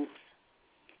fools,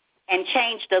 and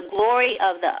changed the glory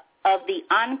of the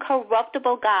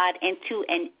uncorruptible God into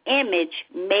an image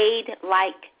made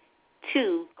like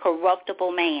to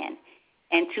corruptible man,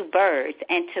 and to birds,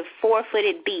 and to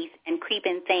four-footed beasts, and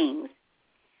creeping things.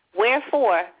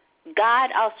 Wherefore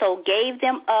God also gave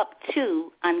them up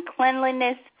to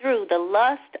uncleanliness through the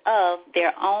lust of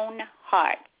their own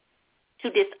heart, to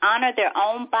dishonor their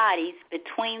own bodies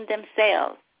between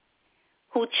themselves,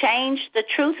 who changed the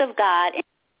truth of God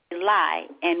into a lie,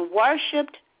 and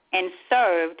worshipped and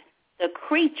served the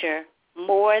creature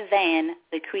more than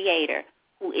the Creator,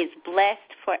 who is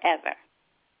blessed forever.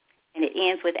 And it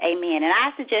ends with amen. And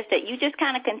I suggest that you just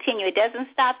kind of continue. It doesn't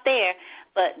stop there,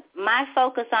 but my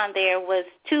focus on there was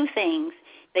two things,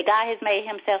 that God has made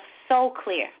himself so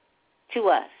clear to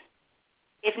us.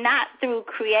 If not through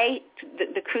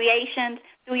the creation,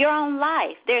 through your own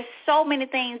life. There's so many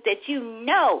things that you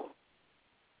know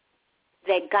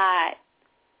that God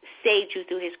saved you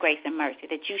through his grace and mercy,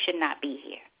 that you should not be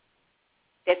here.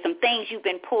 There's some things you've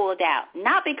been pulled out,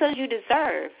 not because you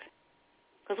deserve,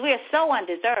 because we are so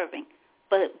undeserving,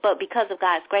 but because of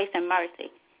God's grace and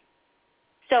mercy.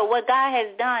 So what God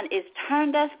has done is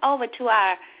turned us over to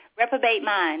our reprobate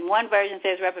mind. One version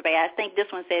says reprobate. I think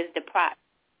this one says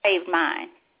depraved mind.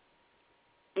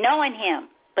 Knowing him,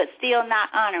 but still not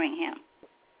honoring him.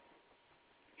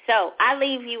 So I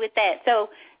leave you with that. So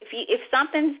if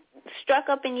something struck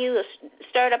up in you or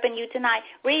stirred up in you tonight,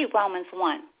 read Romans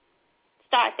 1.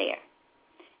 Start there.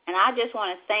 And I just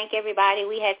want to thank everybody.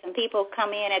 We had some people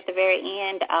come in at the very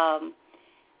end.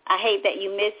 I hate that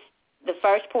you missed the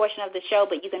first portion of the show,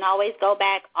 but you can always go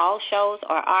back. All shows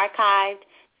are archived,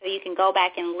 so you can go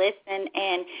back and listen.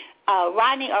 And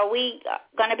Rodney, are we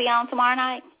going to be on tomorrow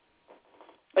night?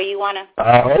 Or you want to?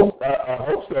 I hope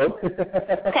so.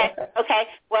 Okay.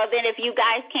 Well, then if you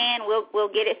guys can, we'll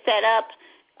get it set up.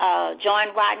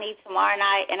 Join Rodney tomorrow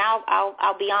night, and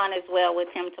I'll be on as well with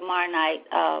him tomorrow night,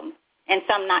 and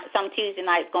some Tuesday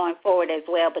nights going forward as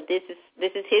well. But this is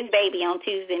his baby on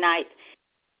Tuesday nights.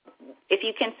 If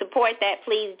you can support that,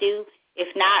 please do.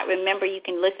 If not, remember you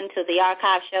can listen to the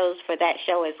archive shows for that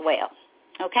show as well.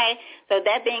 Okay? So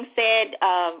that being said,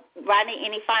 Rodney,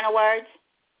 any final words?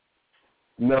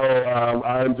 No,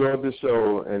 I enjoyed the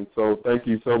show, and so thank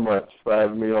you so much for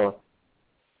having me on.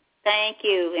 Thank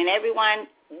you. And everyone,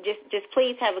 just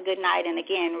please have a good night. And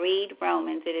again, read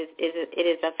Romans. It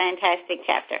is a fantastic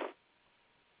chapter.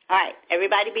 All right.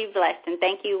 Everybody be blessed. And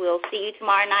thank you. We'll see you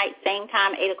tomorrow night, same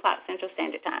time, 8 o'clock Central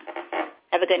Standard Time.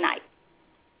 Have a good night.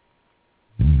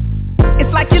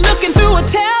 It's like you're looking through a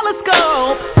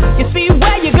telescope. You see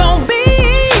where you're going to be.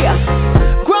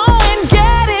 Growing,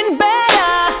 getting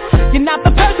better. You're not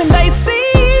the person they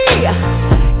see.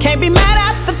 Can't be mad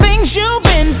at the things you've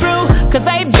been through, 'cause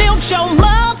they built your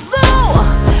muscle.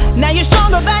 Now you're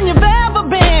stronger than you've ever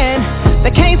been.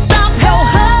 They can't stop your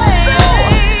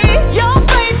hustle. Your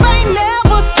faith ain't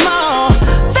never small.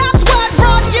 That's what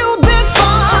brought you this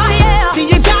far. Yeah. See,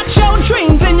 you got your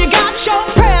dreams and you got your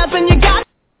prayers and you got.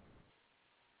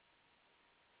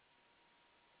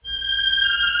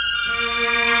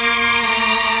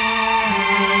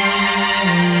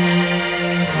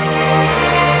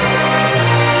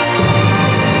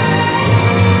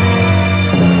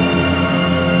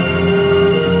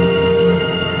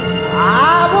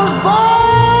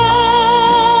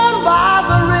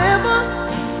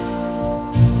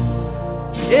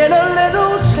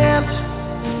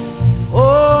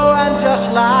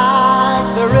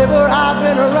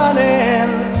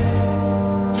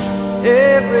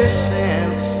 Ever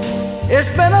since,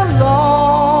 it's been a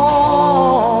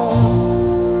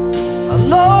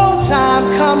long time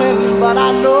coming, but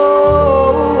I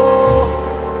know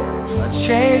a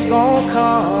change gonna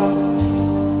come.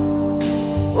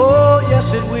 Oh, yes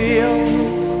it will.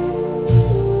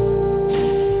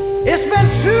 It's been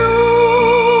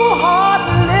too hard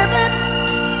living,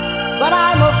 but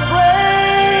I'm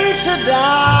afraid to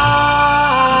die.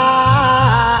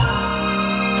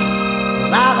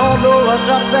 I don't know what's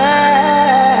up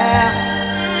there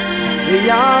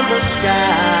beyond the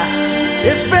sky.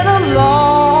 It's been a long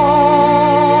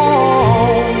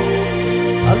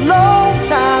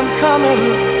time coming,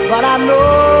 but I know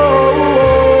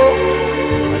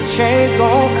a change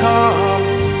gonna come.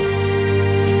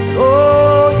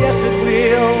 Oh, yes it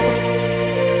will.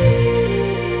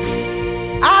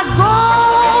 I go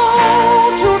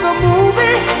to the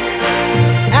movie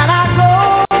and I go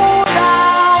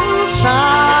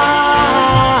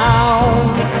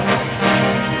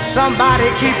somebody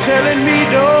keep telling me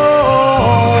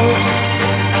don't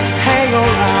hang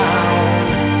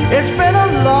around. It's been a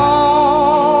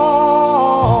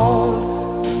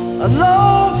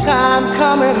long time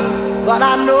coming, but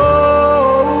I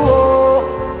know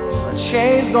a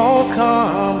change gonna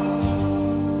come.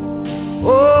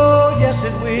 Oh, yes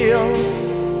it will.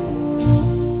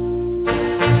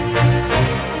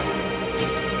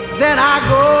 Then I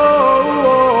go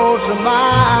to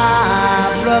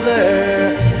my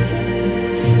brother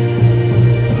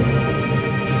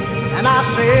and I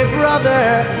say, brother,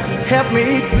 help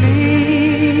me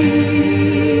please.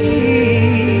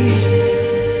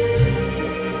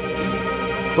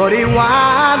 But he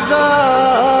winds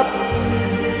up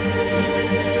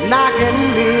knocking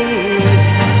me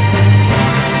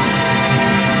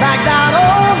back down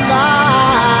on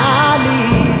my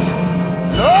knees.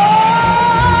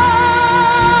 Lord,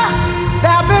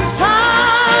 there have been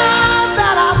times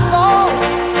that I thought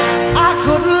I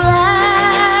could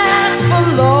last for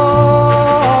long.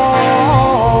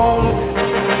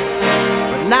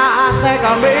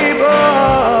 I'm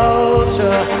able to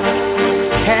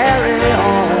carry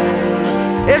on.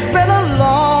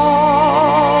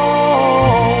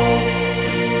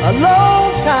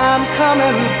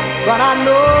 but I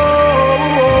know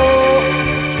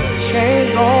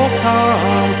change gon'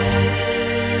 come.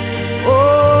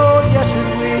 Oh, yes it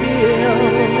will.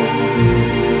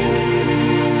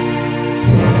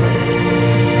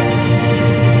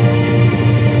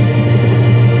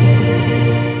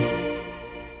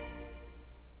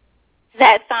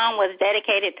 That song was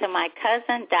dedicated to my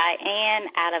cousin Diane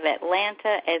out of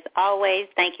Atlanta. As always,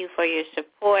 thank you for your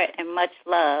support and much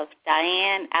love.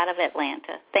 Diane out of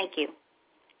Atlanta. Thank you.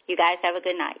 You guys have a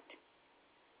good night.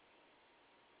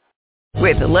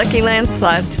 With the Lucky Land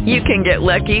Slots, you can get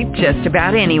lucky just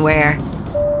about anywhere.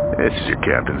 This is your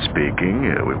captain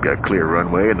speaking. We've got clear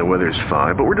runway and the weather's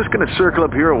fine, but we're just going to circle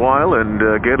up here a while and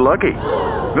get lucky.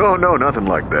 No, nothing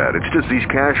like that. It's just these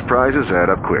cash prizes add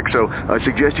up quick. So I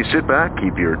suggest you sit back,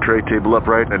 keep your tray table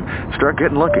upright, and start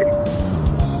getting lucky.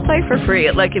 Play for free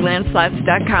at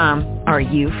LuckyLandSlots.com. Are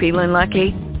you feeling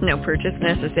lucky? No purchase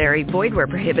necessary. Void where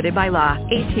prohibited by law.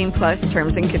 18+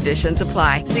 terms and conditions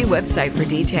apply. See website for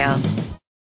details.